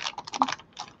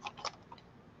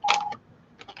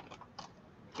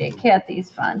 Okay,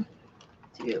 Kathy's fun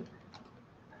too.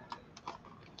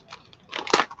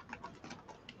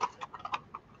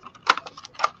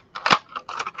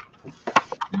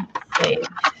 Let's see.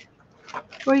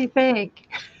 What do you think?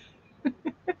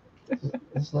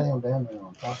 Just lay him down there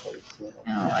on top of it.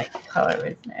 I don't like the color of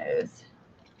his nose.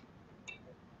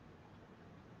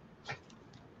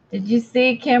 Did you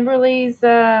see Kimberly's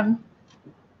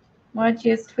what she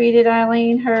just tweeted,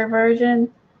 Eileen, her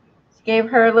version? She gave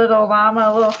her little llama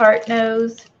a little heart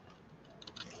nose.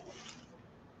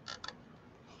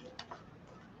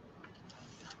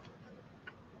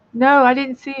 No, I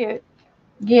didn't see it.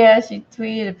 Yeah, she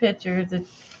tweeted a picture. It's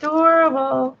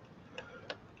adorable.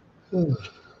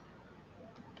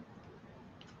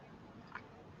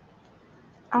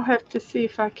 I'll have to see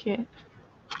if I can.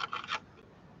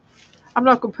 I'm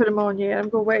not going to put them on yet. I'm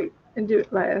going to wait and do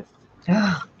it last.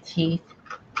 Oh, teeth.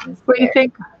 What do you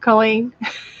think, Colleen?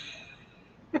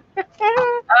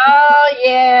 Oh,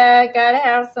 yeah. Gotta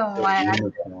have some lash.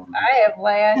 I have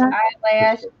lash,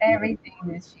 eyelash, everything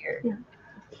this year.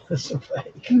 That's so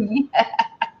fake. Yeah.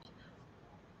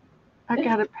 I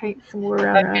got to paint some more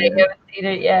around I her. haven't seen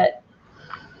it yet.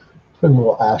 Put a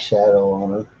little eyeshadow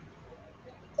on her.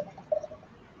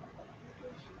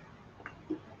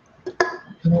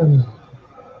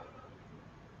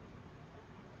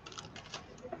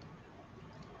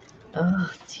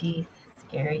 Oh, teeth.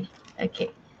 Scary.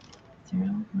 Okay.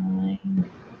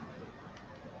 09.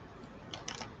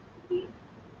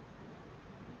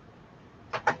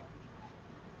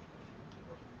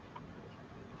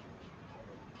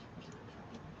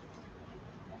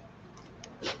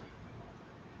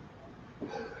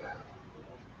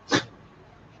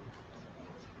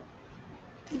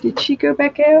 Did she go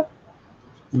back out?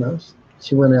 No,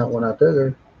 she went out when I took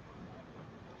her.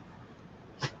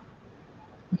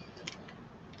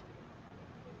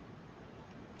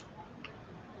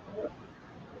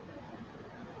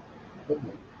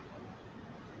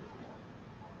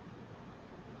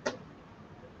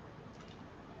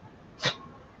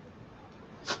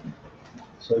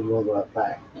 So you will go out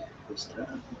back this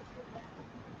time.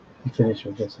 You finish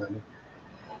with this, honey.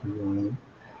 I mean,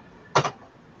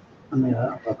 I'm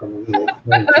not gonna get it.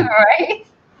 Right?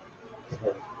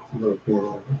 A little bit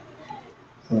of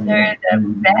it. They're the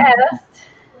best.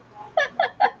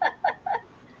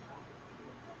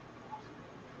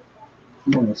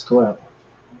 Come on, let's go out.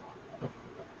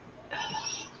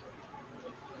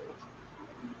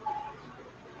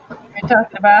 We're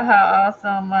talking about how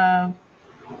awesome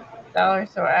dollar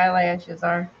store eyelashes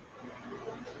are.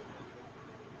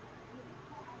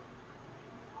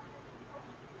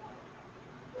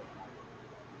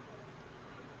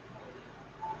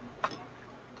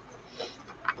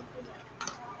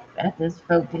 Beth is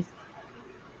focused.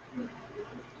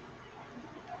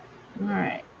 All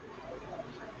right.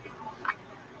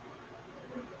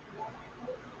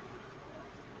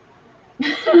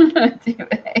 Too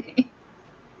bad.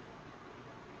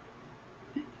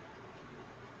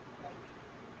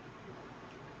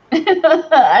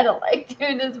 I don't like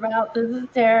doing his mouth. This is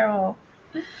terrible.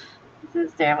 This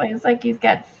is terrible. It's like he's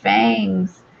got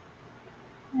fangs.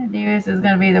 I knew this was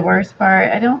going to be the worst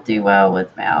part. I don't do well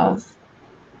with mouths.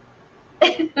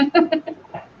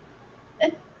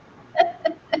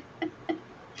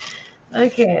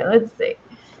 Okay, let's see.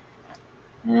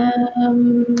 Let's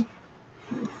see.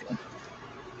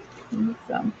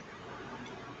 Some.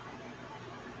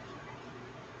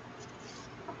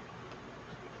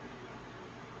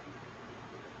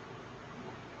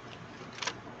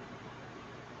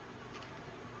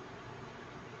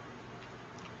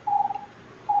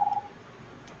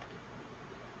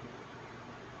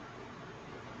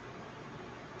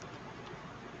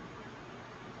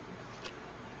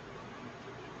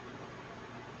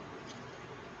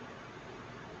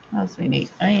 What else we need?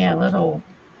 Oh yeah, little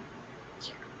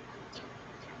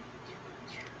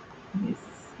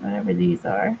whatever these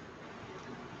are.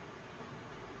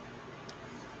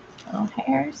 Little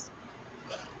hairs.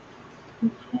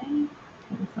 Okay.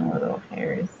 Some little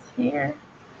hairs here.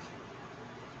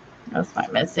 What else am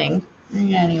I missing?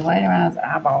 Any white around his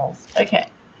eyeballs. Okay.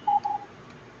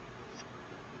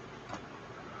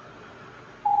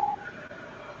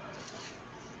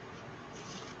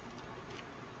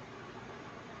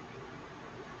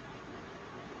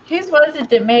 Whose was it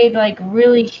that made like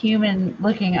really human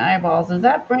looking eyeballs? Is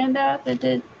that Brenda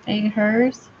that made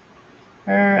hers?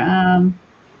 Her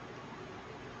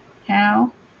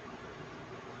How?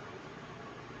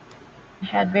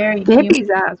 had very Debbie's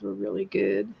eyes were really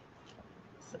good.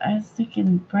 I was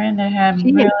thinking Brenda had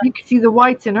She really. you could see the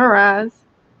whites in her eyes.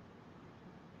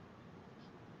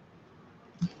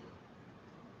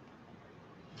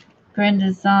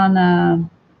 Brenda's on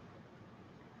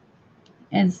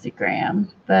Instagram,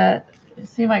 but it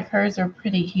seemed like hers are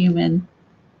pretty human.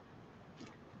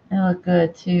 They look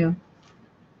good too.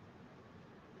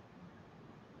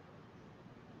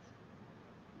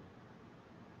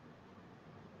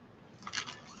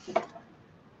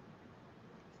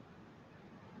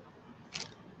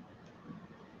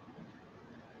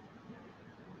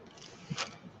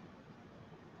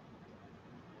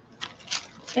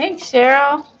 Thanks,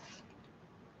 Cheryl.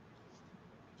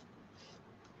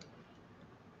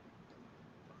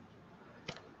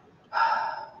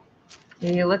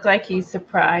 You look like he's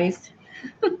surprised.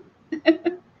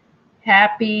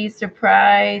 Happy,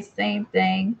 surprised, same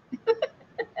thing.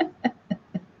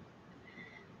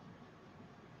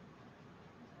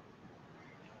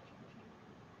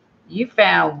 You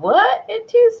found what in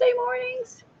Tuesday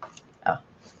mornings? Oh.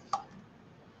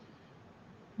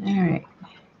 All right.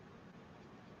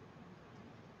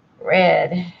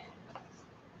 Red.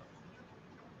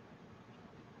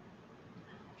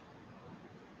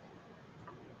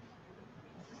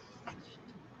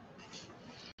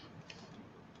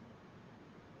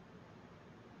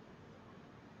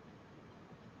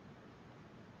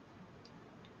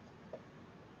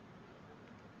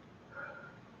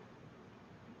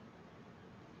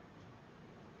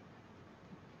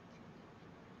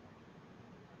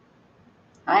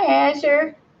 Hi,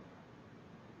 Azure.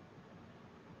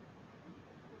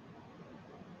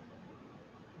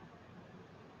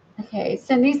 Okay,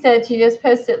 Cindy said she just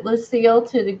posted Lucille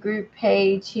to the group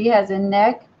page. She has a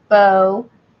neck bow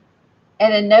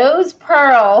and a nose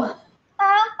pearl.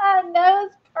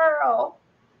 Nose pearl.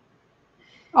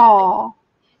 Oh.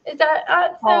 Is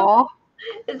that Oh.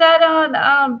 Is that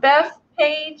on Beth's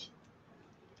page?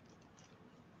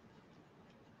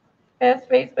 Beth's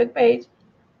Facebook page?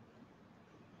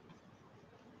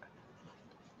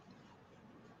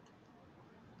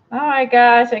 Oh my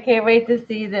gosh, I can't wait to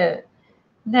see the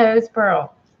nose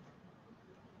pearl.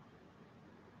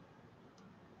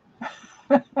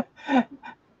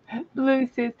 Lou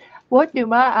says, "What do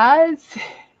my eyes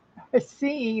are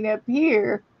seeing up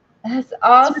here?" That's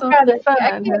awesome. Kind of I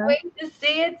fun. can't wait to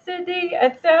see it, Cindy.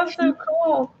 It sounds so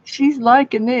cool. She's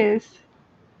liking this.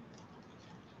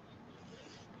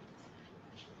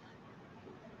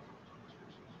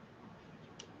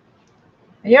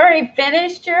 You already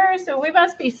finished yours, so we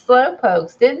must be slow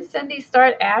pokes. Didn't Cindy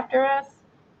start after us?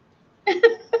 I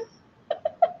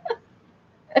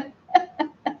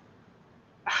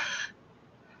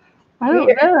don't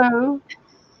know.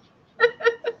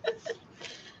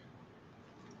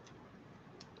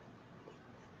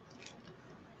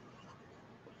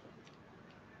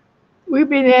 We've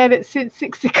been at it since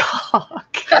 6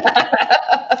 o'clock.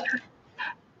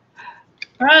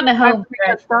 We're on the home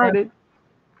stretch. Started.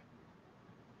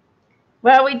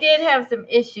 Well, we did have some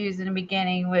issues in the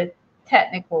beginning with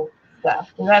technical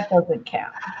stuff, so that doesn't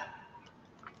count.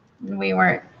 We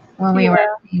weren't when we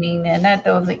were meeting then. That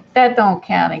don't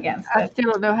count against us. I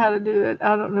still don't know how to do it.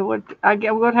 I don't know what. I'm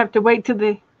going to have to wait till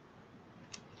the.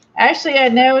 Actually, I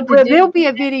know what to Well, do. there'll be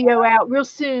a video out real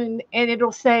soon, and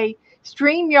it'll say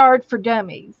StreamYard for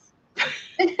Dummies.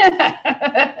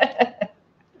 There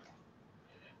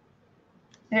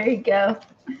you go.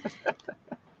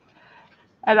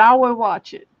 And I will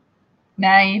watch it.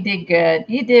 No, you did good.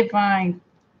 You did fine.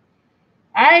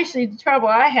 The trouble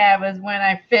I have is when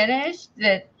I finish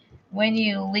that when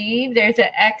you leave, there's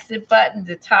an exit button at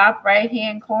the top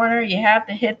right-hand corner. You have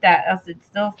to hit that, else it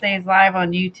still stays live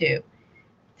on YouTube.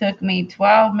 Took me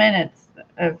 12 minutes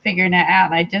of figuring that out,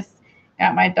 and I just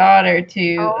got my daughter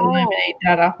to eliminate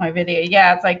that off my video.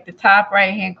 Yeah, it's like the top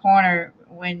right-hand corner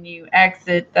when you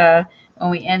exit when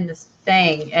we end this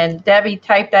thing. And Debbie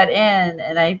typed that in,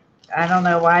 and I don't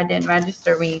know why I didn't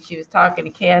register me. She was talking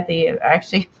to Kathy. It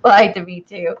actually applied to me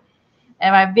too.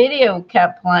 And my video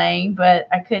kept playing, but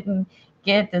I couldn't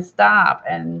get it to stop.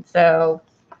 And so,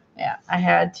 yeah, I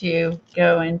had to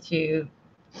go into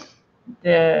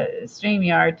the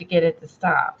StreamYard to get it to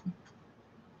stop.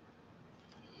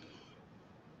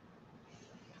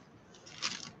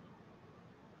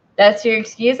 That's your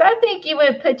excuse? I think you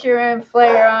would put your own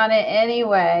flair on it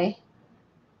anyway.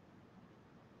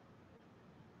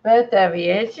 Both of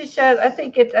you. It just shows. I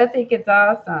think it's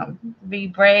awesome to be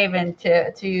brave and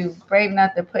to brave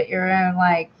enough to put your own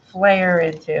like flair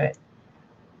into it.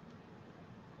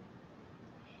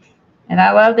 And I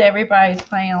love that everybody's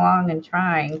playing along and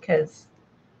trying, because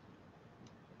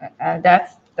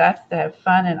that's that's the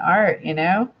fun in art, you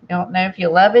know. You don't know if you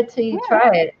love it till you try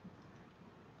it.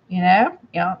 You know,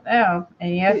 you don't know,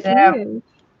 and you have to have.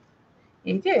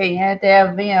 You do. You have to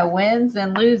have, wins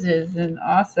and loses, and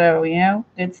also,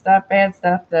 good stuff, bad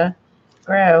stuff to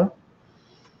grow.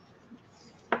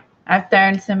 I've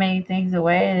thrown so many things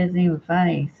away, it isn't even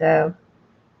funny. So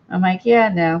I'm like, yeah,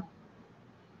 no.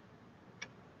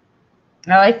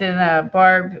 I liked in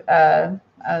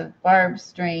Barb's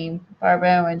stream, Barb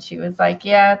Owen. She was like,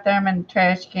 yeah, I throw them in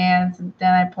trash cans, and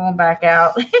then I pull them back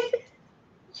out.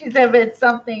 She said, if it's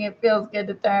something, it feels good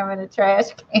to throw them in a trash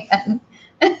can.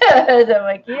 And I'm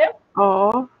like, yep.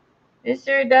 Oh, It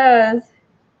sure does.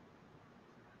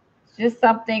 It's just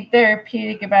something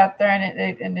therapeutic about throwing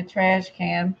it in the trash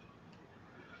can.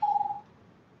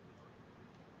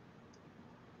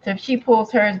 So if she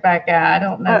pulls hers back out, I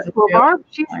don't know. well, Barb,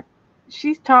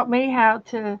 she's taught me how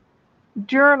to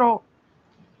journal.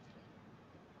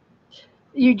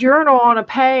 You journal on a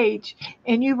page,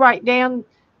 and you write down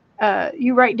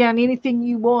anything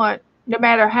you want, no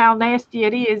matter how nasty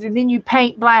it is, and then you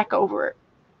paint black over it,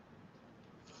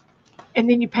 and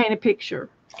then you paint a picture.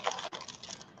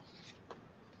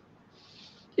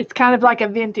 It's kind of like a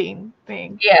venting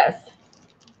thing. Yes.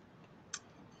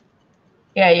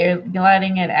 Yeah, you're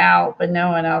letting it out, but no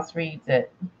one else reads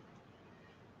it.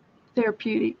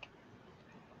 Therapeutic.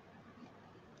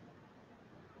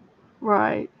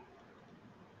 Right.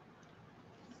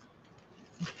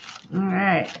 All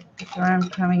right. So I'm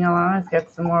coming along. It's got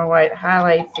some more white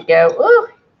highlights to go. Ooh,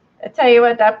 I tell you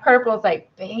what, that purple is like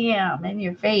bam in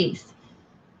your face.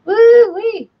 Woo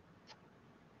wee.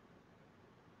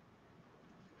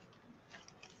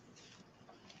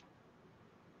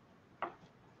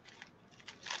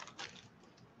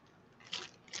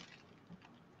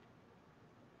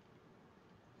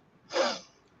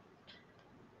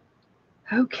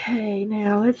 Okay,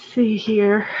 now let's see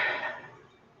here.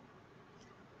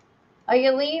 Are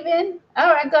you leaving?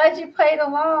 Oh, I'm glad you played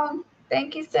along.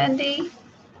 Thank you, Cindy.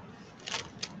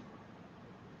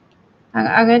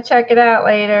 I'm going to check it out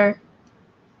later.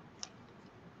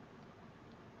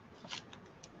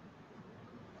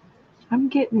 I'm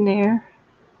getting there.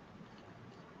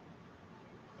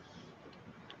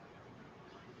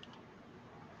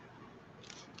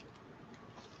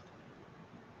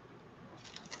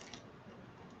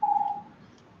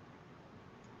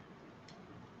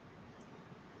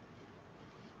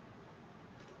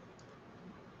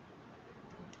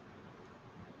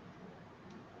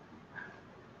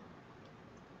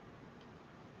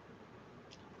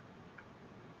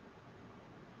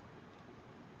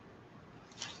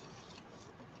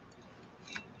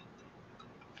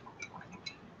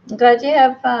 I'm glad you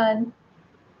have fun.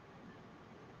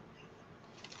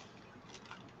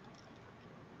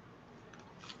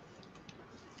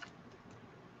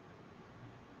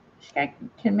 I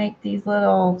can make these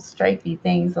little stripy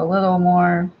things a little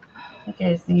more. I think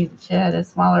I just need to add a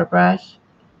smaller brush.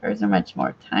 Hers are much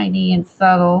more tiny and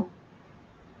subtle.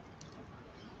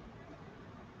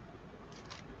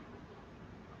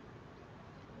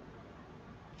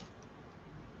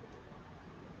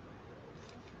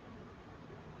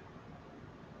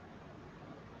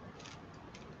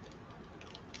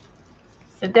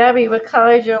 So Debbie, what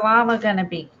color is your llama gonna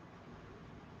be?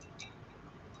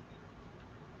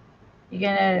 You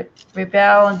gonna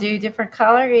rebel and do different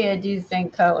color, or you gonna do the same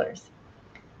colors?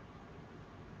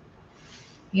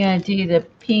 You gonna do the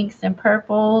pinks and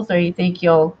purples, or you think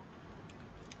you'll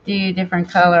do different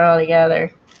color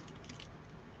altogether?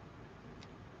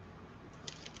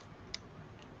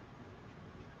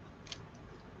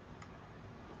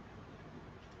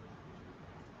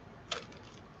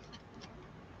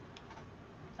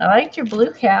 I liked your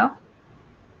blue cow.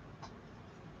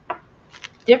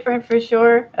 Different for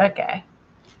sure. Okay.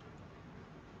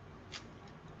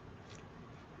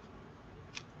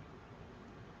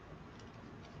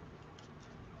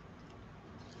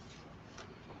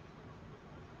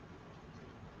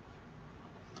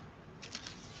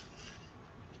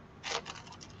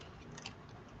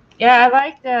 Yeah, I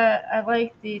like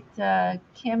that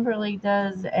Kimberly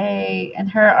does and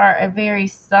her art a very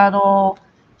subtle.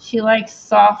 She likes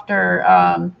softer.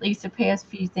 At least the past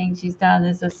few things she's done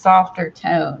is a softer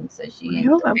tone. So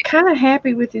Well, I'm kind of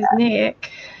happy with his neck.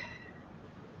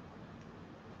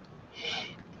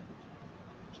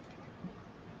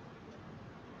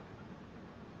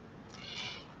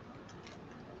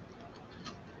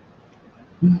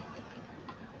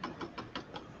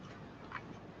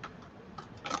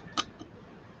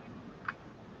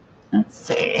 Let's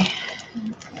see.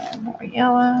 More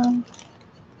yellow.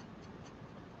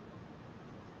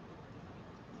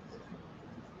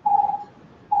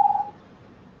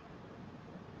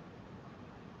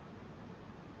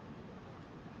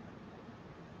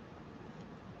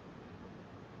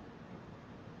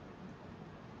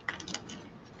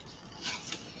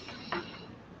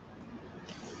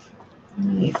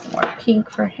 need some more pink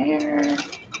for hair.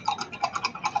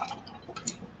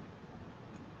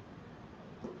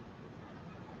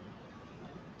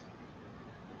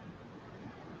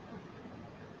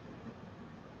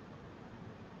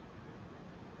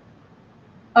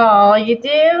 Oh, you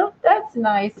do? That's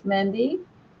nice, Mindy.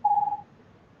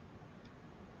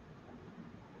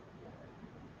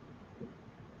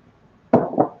 All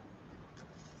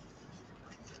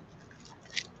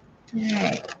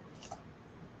right.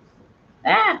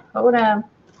 Ah, hold on.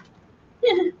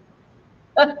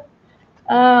 Oh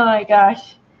my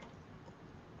gosh.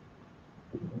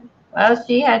 Well,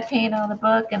 she had paint on the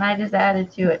book and I just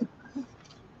added to it.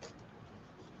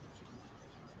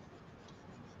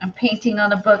 I'm painting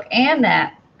on the book and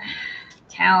that.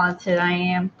 Talented I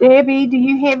am. Debbie, do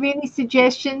you have any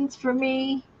suggestions for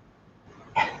me?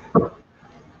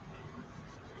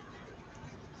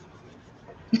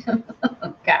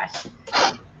 Oh gosh.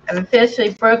 I've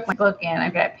officially broke my book and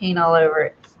I've got paint all over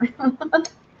it.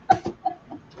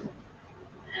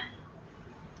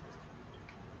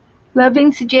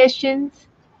 Loving suggestions?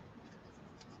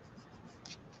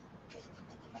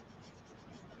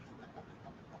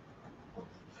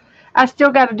 I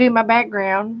still got to do my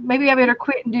background. Maybe I better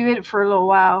quit and do it for a little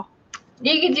while.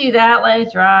 You can do that, let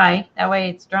it dry. That way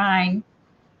it's drying.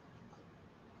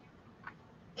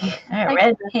 I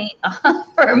red paint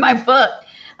for my book.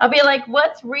 I'll be like,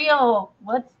 what's real?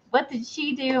 What did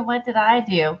she do and what did I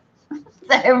do?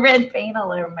 I have red paint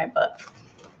all over my book.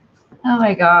 Oh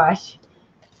my gosh.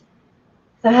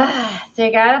 So I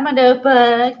got on my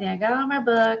notebook, then I got on my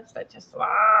books. I just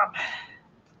swab.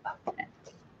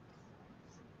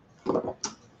 All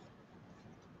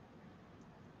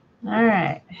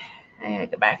right. I gotta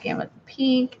go back in with the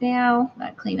pink now.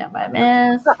 I clean up my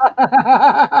mess.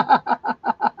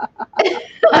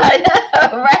 I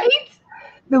know, right?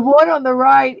 The one on the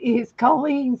right is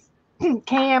Colleen's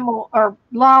camel or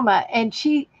llama, and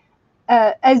she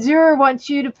Azure wants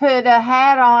you to put a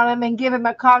hat on him and give him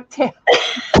a cocktail.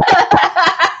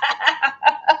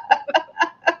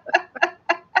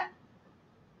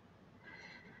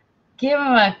 Give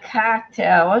him a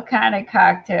cocktail. What kind of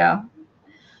cocktail?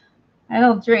 I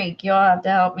don't drink. You'll have to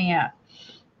help me out.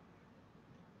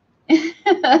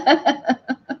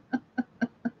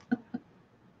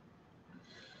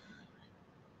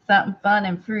 Something fun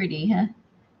and fruity, huh?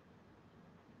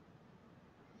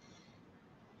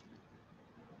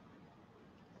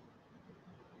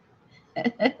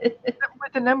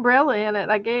 With an umbrella in it,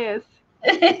 I guess.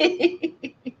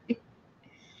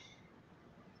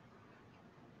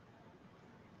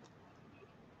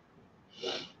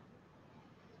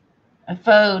 A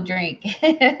faux drink.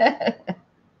 A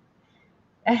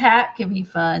hat can be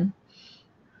fun.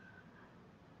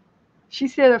 She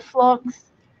said a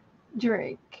flux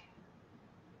drink.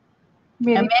 A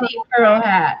mini pearl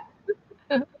hat.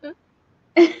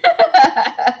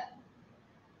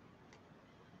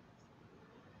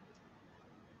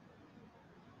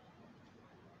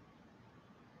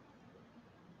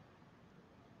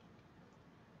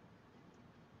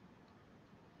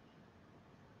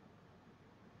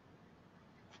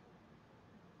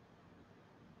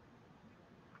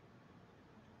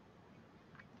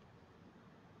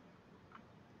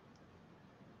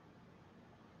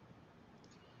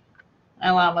 My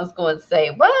llama's going to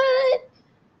say, what?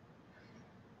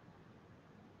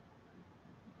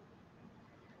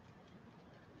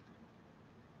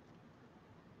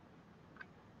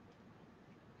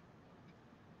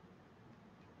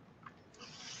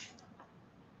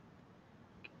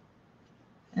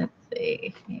 Let's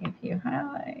see if you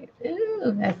highlight.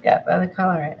 Ooh, that's got the other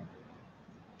color in it.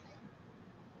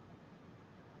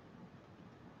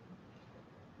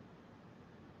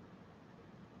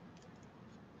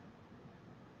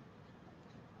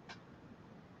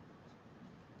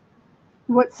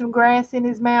 What, some grass in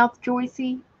his mouth,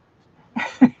 Joycey?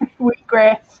 Wheat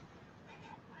grass.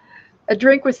 A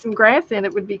drink with some grass in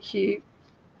it would be cute.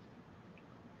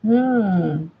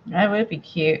 That would be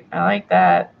cute. I like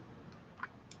that.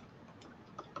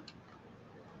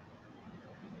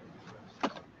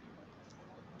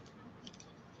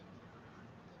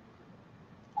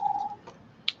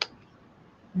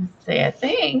 Let's see, I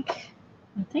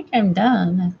think I'm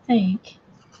done. I think.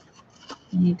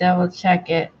 You double check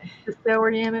it. The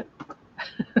celery in it.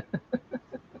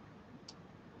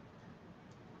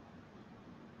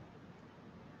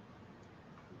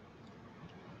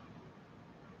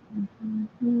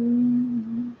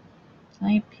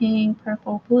 Light pink,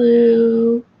 purple,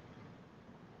 blue,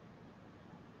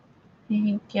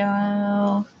 pink,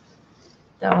 yellow.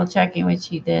 Double checking what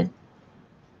she did.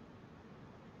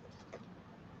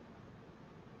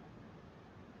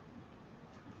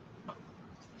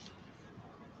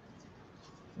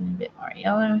 A bit more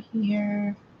yellow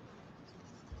here.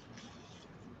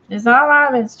 There's not a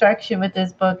lot of instruction with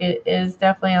this book. It is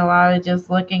definitely a lot of just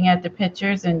looking at the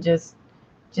pictures and just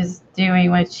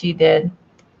doing what she did.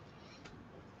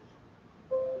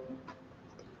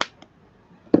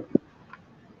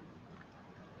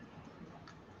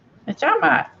 Which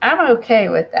I'm okay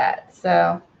with that.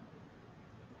 So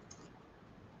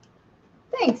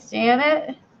thanks,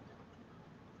 Janet.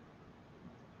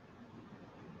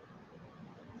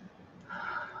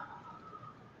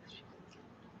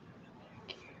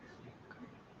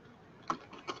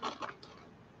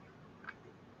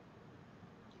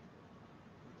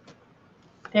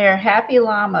 They're happy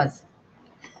llamas.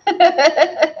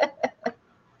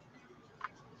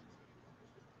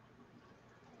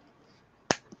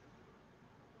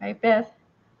 Right, Beth?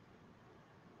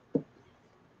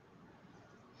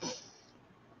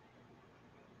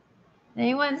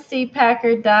 Anyone see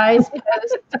Packard Dye's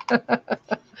post?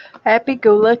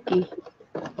 Happy-go-lucky.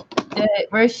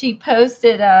 Where she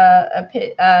posted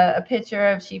a picture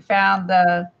of, she found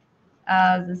the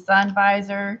sun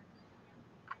visor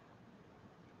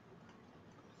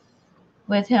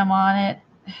with him on it,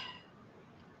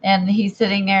 and he's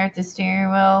sitting there at the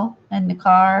steering wheel in the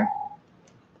car.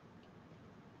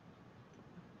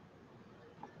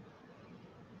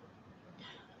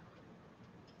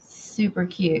 Super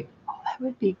cute. Oh, that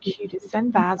would be cute. A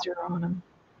sun visor on him.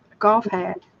 A golf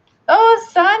hat. Oh,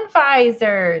 sun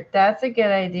visor. That's a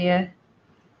good idea.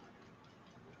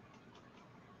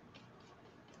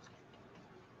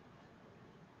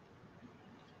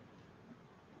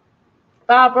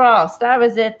 Bob Ross. That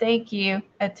was it. Thank you.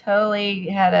 I totally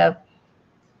had a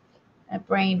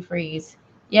brain freeze.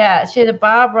 Yeah, she had a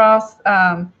Bob Ross,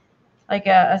 like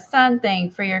a sun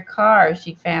thing for your car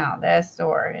she found at a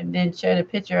store, and then showed a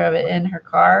picture of it in her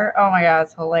car. Oh my God,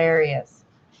 it's hilarious.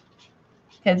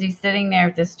 Because he's sitting there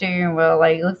with the steering wheel,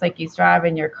 like it looks like he's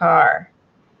driving your car.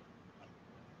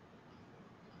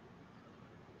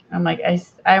 I'm like,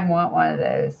 I want one of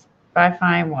those. If I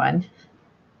find one,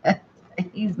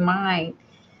 he's mine.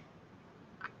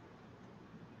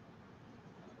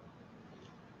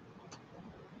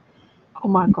 Oh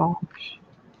my gosh.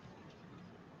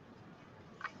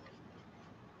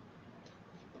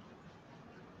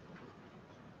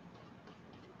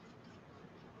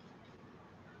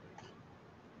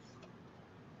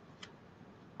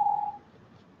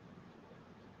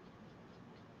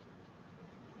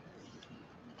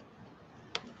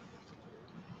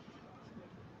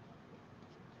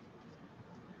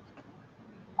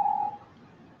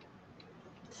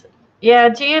 Yeah,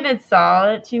 Janet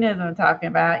saw it. She knows what I'm talking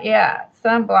about. Yeah,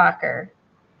 sun blocker.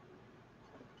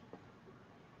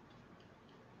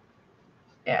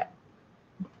 Yeah.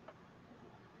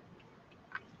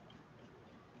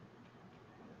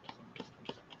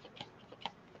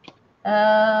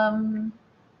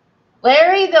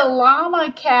 Larry the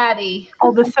llama caddy.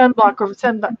 Oh, the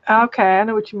sunblocker. Okay, I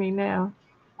know what you mean now.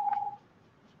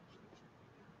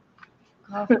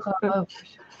 Golf club.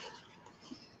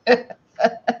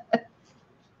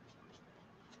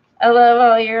 I love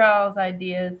all your all's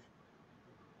ideas.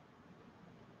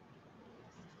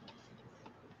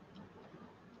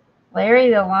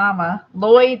 Larry the llama.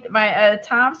 Lloyd, my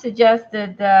Tom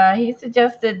suggested he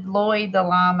suggested Lloyd the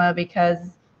llama because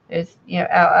there's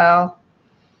LL.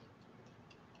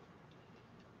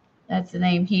 That's the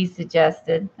name he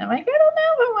suggested. I'm like, I don't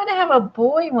know if I want to have a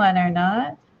boy one or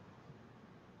not.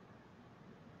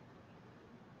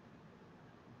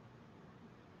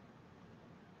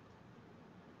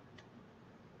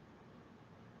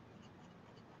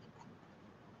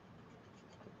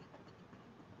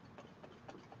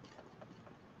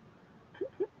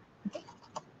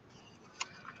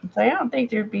 So I don't think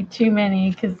there'd be too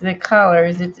many because the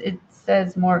colors, it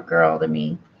says more girl to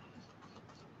me.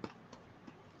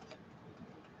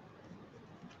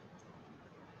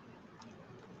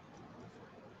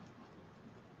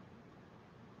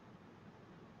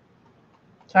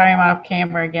 Sorry, I'm off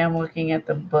camera again looking at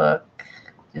the book.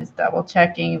 Just double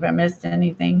checking if I missed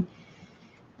anything.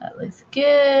 That looks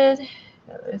good.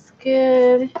 That looks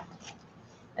good.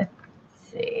 Let's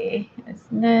see. His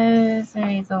nose,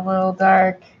 he's a little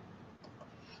dark.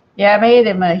 Yeah, I made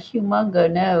him a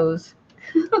humongo nose.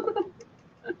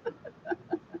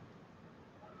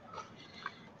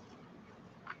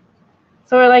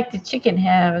 Sort of like the chicken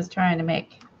head I was trying to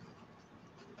make.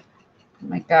 Oh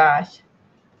my gosh.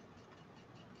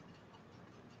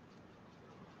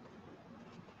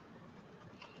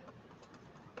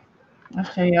 I'll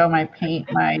show you all my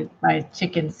paint, my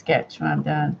chicken sketch when I'm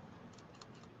done.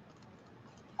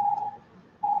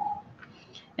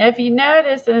 If you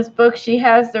notice in this book, she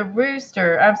has the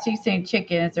rooster. I'm saying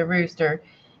chicken. It's a rooster.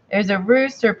 There's a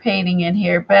rooster painting in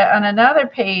here, but on another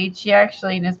page, she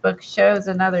actually in this book shows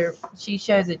another. She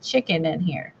shows a chicken in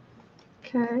here,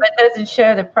 Okay. but doesn't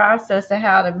show the process of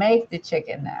how to make the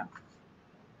chicken though.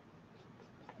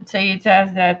 So you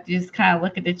just have to just kind of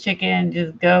look at the chicken and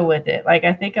just go with it. Like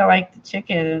I think I like the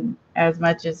chicken as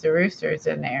much as the rooster's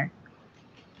in there.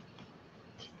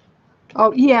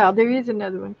 Oh yeah, there is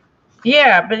another one.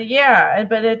 Yeah, but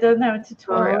it doesn't have a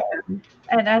tutorial. Oh, okay.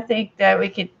 And I think that we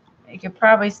could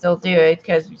probably still do it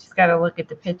because we just got to look at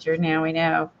the picture now. We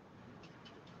know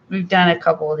we've done a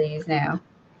couple of these now.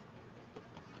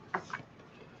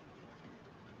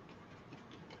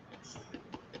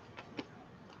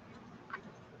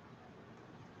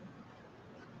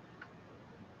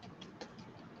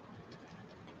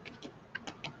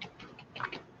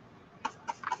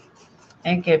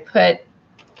 And could put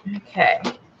okay.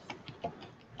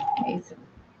 Need some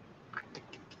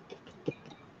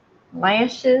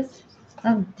lashes.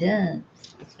 I'm done.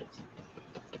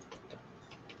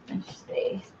 Let's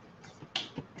see.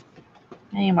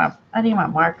 I need my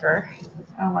marker.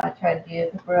 I want to try to do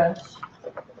it with a brush.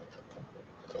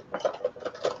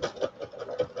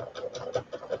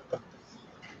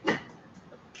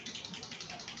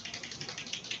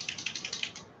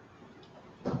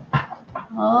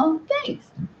 Oh, thanks.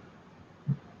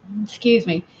 Excuse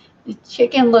me. The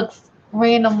chicken looks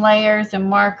random layers and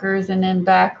markers, and then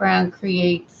background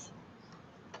creates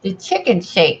the chicken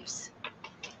shapes.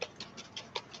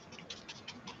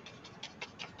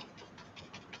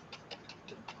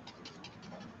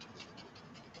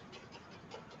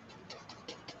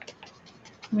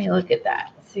 Let me look at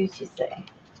that. See what you say.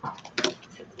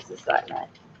 Set this aside, right?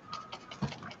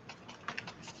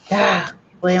 Ah,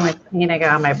 boy, how much paint I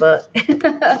got on my book.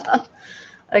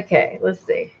 Okay, let's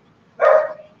see.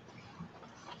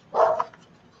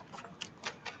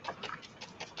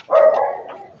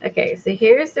 Okay, so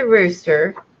here's the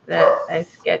rooster that I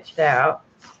sketched out.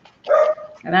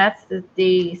 And that's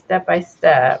the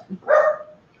step-by-step.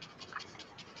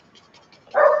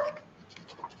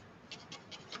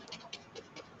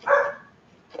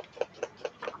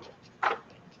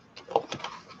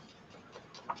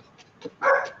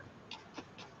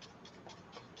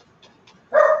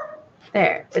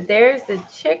 There, but there's the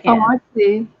chicken. Oh, I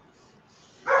see.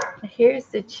 Here's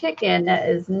the chicken that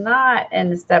is not in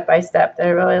the step-by-step that I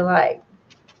really like.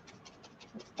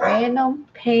 Random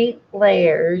paint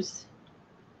layers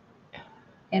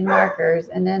and markers,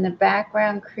 and then the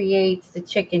background creates the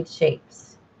chicken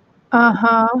shapes.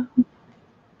 Uh-huh.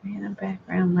 Random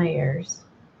background layers.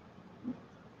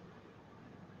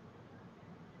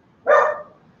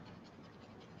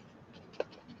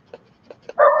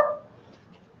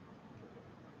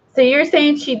 So you're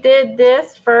saying she did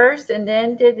this first and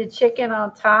then did the chicken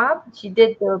on top? She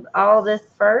did all this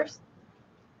first?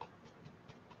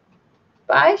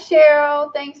 Bye,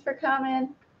 Cheryl. Thanks for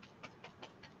coming.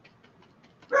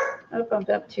 I bumped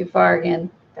up too far again.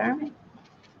 Darn it.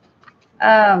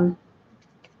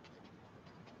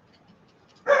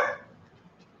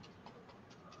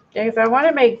 Because I want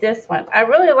to make this one. I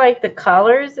really like the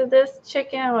colors of this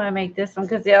chicken. I want to make this one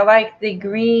because I like the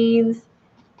greens,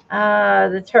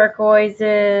 the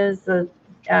turquoises, the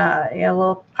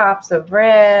little pops of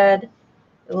red,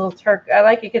 the little I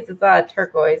like it because it's a lot of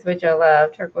turquoise, which I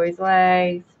love. Turquoise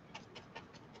legs.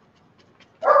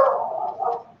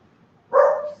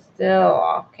 Still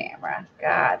off camera.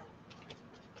 God.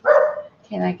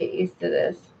 Can I get used to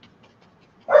this?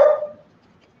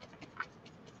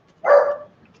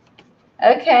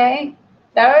 Okay.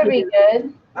 That would be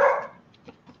good.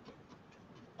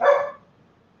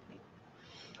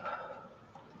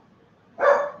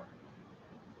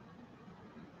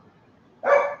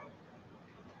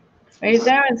 There's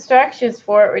no instructions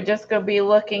for it. We're just going to be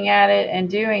looking at it and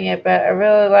doing it. But I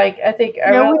really like,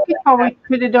 Yeah, we could probably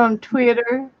put it on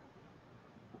Twitter.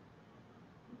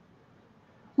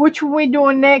 Which one we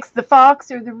doing next, the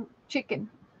fox or the chicken?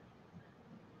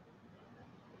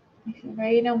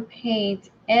 Random paint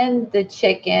in the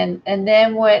chicken and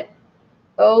then went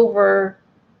over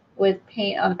with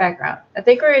paint on the background. I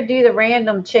think we're going to do the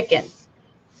random chicken.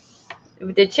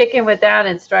 The chicken without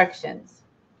instructions.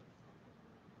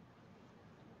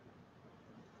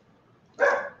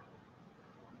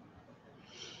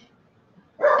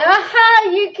 Aha,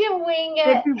 you can wing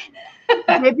it.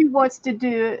 Debbie wants to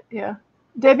do it. Yeah.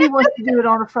 Debbie wants to do it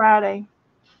on a Friday.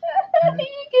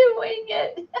 You can wing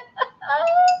it.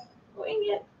 Wing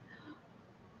it.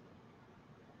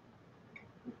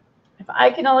 If I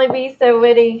can only be so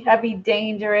witty, I'd be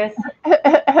dangerous.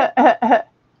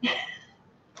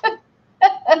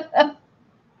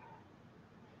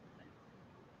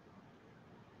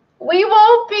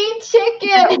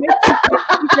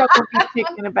 not gonna be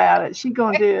chicken about it. She's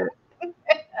gonna do it.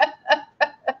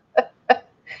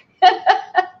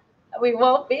 We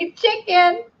won't be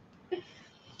chicken.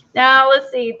 Now let's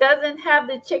see. It doesn't have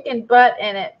the chicken butt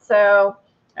in it, so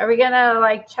are we gonna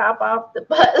like chop off the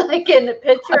butt like in the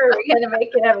picture, or are we gonna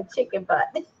make it have a chicken butt?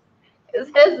 It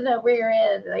has no rear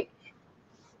end, like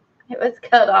it was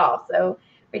cut off, so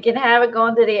we can have it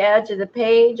going to the edge of the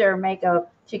page or make a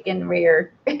chicken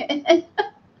rear.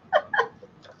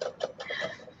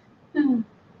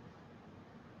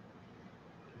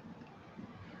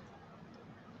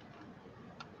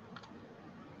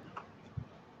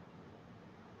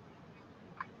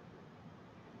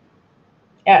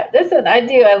 Yeah, this is, I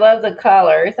do. I love the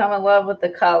colors. I'm in love with the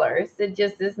colors. It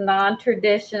just is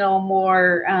non-traditional,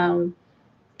 more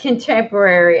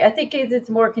contemporary. I think it's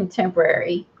more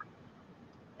contemporary,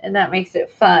 and that makes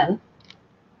it fun.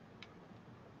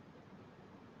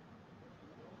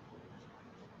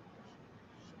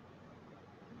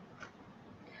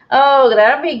 Oh,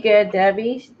 that'd be good,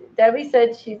 Debbie. Debbie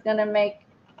said she's gonna make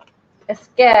a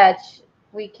sketch.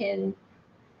 We can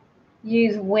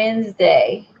use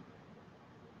Wednesday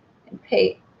and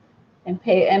pay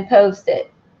and post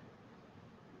it.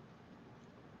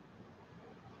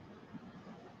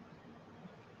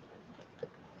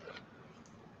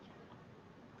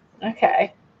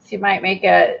 Okay. She might make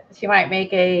a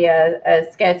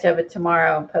sketch of it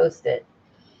tomorrow and post it.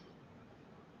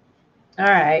 All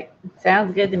right.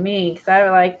 Sounds good to me because I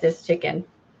like this chicken.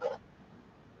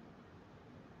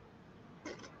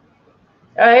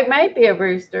 Oh, it might be a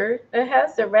rooster. It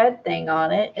has the red thing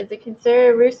on it. Is it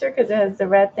considered a rooster because it has the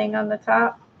red thing on the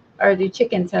top? Or do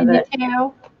chickens have that? Can you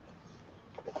tell?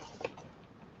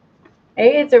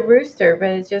 Maybe it's a rooster, but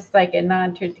it's just like a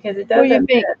non-truth because it What do you doesn't.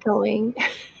 think, Colleen?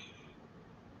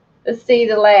 Let's see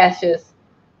the lashes.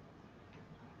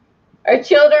 Our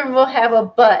children will have a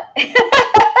butt.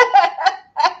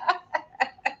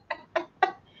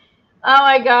 Oh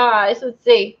my gosh. Let's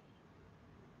see.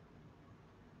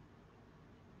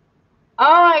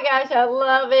 Oh my gosh, I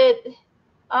love it.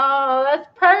 Oh, that's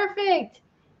perfect.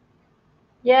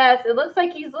 Yes, it looks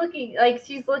like he's looking, like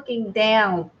she's looking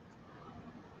down.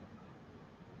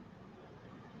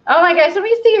 Oh my gosh, let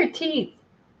me see your teeth.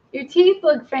 Your teeth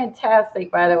look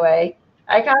fantastic, by the way.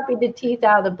 I copied the teeth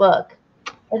out of the book.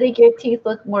 I think your teeth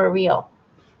look more real.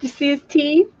 You see his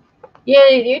teeth? Yeah,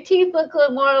 your teeth look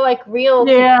more like real.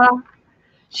 Yeah.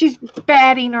 She's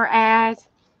batting her eyes.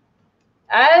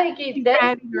 I think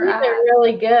those teeth are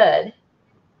really good.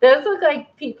 Those look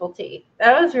like people teeth.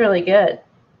 That was really good.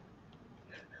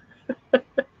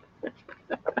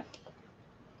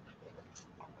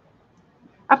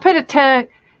 I put a tongue.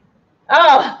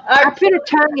 Oh, I put a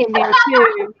tongue in there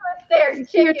too.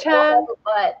 There's your tongue,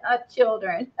 but not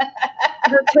children.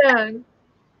 her tongue.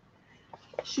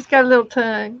 She's got a little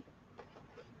tongue.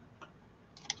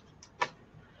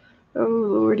 Oh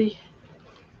Lordy.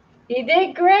 You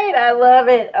did great. I love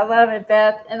it. I love it,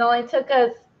 Beth. It only took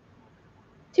us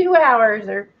 2 hours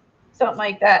or something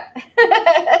like that.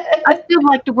 I still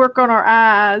like to work on our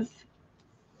eyes.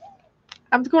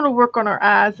 I'm going to work on our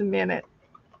eyes a minute.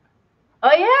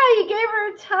 Oh yeah, you gave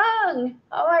her a tongue.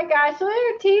 Oh my gosh, look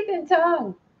at her teeth and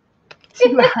tongue.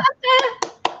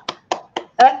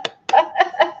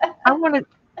 I want to.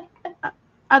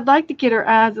 I'd like to get her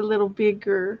eyes a little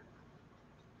bigger.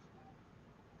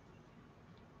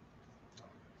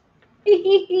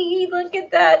 Look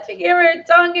at that. You gave her a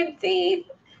tongue and teeth.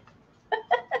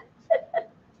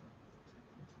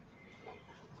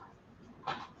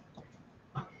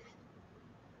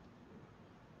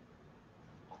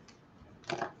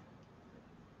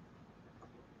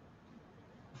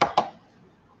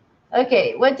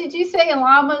 Okay, what did you say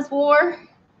llamas wore?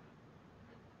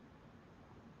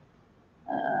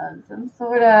 Some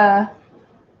sort of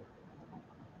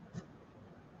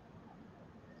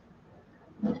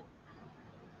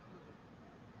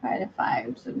try to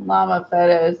find some llama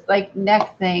photos. Like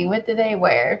neck thing. What do they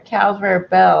wear? Cows wear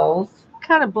bells. What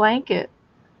kind of blanket?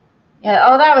 Yeah.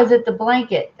 Oh, that was it. The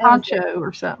blanket. Poncho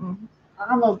or something.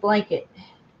 Llama blanket.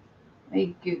 Let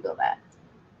me Google that.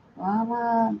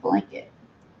 Llama blanket.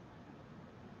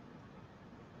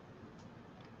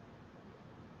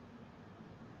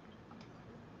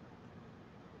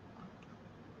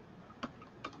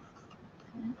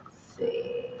 Let's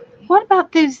see. What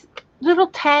about those little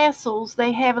tassels?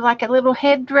 They have like a little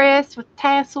headdress with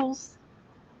tassels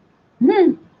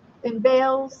and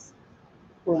bells.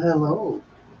 Well, hello.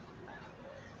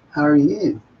 How are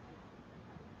you?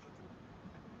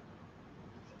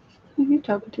 Who are you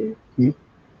talking to? You.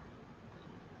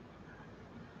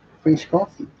 French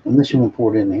coffee. Unless you want to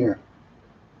pour it in here.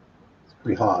 It's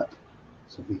pretty hot.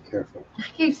 So be careful. I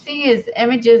keep seeing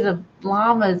images of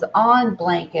llamas on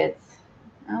blankets.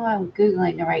 Oh, I'm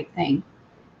Googling the right thing.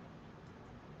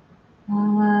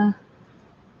 Llama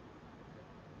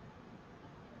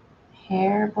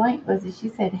hair blanket. Was it? She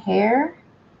said hair.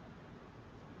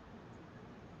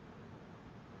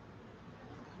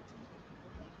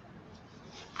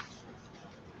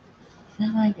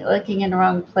 I'm like looking in the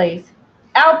wrong place.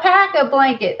 Alpaca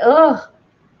blanket. Ugh.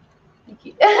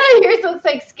 Yours looks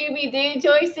like Scooby Doo,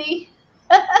 Joycey.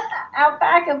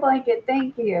 Alpaca blanket.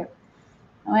 Thank you.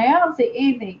 I'm like, I don't see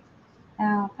anything.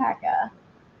 Alpaca.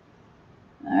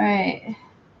 All right.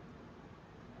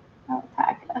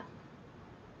 Alpaca.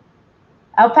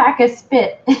 Alpaca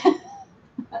spit.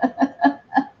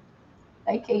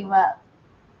 That came up.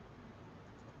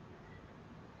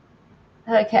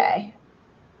 Okay.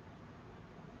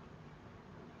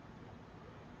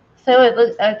 So it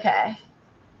looks okay.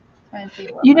 Trying to see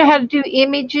what. You know how to do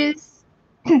images?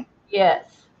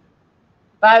 Yes.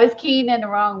 But I was keying in the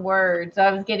wrong words.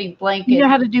 I was getting blankets. You know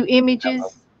how to do images?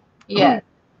 Yes.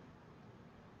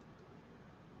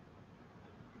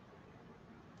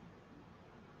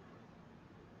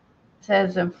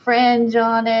 Says some fringe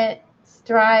on it,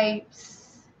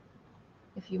 stripes,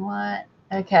 if you want.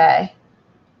 Okay.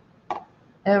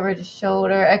 Over the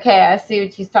shoulder. Okay, I see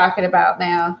what she's talking about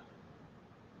now.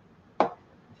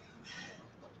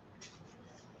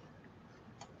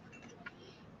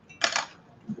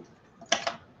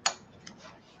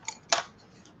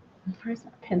 Where's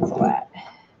my pencil at?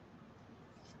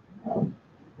 All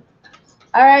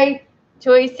right,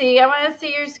 Joycey, I want to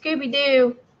see your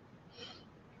Scooby-Doo.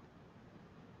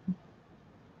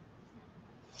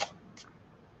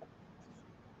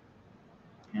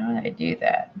 How would I do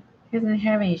that? He doesn't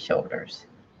have any shoulders.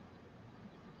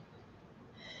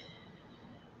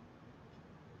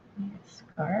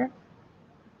 Scarf.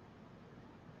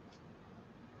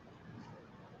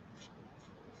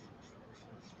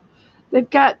 They've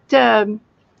got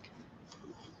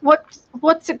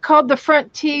what's it called? The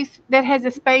front teeth that has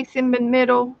a space in the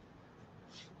middle.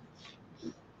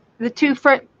 The two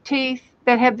front teeth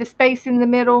that have the space in the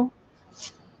middle.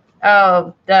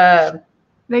 Oh,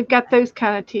 They've got those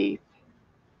kind of teeth.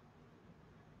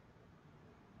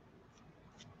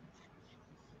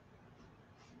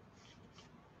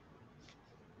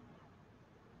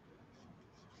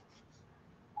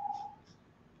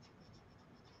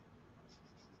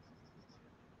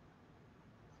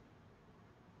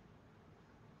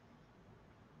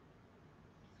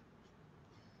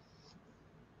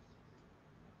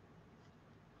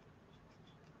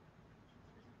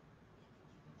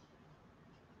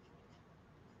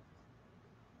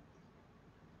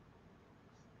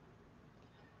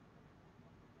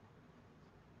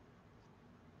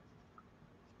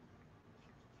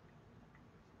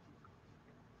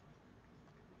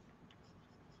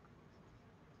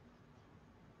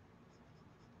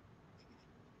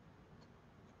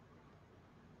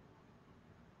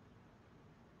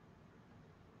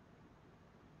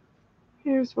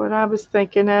 Here's what I was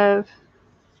thinking of.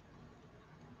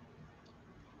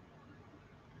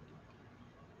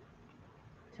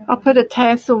 I'll put a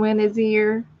tassel in his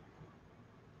ear.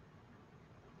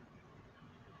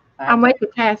 I'll make a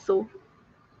tassel.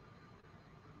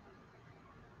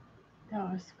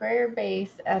 a square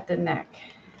base at the neck.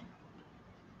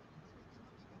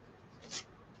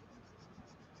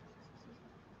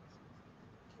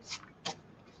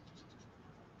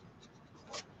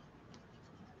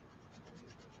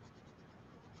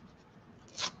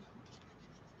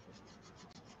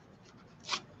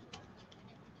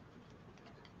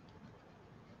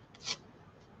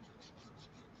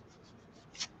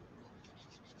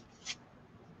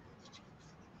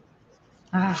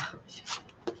 Ah.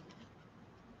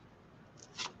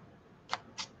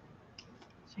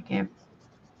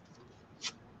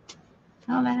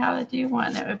 I don't know how to do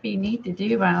one. That would be neat to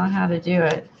do, but I don't know how to do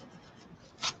it.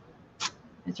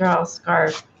 I draw a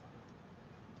scarf.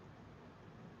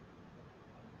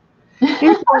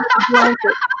 Here's one for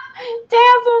blanket.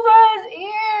 Tassels on his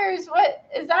ears. What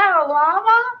is that? A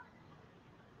llama?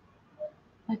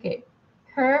 Okay,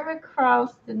 curve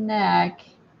across the neck.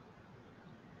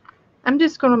 I'm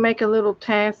just going to make a little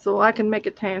tassel. I can make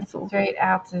a tassel. Straight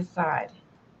out to the side.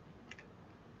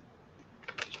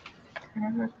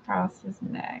 Curve across his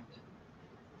neck.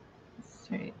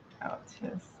 Straight out to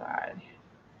the side.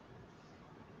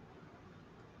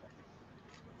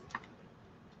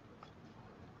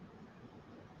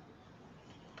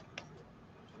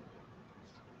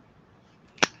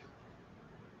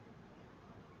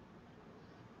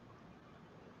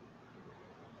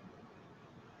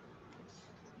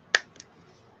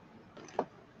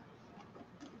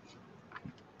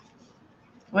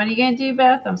 What are you going to do,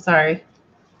 Beth? I'm sorry.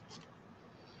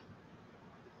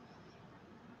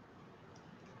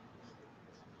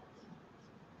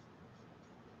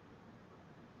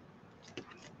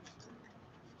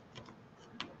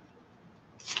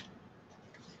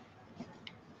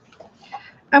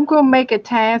 I'm going to make a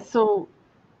tassel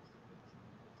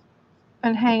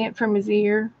and hang it from his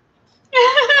ear.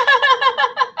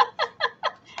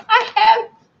 I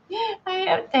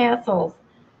have tassels.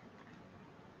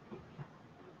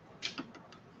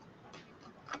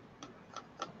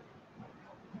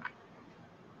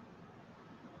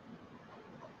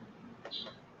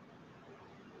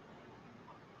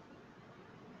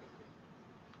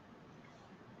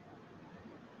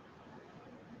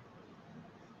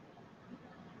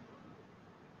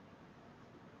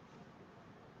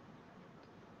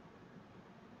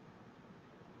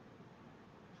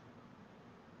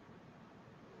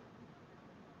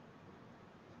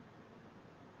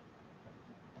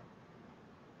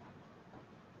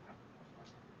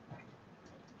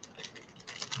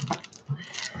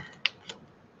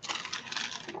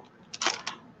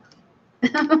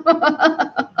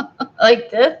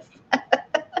 Like this.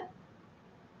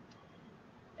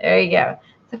 There you go.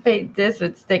 This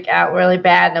would stick out really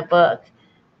bad in a book.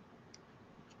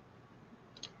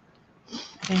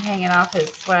 And hanging off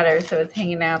his sweater, so it's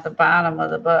hanging out the bottom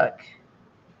of the book.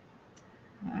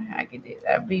 I could do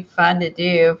that. Would be fun to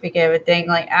do if we gave a thing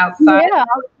like outside. Yeah,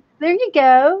 there you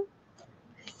go.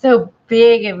 So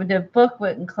big, the book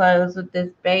wouldn't close with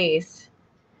this base.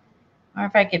 Or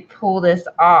if I could pull this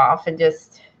off and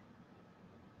just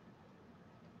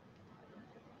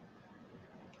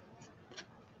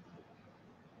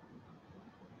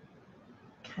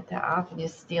cut that off and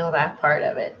just steal that part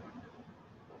of it.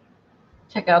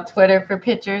 Check out Twitter for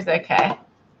pictures. Okay.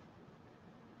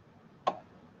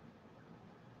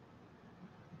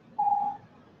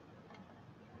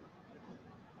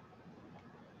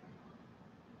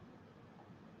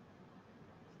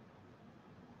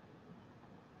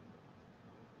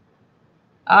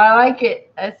 I like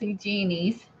it. I see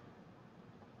genies.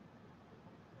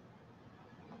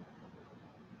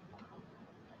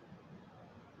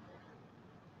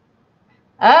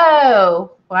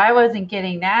 Oh, well, I wasn't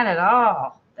getting that at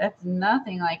all. That's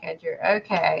nothing like I drew.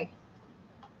 Okay.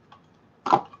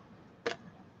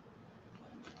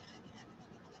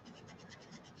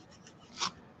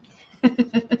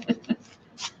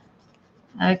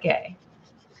 Okay.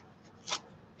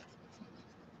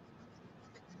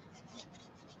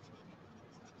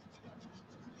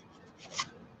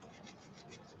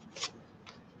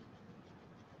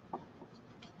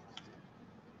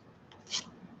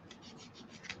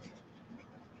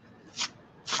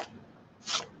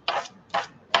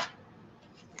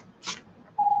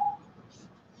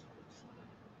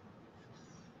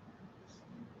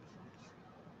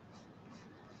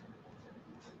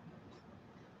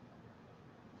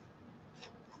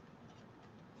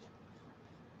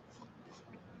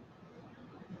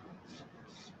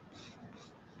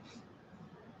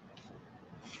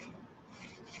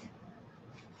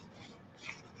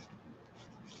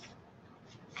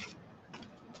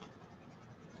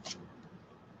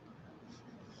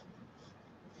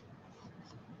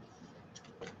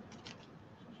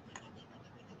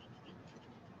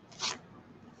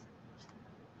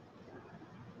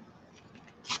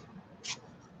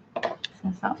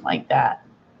 Something like that.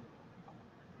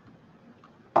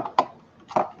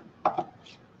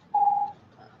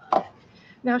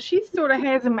 Now she sort of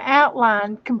has them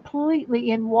outlined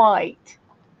completely in white.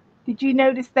 Did you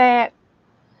notice that?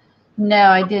 No,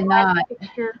 I did not.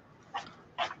 Picture?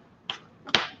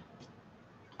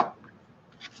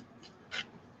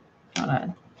 Hold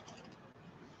on.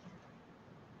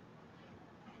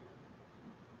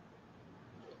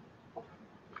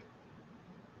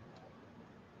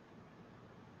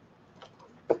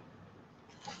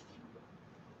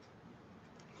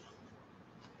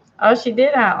 Oh, she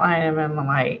did outline him in the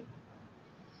light.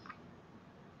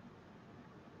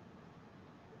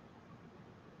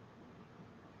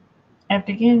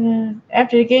 After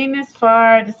getting this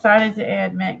far, I decided to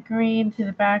add mint green to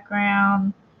the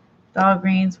background. All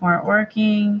greens weren't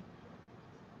working.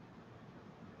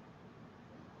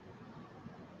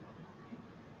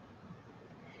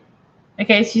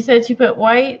 Okay, she said she put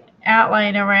white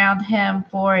outline around him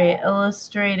for an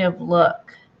illustrative look.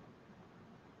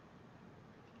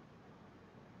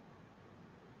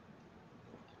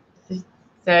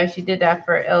 So she did that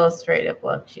for illustrative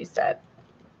look, she said.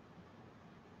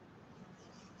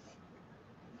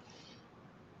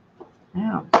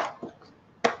 Oh.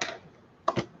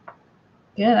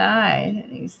 Good eye.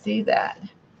 You see that.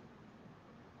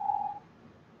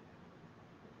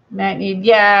 Might need,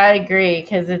 yeah, I agree,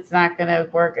 because it's not going to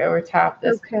work over top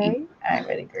this Okay. week. I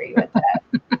would agree with that.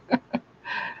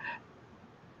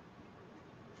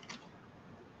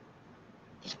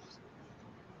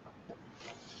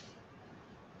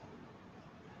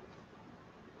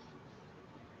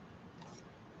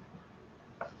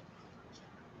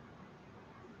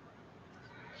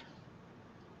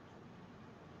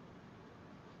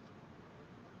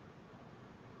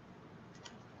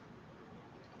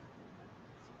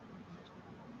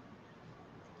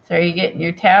 So are you getting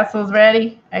your tassels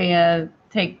ready? Are you going to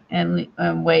take and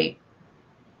wait?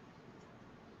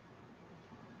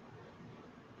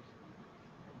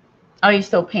 Oh, you're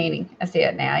still painting. I see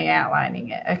it now. You're outlining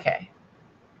it. Okay.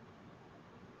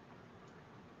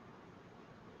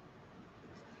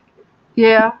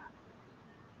 Yeah.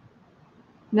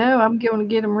 No, I'm going to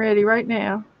get them ready right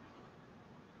now.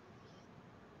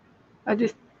 I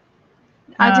just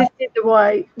did the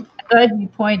white. Good, you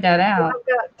point that out.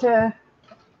 I've got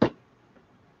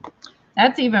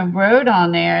That's even wrote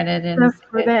on there, and it didn't stuff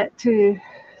for that too.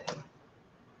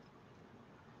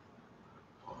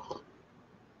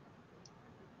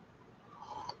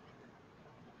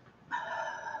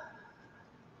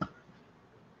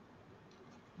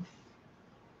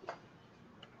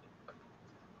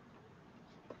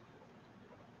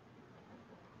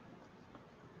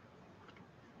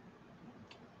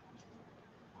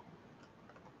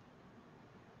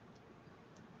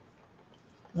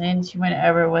 Then she went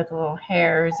over with little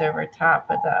hairs over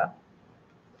top of the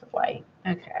white.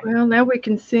 Okay. Well, now we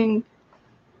can sing.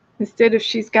 Instead of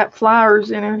she's got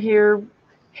flowers in her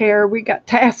hair, we got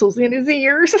tassels in his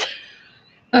ears.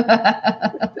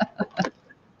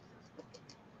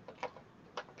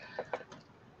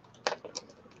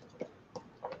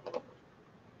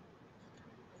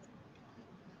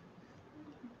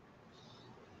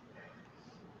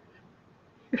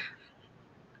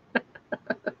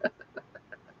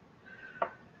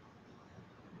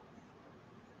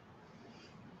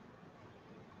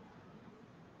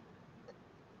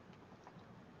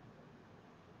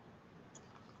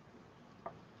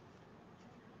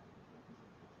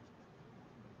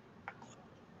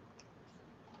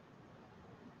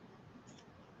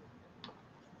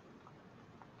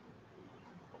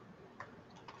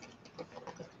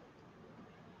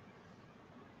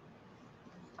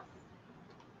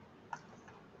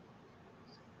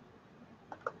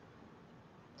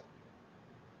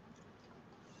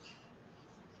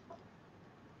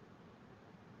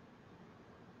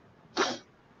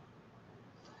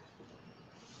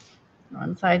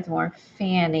 One side's more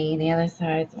fanny, the other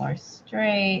side's more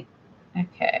straight.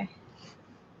 Okay.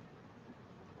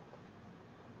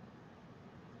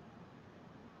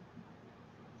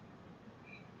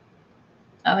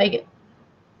 I like it.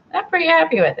 I'm pretty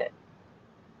happy with it.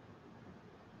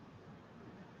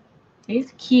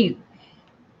 He's cute.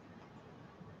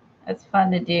 That's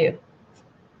fun to do.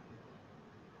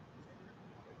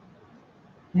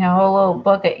 Now, a whole little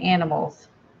book of animals.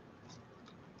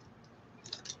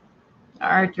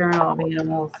 Our journal of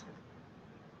animals.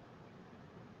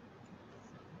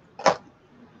 If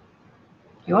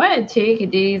you wanted to, you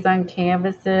could do these on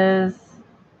canvases,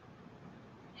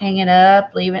 hang it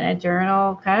up, leave it in a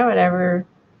journal, kind of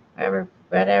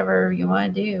whatever you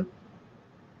want to do. You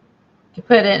could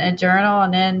put it in a journal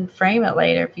and then frame it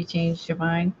later if you changed your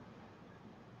mind.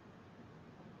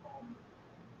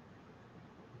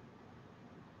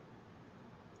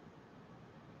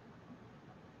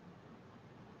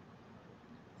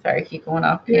 Sorry, keep going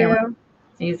off camera. Yeah.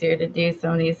 It's easier to do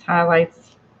some of these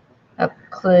highlights up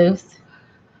close.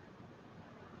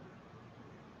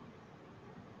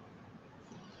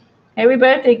 Hey, we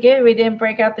both did good. We didn't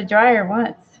break out the dryer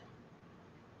once.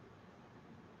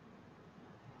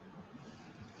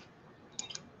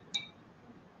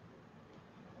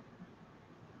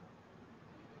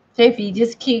 So if you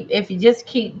just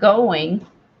keep going,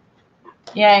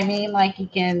 yeah, I mean, like you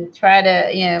can try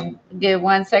to, do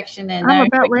one section in there. I'm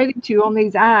about ready to on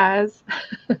these eyes.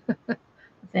 So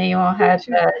you won't have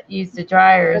to use the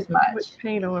dryer as much. Put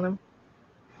paint on them.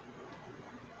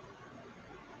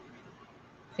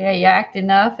 So yeah, you yacked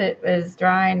enough. It was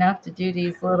dry enough to do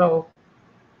these little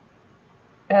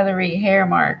feathery hair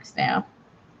marks now.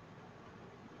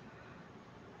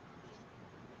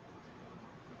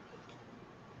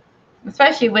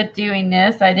 Especially with doing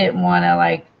this, I didn't want to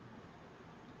like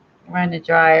run the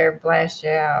dryer, blast you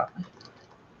out.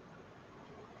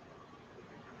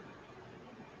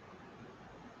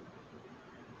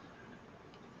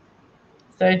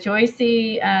 So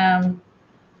Joycey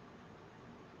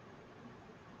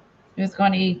is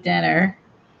going to eat dinner.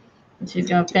 And she's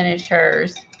going to finish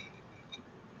hers.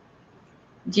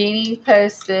 Jeannie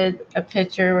posted a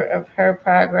picture of her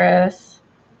progress.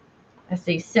 I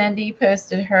see Cindy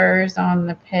posted hers on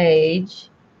the page.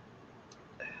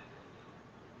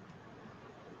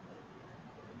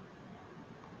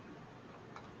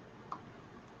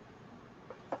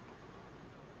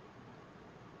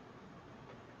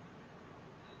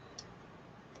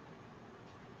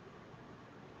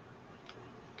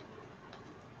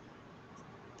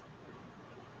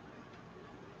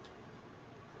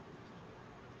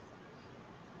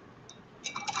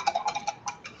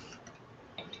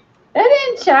 I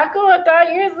didn't chuckle. I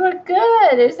thought yours looked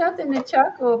good. There's nothing to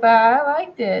chuckle about. I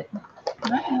liked it.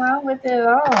 Nothing wrong with it at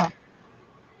all.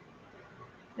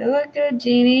 It looked good,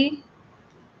 Jeannie.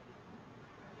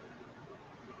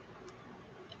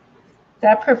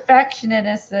 That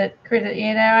perfectionist that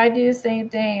I do the same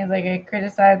thing. It's like I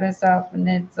criticize myself, and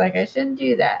it's like I shouldn't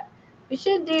do that. You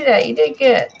shouldn't do that. You did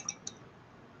good.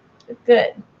 It's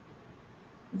good.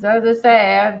 So as I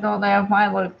say, I don't know if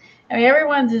mine look. I mean,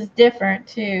 everyone's is different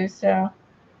too. So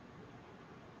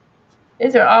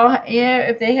these are all.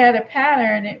 If they had a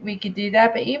pattern, we could do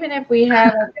that. But even if we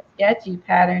had a sketchy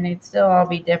pattern, it'd still all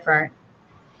be different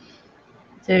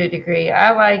to a degree.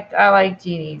 I like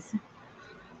Jeannie's.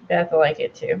 Beth will like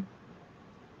it too.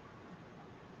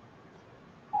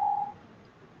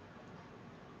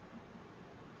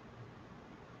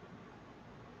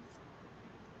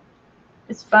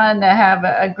 It's fun to have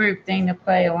a group thing to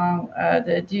play along,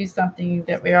 to do something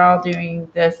that we're all doing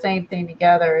the same thing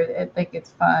together. I think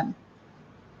it's fun.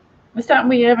 It's something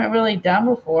we haven't really done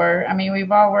before. I mean,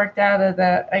 we've all worked out of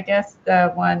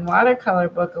the one watercolor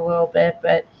book a little bit,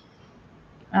 but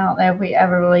I don't know if we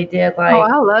ever really did Oh,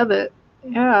 I love it.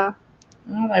 Yeah.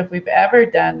 I don't know if we've ever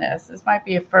done this. This might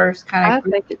be a first kind of I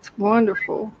think it's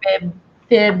wonderful.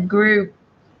 fib group,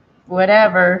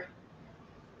 whatever.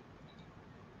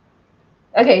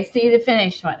 Okay, see the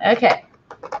finished one. Okay.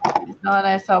 The one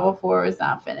I saw before was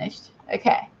not finished.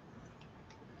 Okay.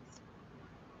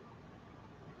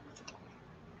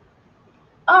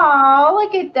 Oh,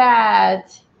 look at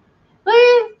that. Look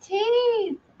at his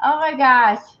teeth. Oh my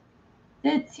gosh.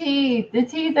 The teeth. The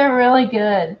teeth are really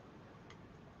good.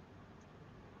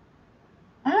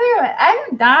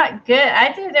 I'm not good.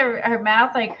 I did her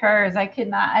mouth like hers. I could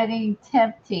not. I didn't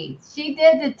tempt teeth. She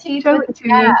did the teeth Show with it the to me.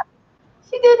 gap.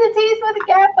 She did the teeth with the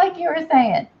gap like you were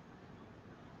saying.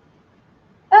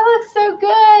 That looks so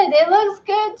good. It looks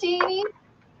good, Jeannie.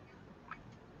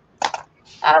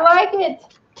 I like it.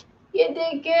 You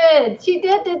did good. She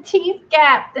did the teeth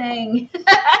gap thing.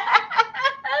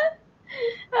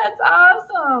 That's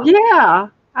awesome. Yeah,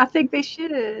 I think they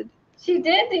should. She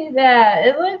did do that.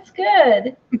 It looks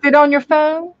good. Is it on your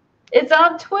phone? It's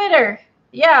on Twitter.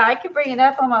 Yeah, I could bring it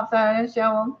up on my phone and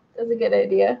show them. That's a good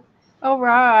idea. All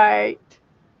right.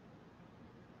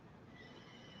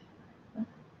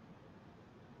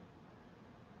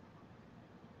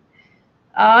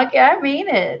 Okay, I mean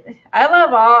it. I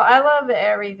love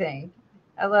everything.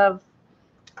 I love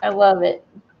it. Let's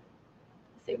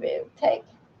see if it will take.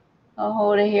 I'll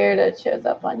hold it here that shows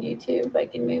up on YouTube if I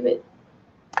can move it.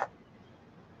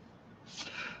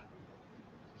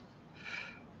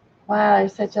 Wow,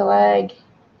 there's such a lag.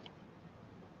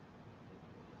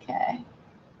 Okay.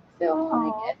 Still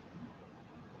holding it.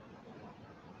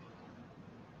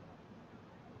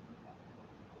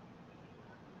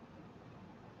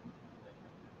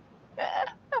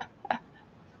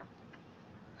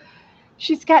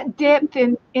 She's got depth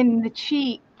in the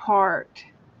cheek part.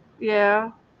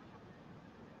 Yeah.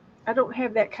 I don't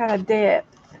have that kind of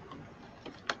depth.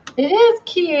 It is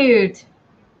cute.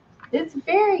 It's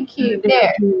very cute.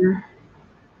 There. Here.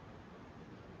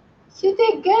 She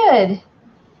did good.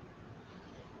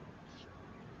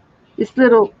 This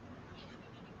little.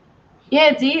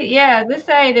 Yeah, let's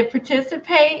say to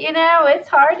participate, it's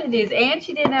hard to do. And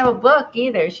she didn't have a book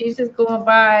either. She's just going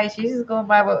by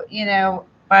what,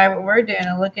 by what we're doing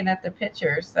and looking at the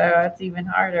pictures. So it's even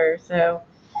harder. So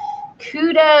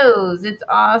kudos. It's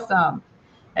awesome.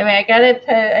 I mean, I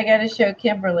gotta show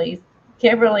Kimberly.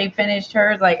 Kimberly finished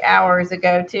hers like hours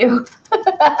ago too.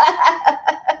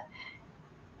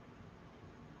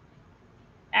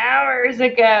 Hours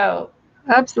ago.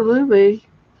 Absolutely.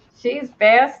 She's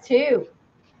fast too.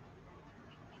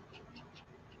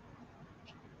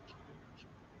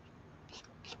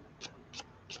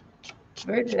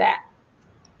 Where's it at?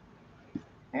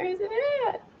 Where is it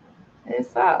at? I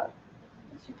just saw it.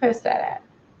 Where'd you post that at?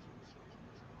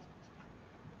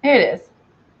 Here it is.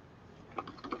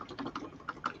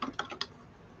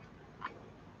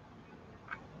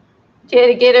 She had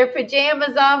to get her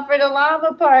pajamas on for the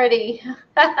llama party.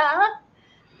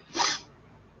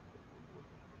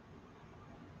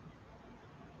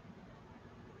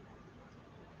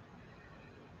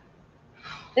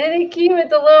 Isn't he cute with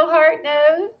the little heart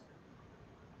nose?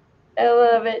 I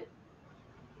love it.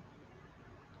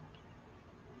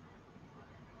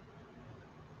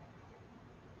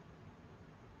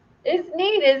 It's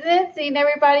neat, isn't it? Seeing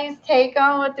everybody's take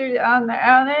on what they're on it.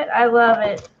 I love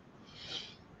it.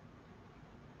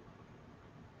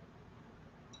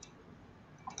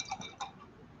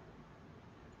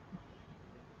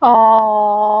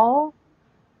 Oh,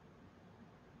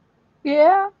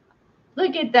 yeah,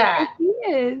 Look at that. he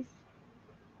is.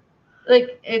 Look,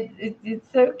 it's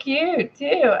so cute too.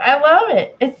 I love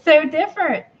it. It's so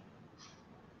different.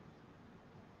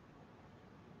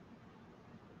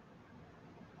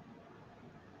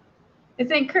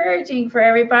 It's encouraging for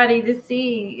everybody to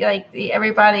see like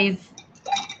everybody's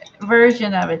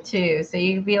version of it too. So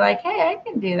you can be like, hey, I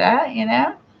can do that, you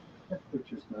know?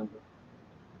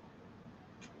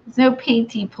 There's no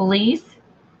painty police.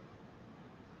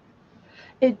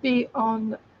 It'd be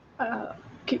on.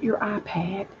 Get your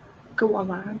iPad. Go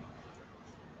online.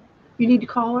 You need to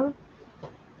call her.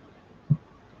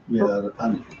 Yeah,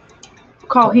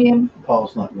 Call him.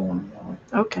 Paul's not going.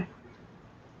 Okay.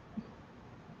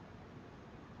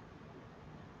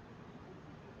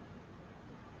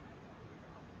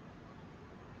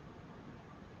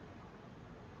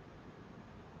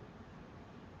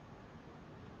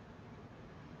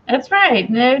 That's right.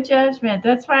 No judgment.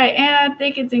 That's right. And I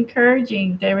think it's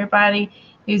encouraging to everybody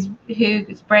who's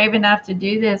brave enough to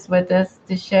do this with us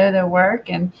to show their work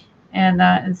and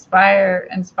inspire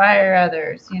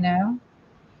others. You know,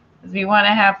 because we want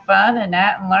to have fun and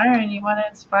that and learn. You want to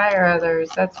inspire others.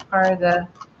 That's part of the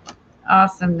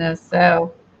awesomeness.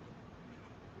 So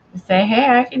say, hey,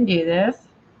 I can do this.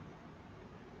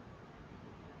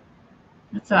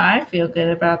 That's why I feel good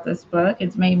about this book.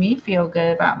 It's made me feel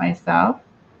good about myself.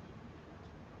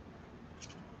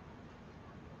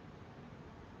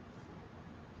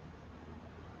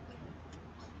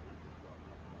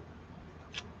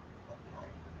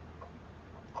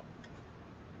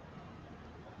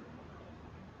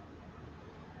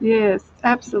 Yes,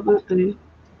 absolutely.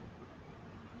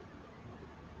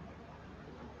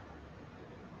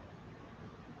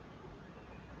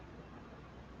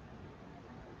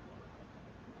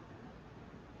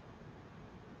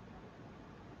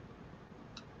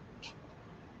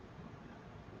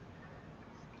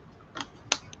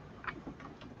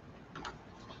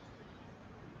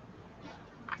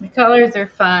 The colors are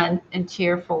fun and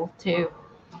cheerful too.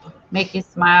 Make you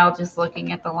smile just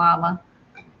looking at the llama.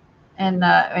 And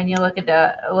when you look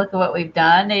at what we've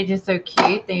done, they're just so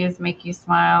cute. They just make you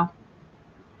smile.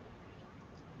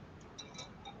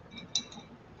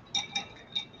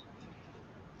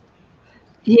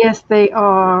 Yes, they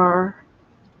are.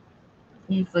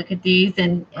 You just look at these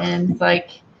and it's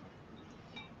like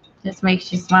just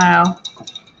makes you smile.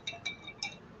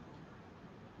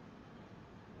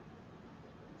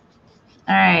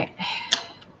 All right.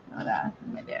 Hold on.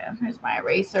 Here's my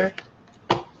eraser.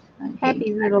 Okay.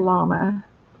 Happy little llama.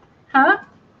 Huh?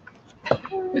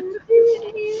 Oh,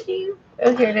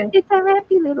 here it is. It's a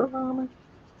happy little llama.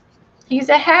 He's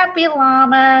a happy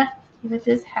llama with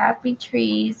his happy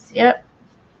trees. Yep.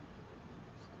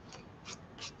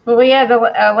 Well, we have a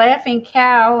laughing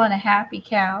cow and a happy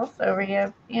cow, so we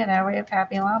have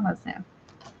happy llamas now.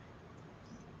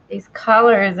 These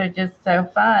colors are just so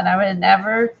fun. I would have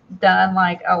never done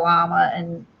like a llama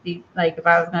and like if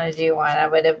I was going to do one, I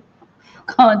would have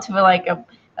gone to like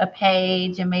a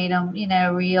page and made them,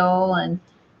 real and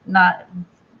not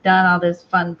done all this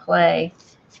fun play.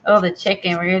 Oh, the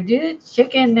chicken. We're going to do the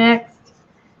chicken next.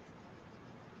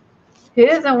 Who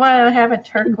doesn't want to have a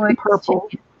turquoise Purple.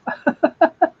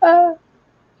 chicken?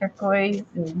 Turquoise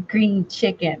and green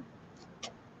chicken.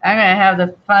 I'm going to have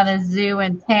the funnest zoo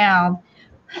in town.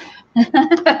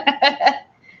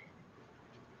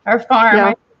 Our farm. Yeah.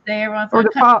 I say everyone's Or going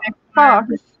the to come to my farm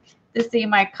fox. to see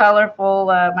my colorful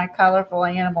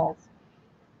animals.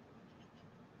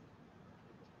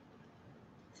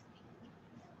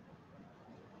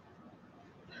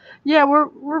 Yeah, we're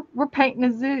painting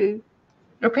a zoo.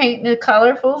 We're painting a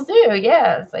colorful zoo.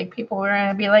 Yeah, it's like people were going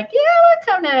to be like, yeah,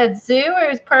 we'll come to that zoo.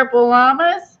 There's purple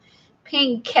llamas,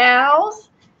 pink cows,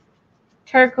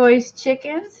 turquoise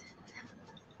chickens.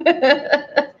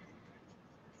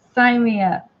 Sign me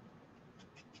up.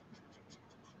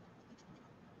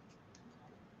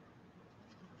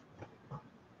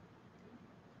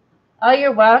 Oh,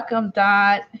 you're welcome,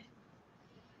 Dot.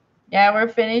 Yeah, we're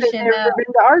They've finishing never up. been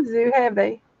to our zoo, have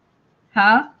they?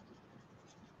 Huh?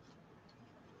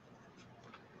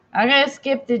 I'm gonna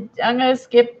skip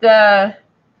the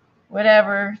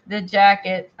whatever the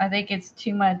jacket. I think it's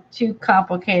too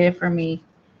complicated for me.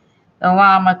 The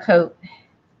llama coat.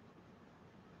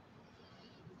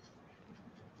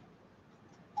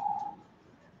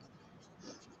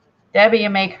 Debbie will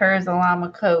make hers a llama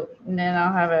coat, and then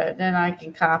then I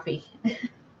can copy.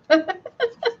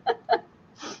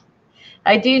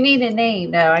 I do need a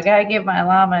name though. I gotta give my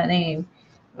llama a name.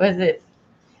 Was it?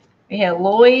 We had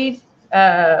Lloyd.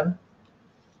 What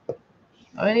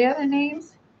are the other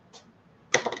names?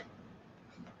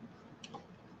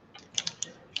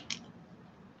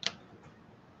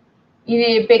 You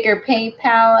need a bigger paint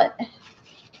palette.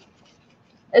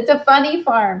 It's a funny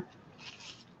farm.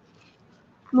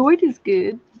 Lloyd is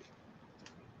good.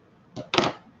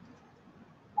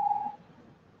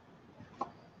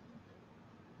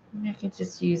 I could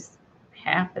just use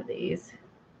half of these.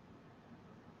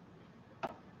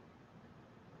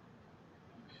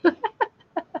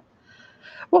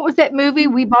 What was that movie?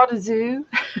 We Bought a Zoo.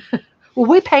 Well,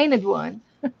 we painted one.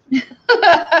 We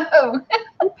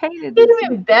painted this.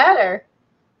 Even better.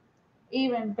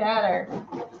 Even better.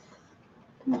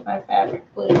 My fabric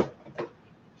glue.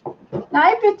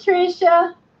 Hi,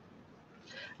 Patricia.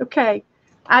 Okay,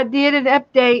 I did an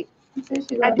update.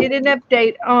 I did an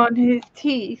update on his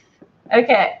teeth.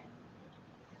 Okay.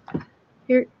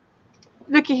 Here,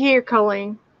 looky here,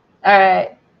 Colleen. All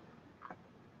right.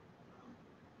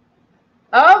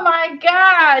 Oh my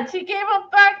God! She gave him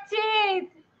buck teeth.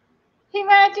 He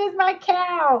matches my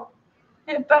cow.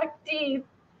 And buck teeth.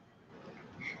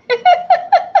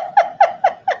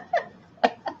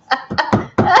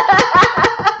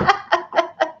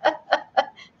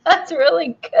 That's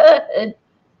really good.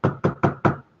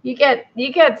 You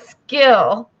get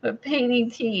skill with painting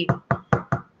teeth.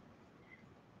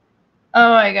 Oh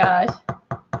my gosh.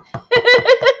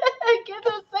 It gives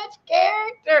him such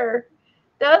character,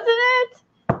 doesn't it?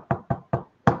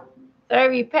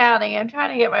 Sorry, pounding. I'm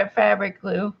trying to get my fabric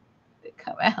glue to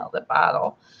come out of the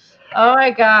bottle. Oh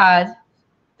my God.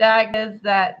 That gives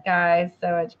that guy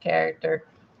so much character.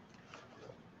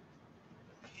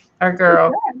 Or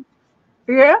girl.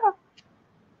 Yeah.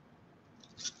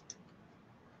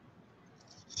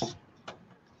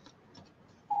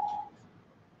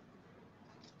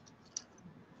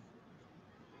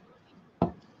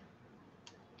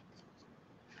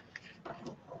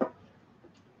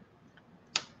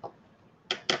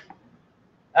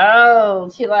 Oh,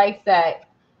 she likes that.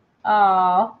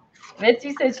 Oh,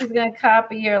 Mitzi said she's going to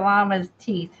copy your llama's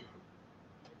teeth.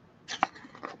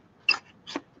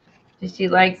 She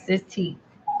likes his teeth.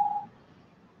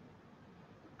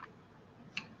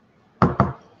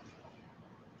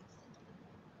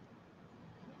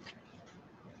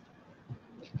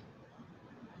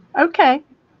 Okay.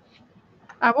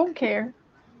 I won't care.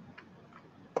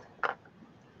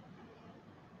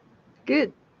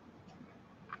 Good.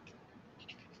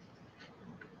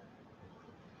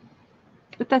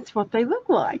 But that's what they look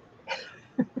like.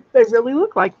 They really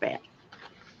look like that.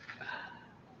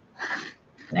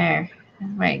 There.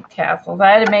 My tassels.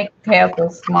 I had to make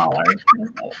tassels smaller.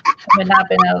 I would not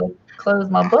been able to close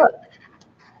my book.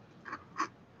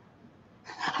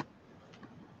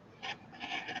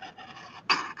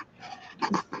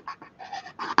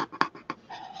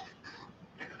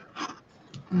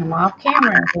 I'm off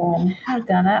camera again. I've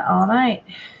done it all night.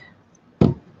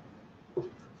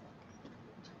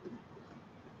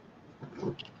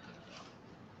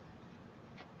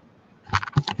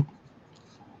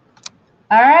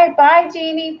 All right, bye,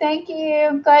 Jeannie. Thank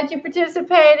you. Glad you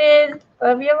participated.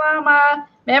 Love you, Llama.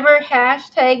 Remember,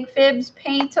 hashtag Fibs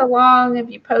Paint Along if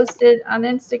you post it on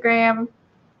Instagram.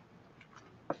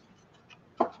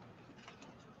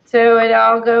 So it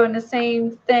all go in the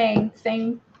same thing,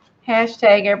 same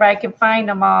hashtag. Everybody can find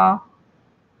them all.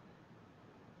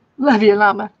 Love you,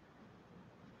 Llama.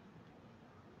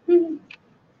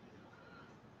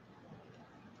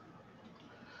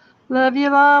 Love you,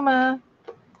 Llama.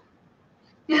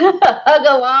 Hug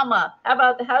a llama. How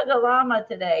about the hug a llama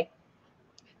today?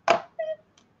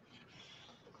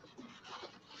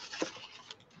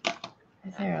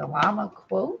 Is there a llama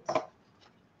quote?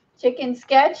 Chicken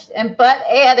sketched and butt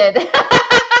added.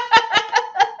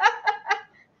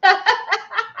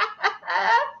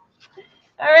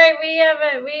 All right, we have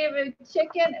a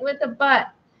chicken with a butt.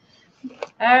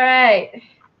 All right.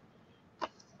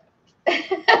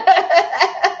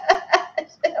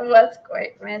 That was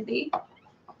quite Wendy.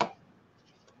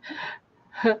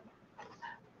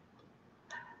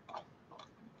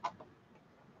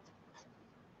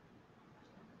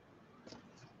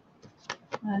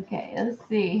 Okay, let's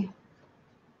see.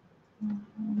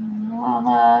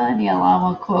 Llama, I need a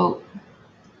llama quote.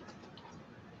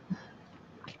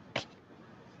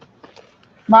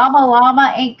 Mama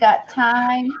llama ain't got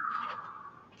time.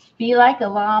 Be like a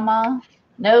llama.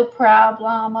 No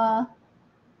problem.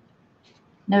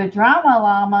 No drama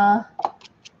llama.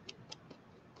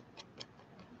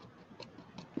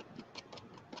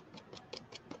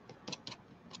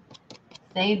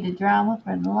 Save the drama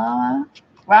for the llama.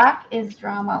 Rock is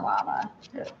drama llama.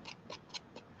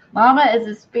 Llama is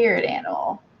a spirit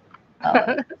animal.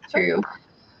 Oh, true.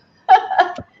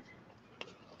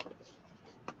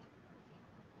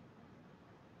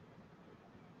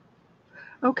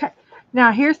 Okay.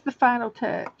 Now here's the final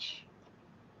touch.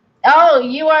 Oh,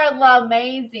 you are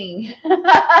amazing.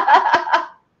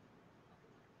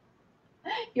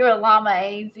 You're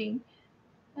llama-azing.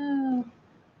 Oh.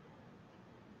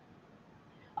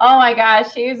 Oh my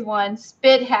gosh, here's one.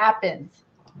 Spit happens.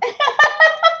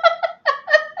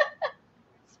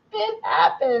 Spit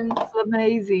happens. It's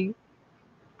amazing.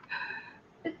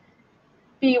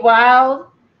 Be wild.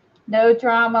 No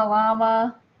drama,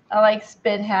 llama. I like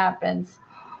spit happens.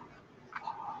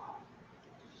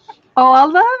 Oh, I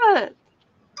love it.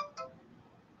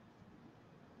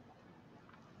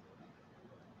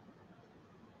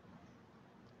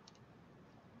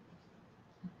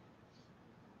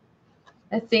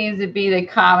 That seems to be the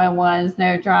common ones.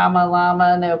 No drama,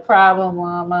 llama. No problem,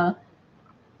 llama.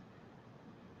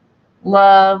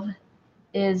 Love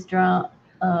is drama.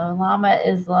 Llama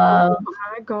is love. Oh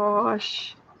my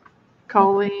gosh.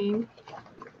 Colleen.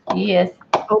 Yes.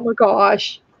 Oh my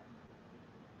gosh.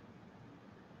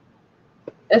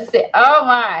 Let's see. Oh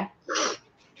my.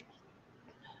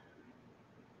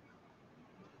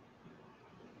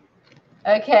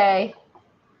 Okay.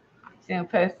 She's gonna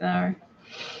post another.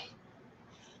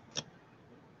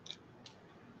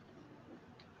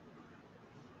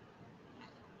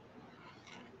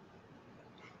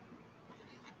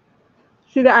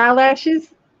 See the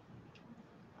eyelashes?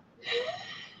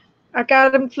 I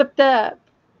got them flipped up.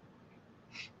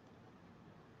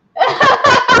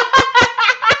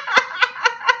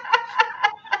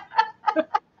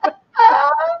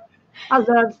 I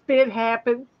love spit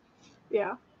happens.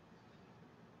 Yeah.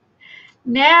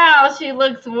 Now she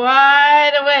looks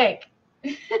wide awake.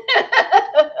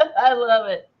 I love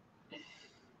it.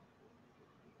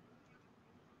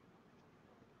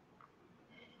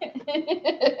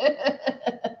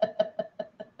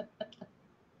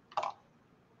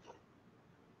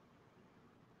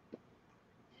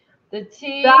 The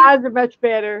teeth. The eyes are much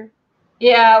better.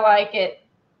 Yeah, I like it.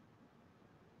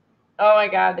 Oh my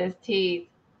God, there's teeth.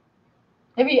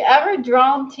 Have you ever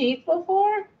drawn teeth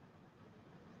before?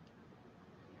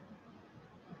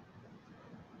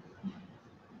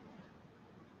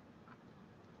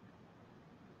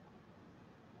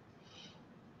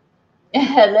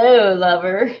 Hello,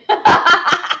 lover.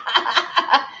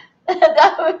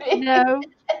 That would be. No.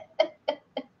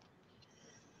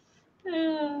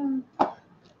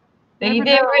 But you Never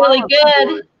did done really llama good.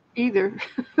 before either.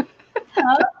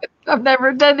 Huh? I've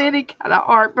never done any kind of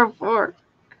art before.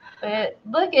 But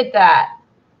look at that.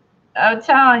 I'm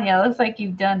telling you, it looks like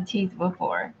you've done teeth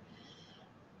before.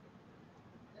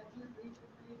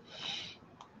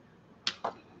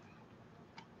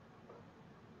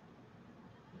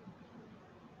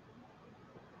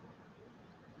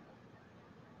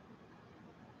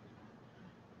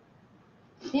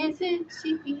 Isn't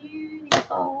she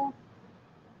beautiful?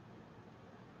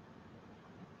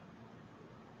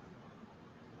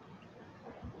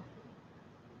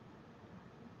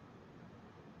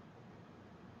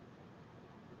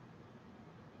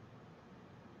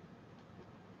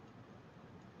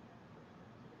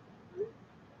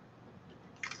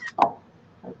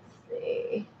 Let's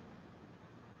see.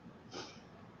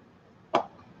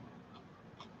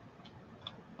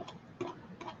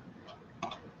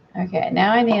 Okay,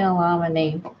 now I need a llama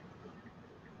name.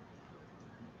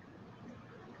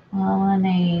 Llama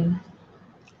name.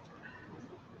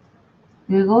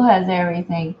 Google has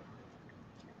everything.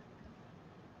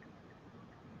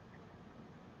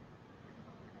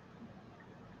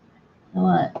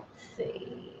 Let's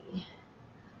see.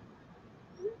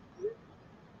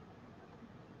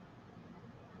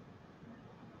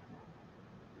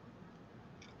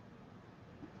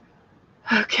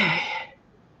 Okay.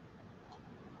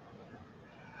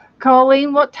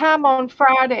 Colleen, what time on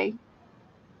Friday?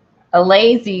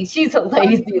 She's a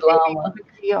lazy llama.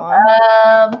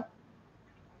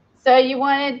 So you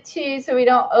wanted to, so we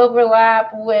don't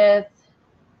overlap with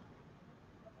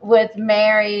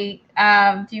Mary.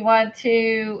 Do you want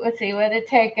to, let's see, what did it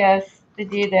take us to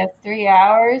do this? 3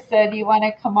 hours. So do you want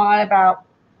to come on about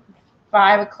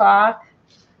 5 o'clock?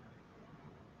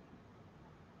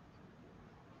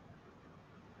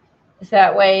 So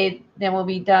that way, then we'll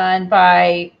be done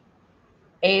by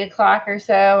 8 o'clock or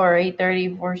so, or 8:30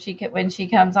 before when she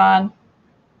comes on.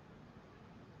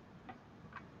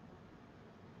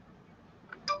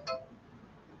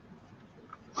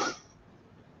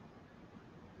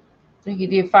 So you could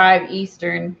do 5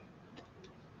 Eastern.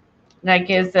 That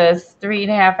gives us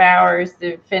 3.5 hours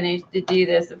to do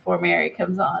this before Mary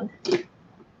comes on.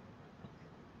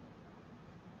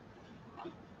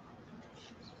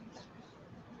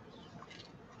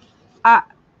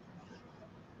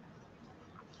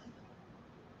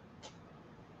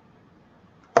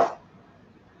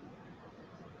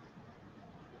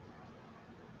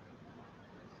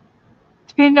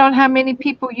 Depending on how many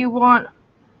people you want,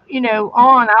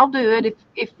 on, I'll do it.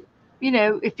 If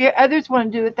the others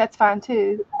want to do it, that's fine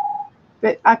too.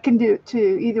 But I can do it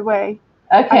too, either way.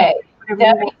 Okay.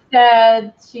 Debbie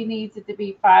said she needs it to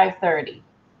be 5:30.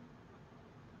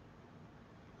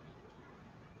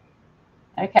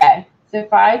 Okay. So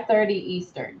 5:30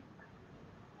 Eastern.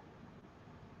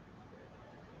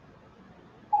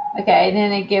 Okay, and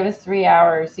then it gives us 3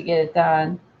 hours to get it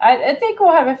done. I think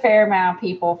we'll have a fair amount of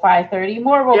people. 5:30.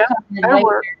 More will come in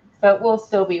later, but we'll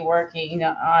still be working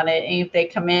on it. And if they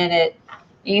come in at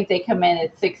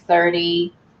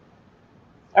 6:30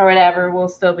 or whatever, we'll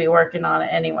still be working on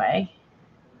it anyway.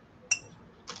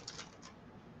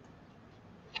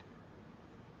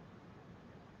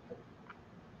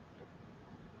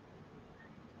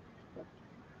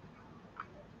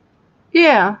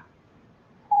 Yeah.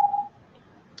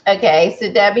 Okay,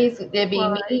 so Debbie's gonna be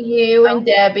me, you, and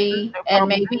Debbie, and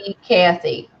maybe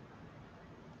Kathy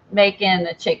making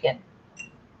the chicken.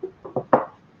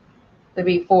 There'll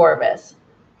be 4 of us.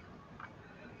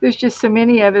 There's just so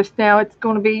many of us now. It's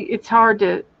hard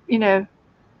to,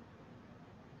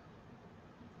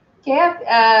 Kath,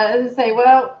 say,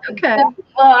 well, okay.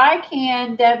 Well, I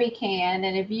can, Debbie can,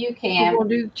 and if you can, we'll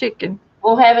do the chicken.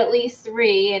 We'll have at least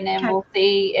 3, and then we'll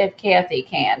see if Kathy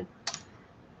can.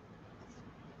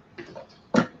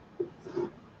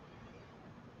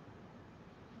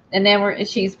 And then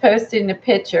she's posting the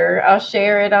picture. I'll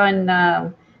share it on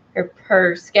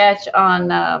her sketch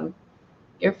on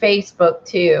your Facebook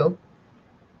too,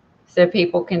 so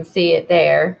people can see it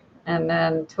there. And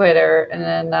then Twitter,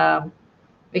 and then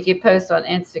we can post on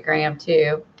Instagram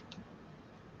too,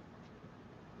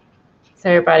 so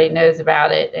everybody knows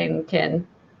about it and can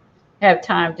have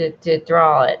time to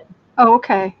draw it. Oh,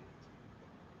 okay.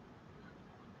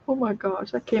 Oh my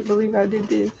gosh, I can't believe I did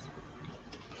this.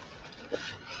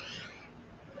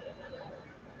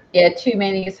 Yeah, too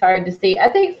many is hard to see. I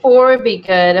think 4 would be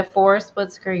good. A 4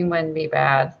 split screen wouldn't be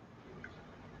bad.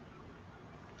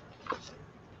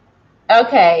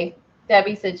 Okay.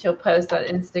 Debbie said she'll post on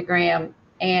Instagram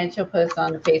and she'll post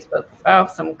on Facebook.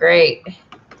 Awesome. Great.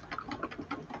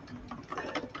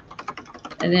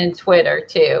 And then Twitter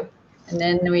too. And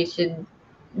then we should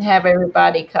have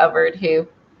everybody covered who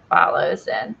follows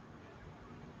in.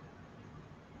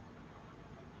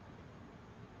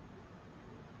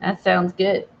 That sounds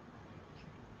good.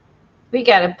 We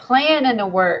got a plan in the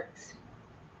works.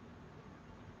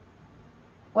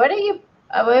 What are you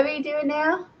doing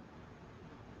now?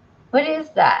 What is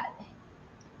that?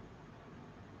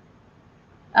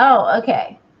 Oh,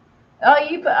 okay.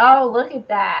 Oh, look at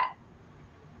that.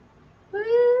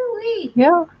 Woo-wee.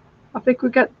 Yeah, I think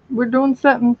we're doing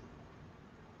something.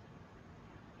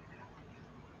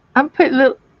 I'm putting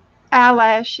little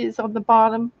eyelashes on the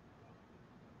bottom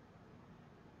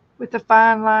with a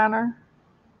fine liner.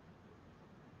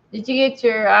 Did you get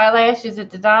your eyelashes at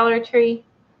the Dollar Tree?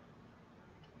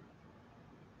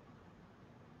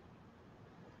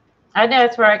 I know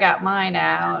that's where I got mine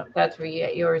at. If that's where you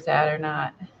get yours at or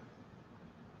not.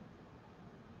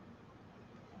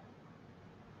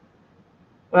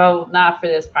 Well, not for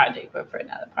this project, but for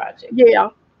another project.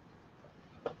 Yeah.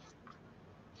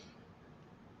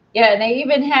 Yeah, and they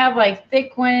even have like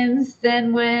thick ones,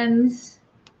 thin ones.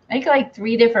 Make like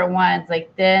 3 different ones,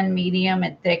 like thin, medium,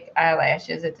 and thick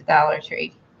eyelashes at the Dollar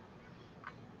Tree.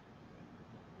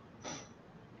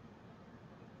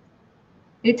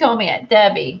 Who told me that?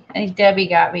 Debbie. I think Debbie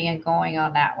got me going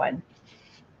on that one.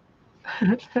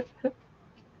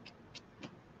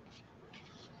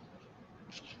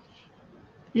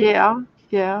 Yeah.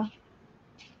 Yeah,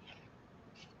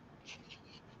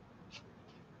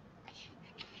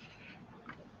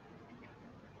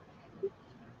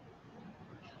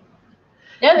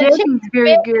 Debbie's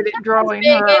very good at drawing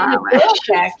her eyelashes.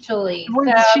 Actually, the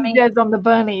ones she does on the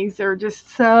bunnies are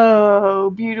just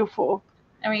so beautiful.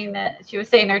 I mean, she was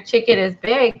saying her chicken is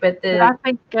big, but I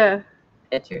think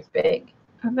picture's big.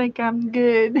 I think I'm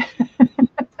good.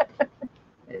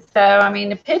 So, I mean,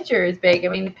 the picture is big. I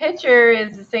mean, the picture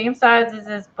is the same size as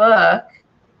this book.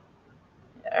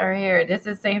 Or here, this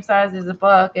is the same size as the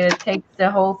book, and it takes the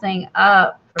whole thing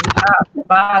up from top to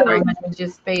bottom, and it's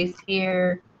just spaced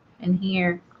here and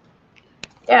here.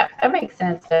 Yeah, that makes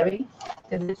sense, Debbie,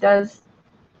 because it does.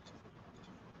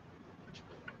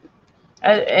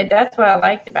 And that's what I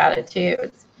liked about it too.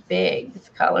 It's big, it's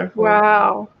colorful.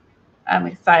 Wow. I'm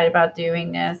excited about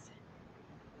doing this.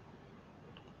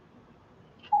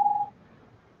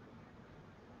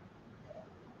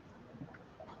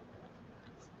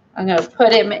 I'm going to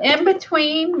put him in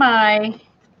between my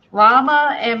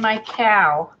llama and my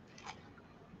cow.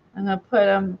 I'm going to put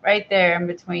him right there in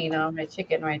between them, my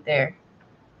chicken right there.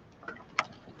 I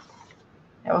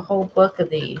have a whole book of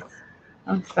these.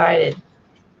 I'm excited.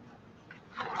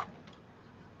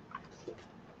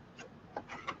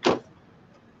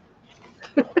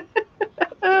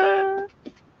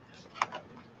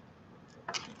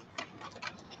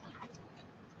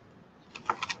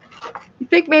 You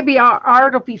think maybe our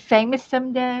art will be famous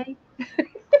someday?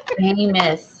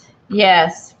 Famous.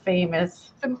 Yes,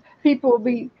 famous. Some people will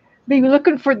be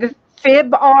looking for the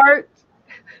fib art.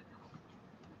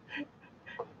 You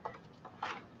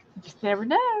just never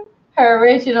know. Her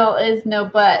original is no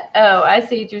butt. Oh, I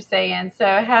see what you're saying. So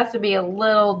it has to be a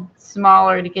little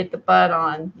smaller to get the butt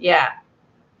on. Yeah.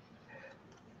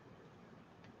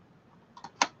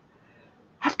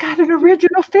 I've got an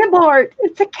original fib art.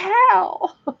 It's a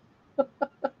cow.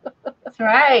 That's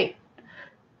right.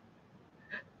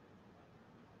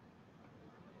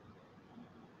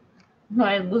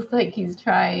 Well, it looks like he's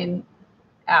trying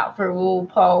out for wool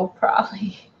pole,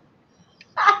 probably.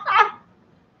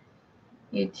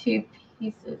 You 2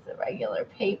 pieces of regular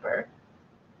paper.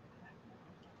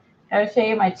 I'll show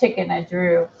you my chicken I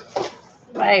drew.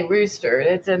 My rooster.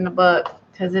 It's in the book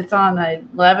because it's on the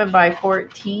 11 by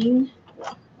 14.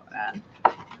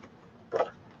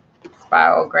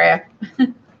 Spirograph.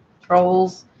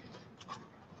 Trolls.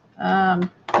 Here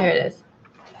it is.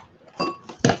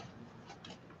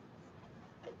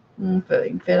 If it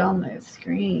can fit on the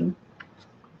screen.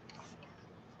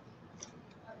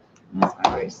 That's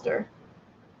my rooster.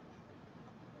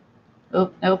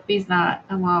 Oh, nope, he's not.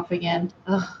 I'm off again.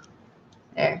 Ugh.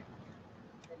 There.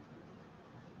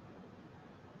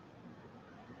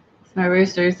 It's my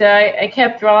rooster. So I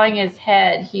kept drawing his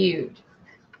head huge.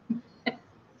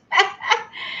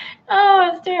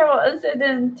 Oh, it's terrible. So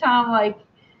then Tom, like,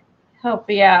 help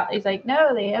me out. He's like,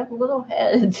 no, they have little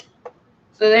heads.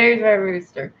 So there's my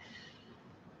rooster.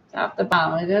 Top to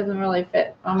bottom. It doesn't really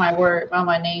fit on my word. Well,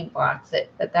 my name blocks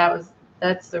it. But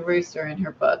that's the rooster in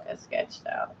her book I sketched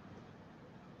out.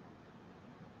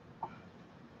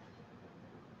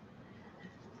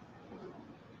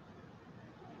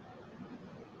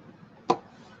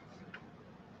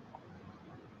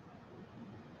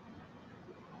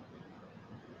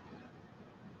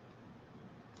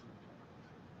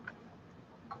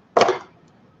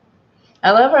 I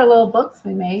love our little books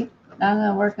we made. I'm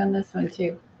going to work on this one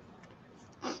too.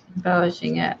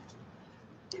 Embellishing it.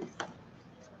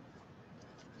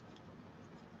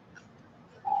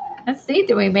 Let's see,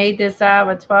 we made this out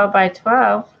of a 12 by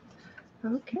 12.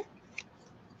 Okay.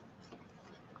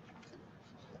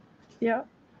 Yeah.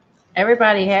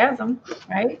 Everybody has them,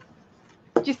 right?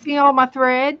 Did you see all my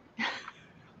thread?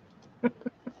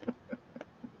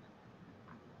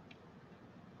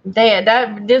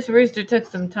 This rooster took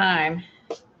some time.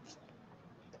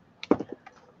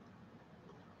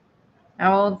 I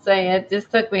won't say it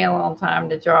just took me a long time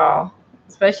to draw,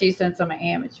 especially since I'm an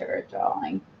amateur at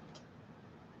drawing.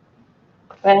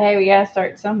 But hey, we gotta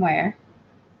start somewhere.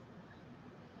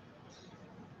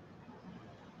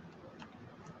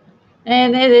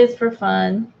 And it is for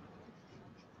fun.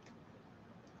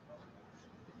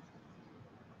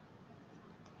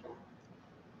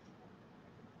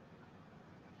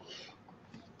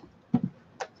 So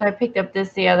I picked up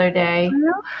this the other day.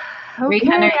 Okay,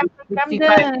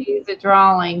 365 days of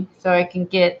drawing, so I can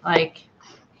get like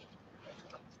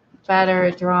better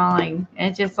at drawing.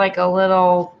 It's just like a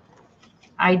little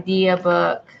idea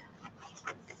book.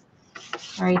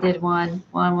 I already did one.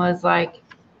 One was like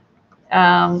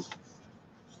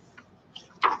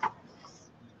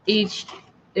it's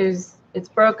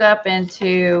broke up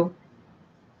into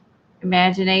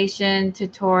imagination,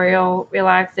 tutorial,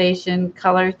 relaxation,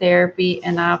 color therapy,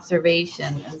 and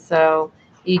observation. And so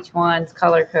each one's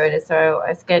color coded. So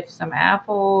I sketched some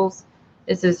apples.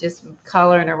 This is just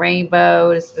color in a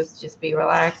rainbow. This was just be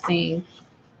relaxing.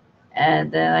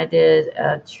 And then I did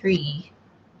a tree.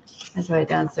 That's what I've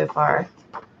done so far.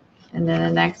 And then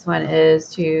the next one is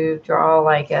to draw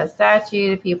like a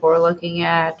statue that people are looking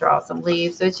at, draw some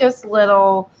leaves. So it's just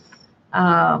little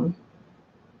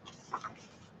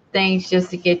things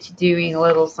just to get you doing a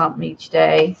little something each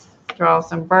day. Draw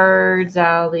some birds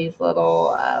out of these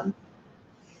little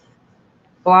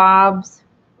blobs,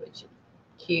 which is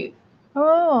cute.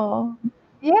 Oh,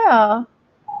 yeah.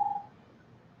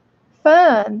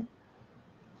 Fun.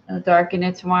 I'll darken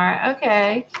it tomorrow.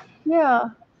 Okay. Yeah.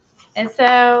 And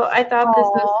so I thought this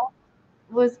Aw.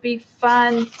 was be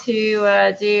fun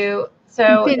to do. And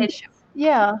So finish it's them.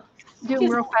 Yeah. Do them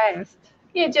just real fast.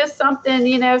 yeah, just something,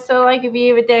 you know. So like if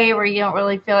you have a day where you don't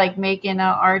really feel like making an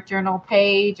art journal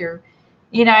page, or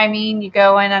you know what I mean, you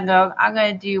go in and go, I'm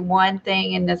going to do one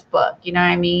thing in this book, you know what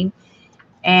I mean,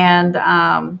 and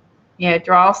you know,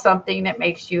 draw something that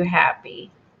makes you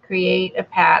happy, create a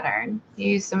pattern,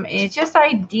 use some. It's just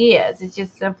ideas. It's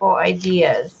just simple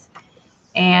ideas.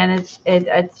 And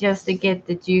it's just to get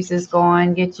the juices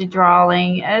going, get you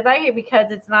drawing. And I like it because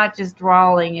it's not just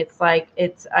drawing. It's like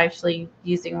it's actually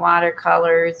using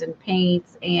watercolors and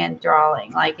paints and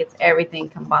drawing. Like it's everything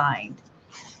combined.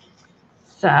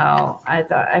 So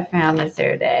I found this the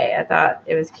other day. I thought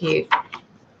it was cute.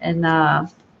 And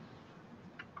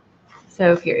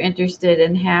so if you're interested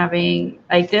in having,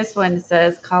 like this one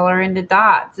says color in the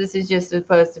dots. This is just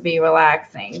supposed to be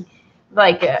relaxing,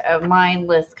 like a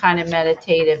mindless kind of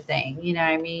meditative thing. You know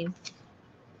what I mean?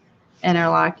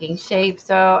 Interlocking shape.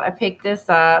 So I picked this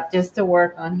up just to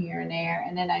work on here and there.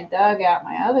 And then I dug out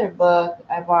my other book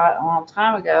I bought a long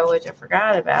time ago, which I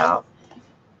forgot about,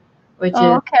 which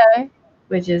Oh, is okay.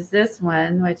 this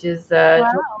one, which is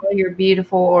Wow. Draw Your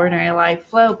Beautiful Ordinary Life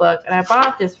Flow book. And I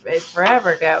bought this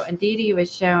forever ago. And Dee Dee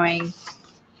was showing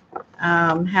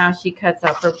how she cuts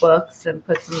up her books and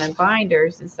puts them in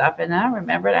binders and stuff. And I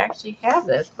remembered I actually have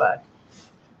this book.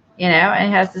 You know,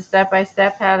 and it has the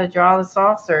step-by-step how to draw the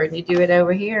saucer, and you do it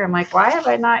over here. I'm like, why have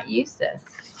I not used this?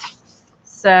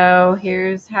 So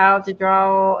here's how to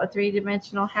draw a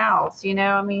three-dimensional house. You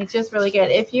know, I mean, it's just really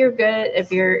good. If you're good,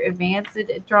 if you're advanced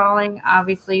at drawing,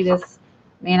 obviously this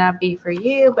may not be for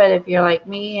you, but if you're like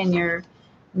me and you're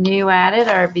new at it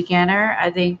or a beginner, I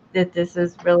think that this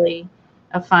is really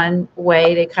a fun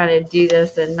way to kind of do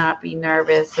this and not be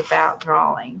nervous about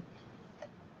drawing.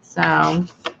 So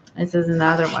this is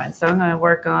another one. So I'm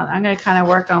going to kind of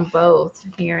work on both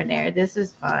here and there. This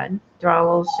is fun. Draw a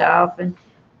little shelf and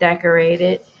decorate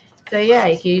it. So yeah,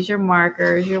 you can use your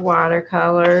markers, your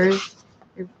watercolors.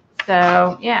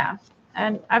 So yeah.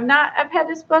 And I've had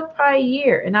this book probably a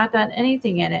year and not done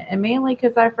anything in it. And mainly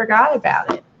because I forgot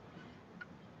about it.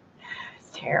 It's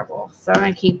terrible. So I'm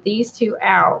going to keep these two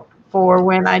out for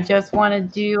when I just want to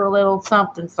do a little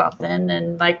something.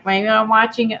 And like maybe I'm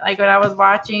watching it, like when I was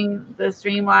watching the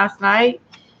stream last night,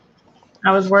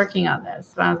 I was working on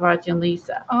this when I was watching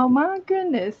Lisa. Oh my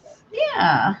goodness.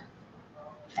 Yeah.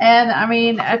 And I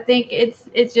mean, I think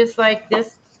it's just like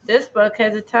this book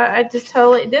has a ton. I just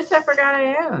totally, this I forgot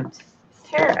I owned. It's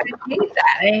terrible.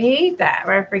 I hate that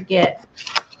where I forget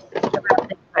about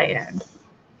things I own.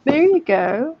 There you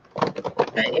go.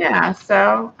 But yeah,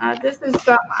 so this is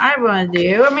something I want to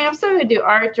do. I mean, I'm still going to do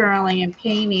art journaling and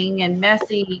painting and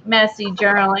messy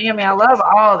journaling. I mean, I love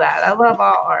all that. I love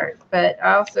all art, but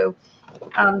I also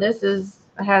this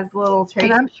has little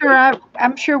And tracing.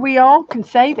 I'm sure we all can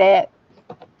say that.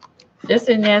 This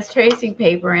one has tracing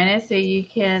paper in it, so you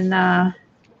can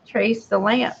trace the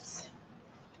lamps.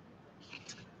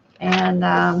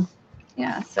 And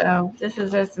yeah, so this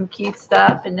is some cute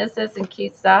stuff, and this is some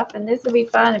cute stuff, and this will be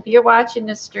fun if you're watching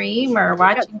the stream or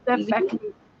watching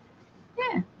TV.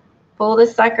 Yeah, pull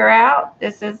this sucker out.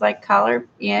 This is like color.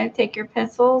 You know, take your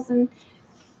pencils and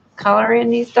color in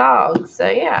these dogs. So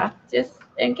yeah, just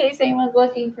in case anyone's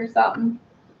looking for something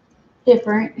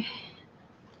different.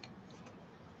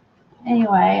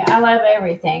 Anyway, I love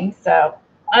everything. So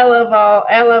I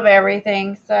love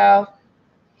everything. So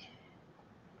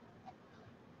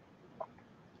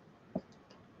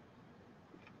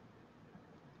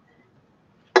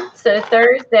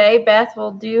Thursday, Beth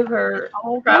will do her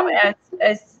probably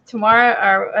as tomorrow,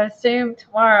 or assume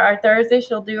tomorrow or Thursday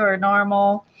she'll do her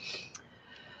normal.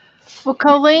 Well,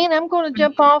 Colleen, I'm going to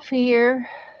jump off here.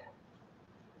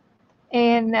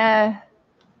 And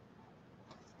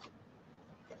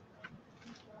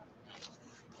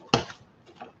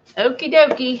Okie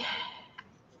dokie.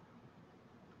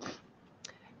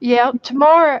 yeah,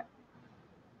 tomorrow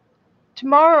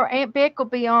Aunt Beck will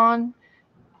be on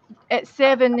at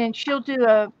 7, and she'll do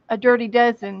a Dirty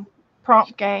Dozen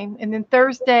prompt game. And then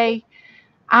Thursday,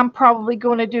 I'm probably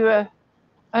going to do an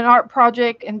art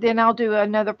project, and then I'll do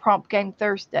another prompt game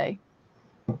Thursday.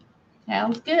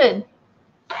 Sounds good.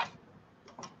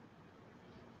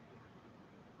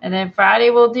 And then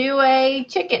Friday we'll do a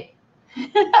chicken.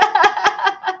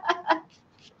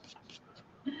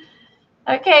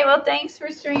 Okay, well, thanks for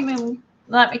streaming.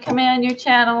 Let me come in on your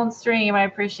channel and stream. I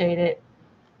appreciate it.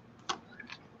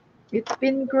 It's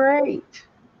been great.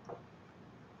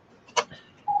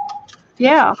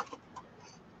 Yeah.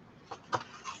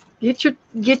 Get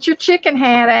your chicken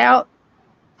hat out.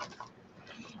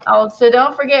 Oh, so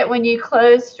don't forget when you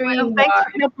close Well, thanks StreamYard.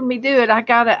 for helping me do it.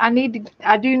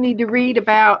 I do need to read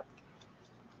about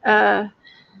uh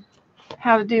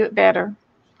how to do it better.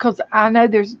 Because I know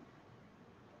there's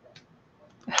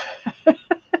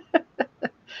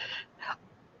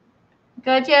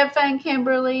Glad you have fun,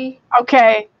 Kimberly.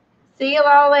 okay. See you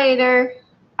all later.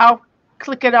 I'll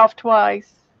click it off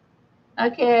twice.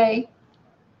 Okay.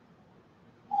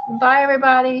 Bye,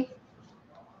 everybody.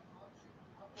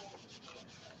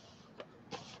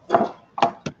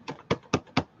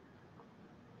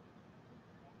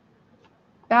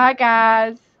 Bye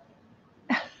guys.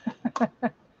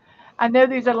 I know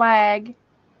there's a lag.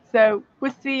 So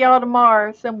we'll see y'all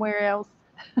tomorrow somewhere else.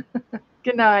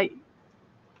 Good night.